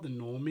it's not what the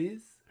norm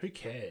is, who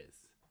cares?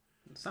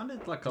 It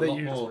sounded like Let lot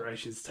your more...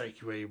 inspirations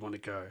take you where you want to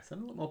go. It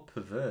sounded a lot more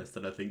perverse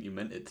than I think you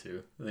meant it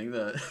to. I think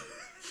that...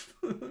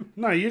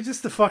 No, you're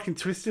just a fucking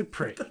twisted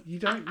prick. You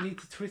don't need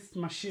to twist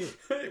my shit.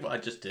 Well, I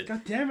just did.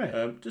 God damn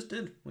it. Just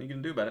did. What are you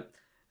going to do about it?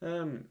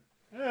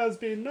 I was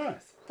being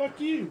nice.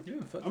 Fuck you.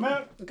 Yeah, fuck I'm you.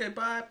 out. Okay,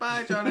 bye.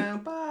 Bye,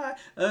 Jono. Bye.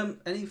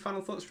 Any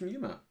final thoughts from you,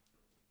 Matt?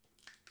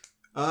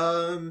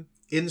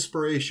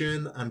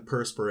 Inspiration and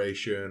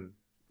perspiration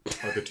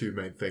are the two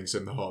main things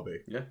in the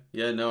hobby.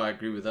 Yeah, no, I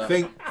agree with that.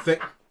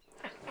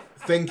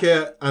 Think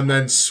it and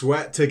then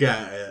sweat to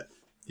get it,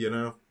 you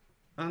know?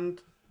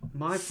 And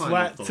my final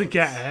Sweat thoughts... to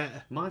get it.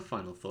 My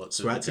final thoughts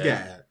Sweat of to the day,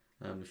 get it.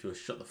 if you'll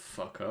shut the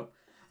fuck up.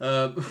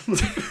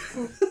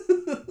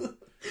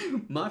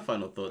 My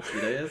final thoughts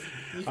today is...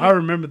 I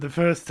remember the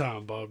first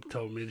time Bob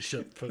told me to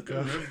shut the fuck I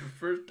up. remember the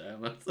first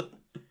time.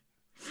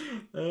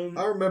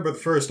 I remember the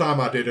first time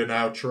I did an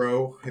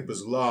outro. It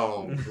was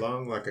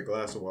long like a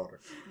glass of water.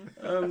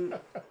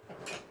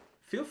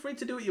 Feel free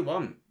to do what you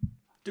want.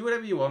 Do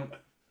whatever you want.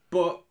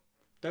 But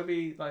don't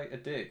be like a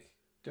dick.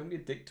 Don't be a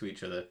dick to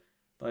each other.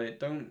 Like,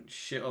 don't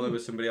shit all over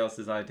somebody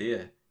else's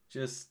idea.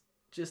 Just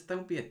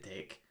don't be a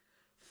dick.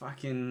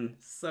 Fucking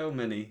so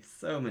many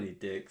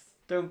dicks.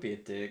 Don't be a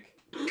dick.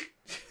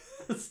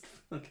 Just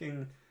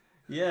fucking...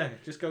 Yeah,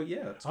 just go,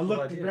 yeah, that's a I cool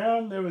looked idea.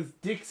 around, there was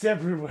dicks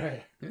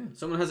everywhere. Yeah,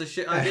 someone has a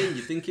shit idea and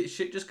you think it's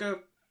shit, just go,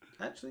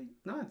 actually,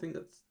 no, I think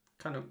that's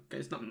kind of,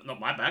 it's not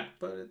my bag,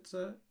 but it's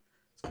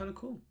kind of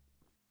cool.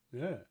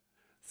 Yeah.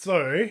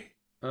 So...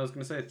 I was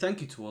going to say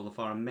thank you to all of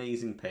our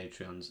amazing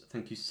Patreons.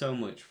 Thank you so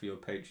much for your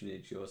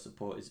patronage. Your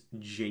support is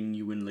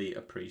genuinely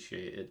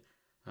appreciated.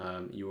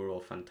 You are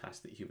all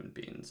fantastic human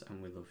beings and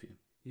we love you.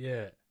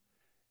 Yeah.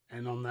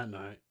 And on that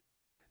note,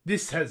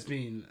 this has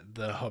been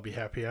the Hobby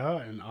Happy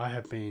Hour, and I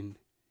have been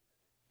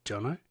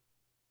Jono.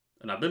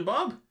 And I've been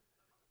Bob.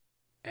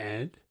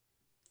 And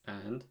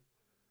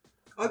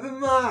I've been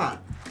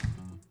Matt.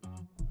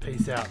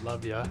 Peace out,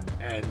 love ya,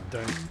 and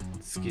don't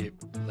skip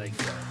leg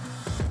day.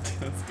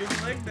 Don't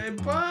skip leg day.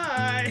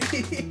 Bye.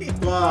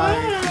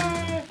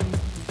 Bye.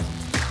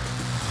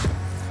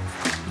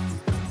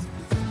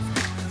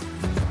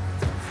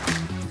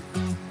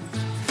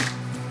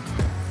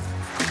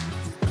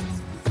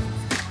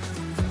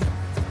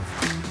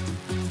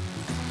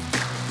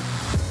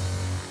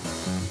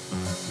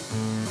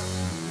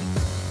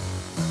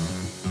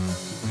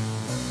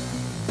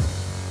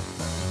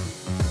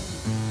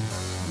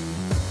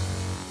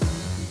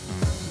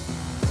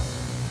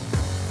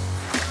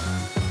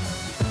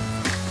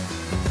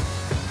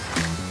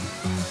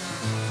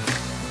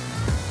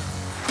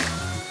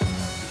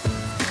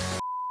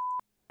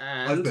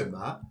 I've been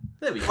Matt.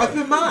 There we go. I've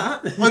been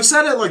Matt. I've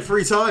said it like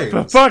 3 times.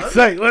 For fuck's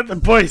sake, let the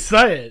boy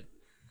say it.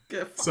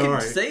 Fucking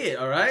Sorry. say it,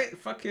 alright?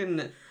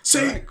 Fucking...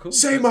 Say, Alright, cool.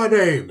 say my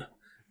name.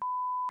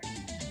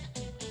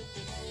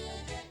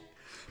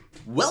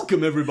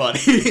 Welcome, everybody.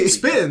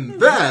 Spin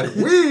that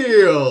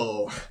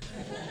wheel.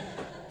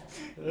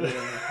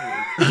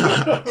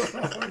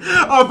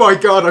 Oh my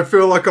god, I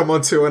feel like I'm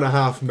on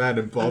 2.5 Men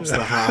and Bob's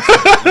the half.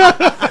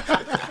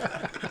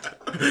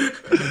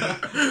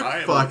 I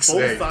am Fuck's a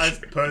sake.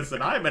 full-sized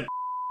person. I'm an...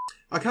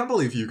 I can't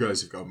believe you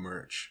guys have got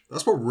merch.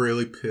 That's what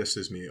really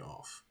pisses me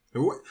off.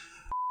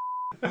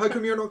 How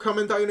come you're not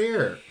coming down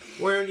here?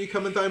 Why aren't you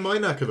coming down my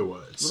neck of the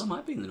woods? Well, I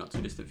might be in the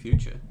not-too-distant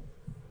future.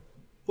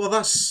 Well,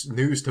 that's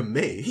news to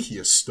me,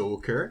 you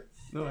stalker.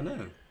 No, I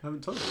know. I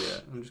haven't told you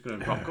yet. I'm just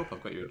going to rock up.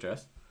 I've got your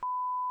address.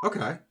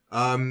 Okay.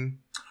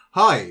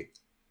 Hi.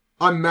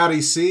 I'm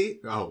Matty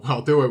C. Oh,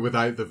 I'll do it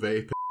without the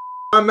vape.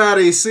 I'm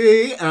Matty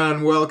C,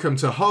 and welcome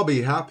to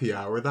Hobby Happy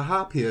Hour, the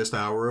happiest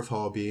hour of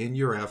hobbying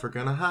you're ever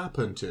gonna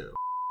happen to.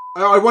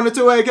 I want to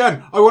do it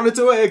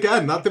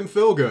again. That didn't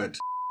feel good.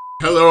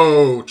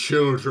 Hello,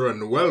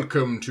 children.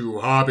 Welcome to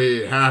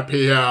Hobby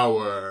Happy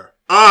Hour.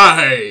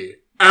 I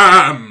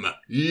am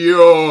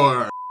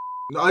your...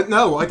 I don't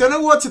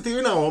know what to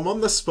do now. I'm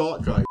on the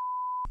spot, guys.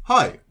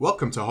 Hi,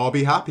 welcome to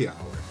Hobby Happy Hour.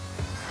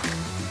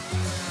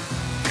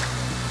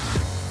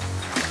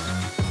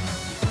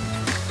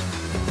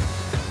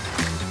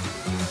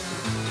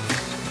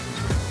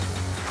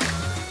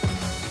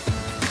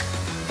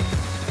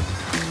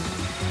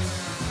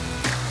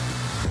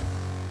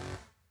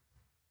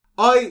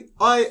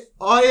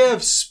 I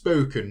have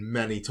spoken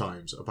many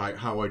times about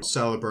how I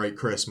celebrate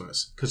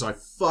Christmas, because I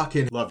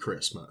fucking love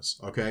Christmas,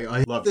 okay?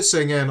 I love the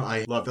singing,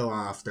 I love the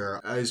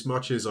laughter. As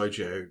much as I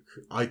joke,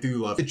 I do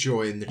love the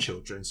joy in the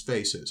children's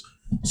faces.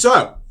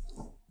 So,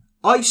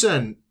 I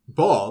sent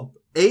Bob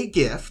a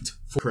gift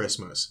for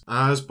Christmas,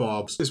 as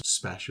Bob's is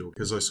special,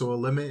 because I saw a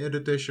limited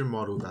edition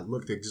model that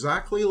looked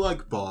exactly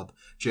like Bob,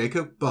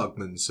 Jacob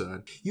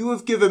Bugmanson. You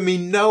have given me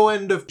no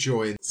end of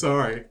joy.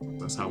 Sorry,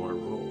 that's how I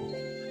roll.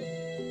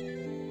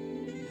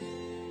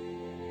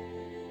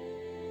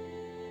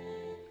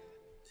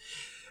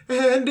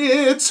 And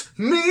it's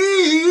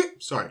me!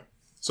 Sorry.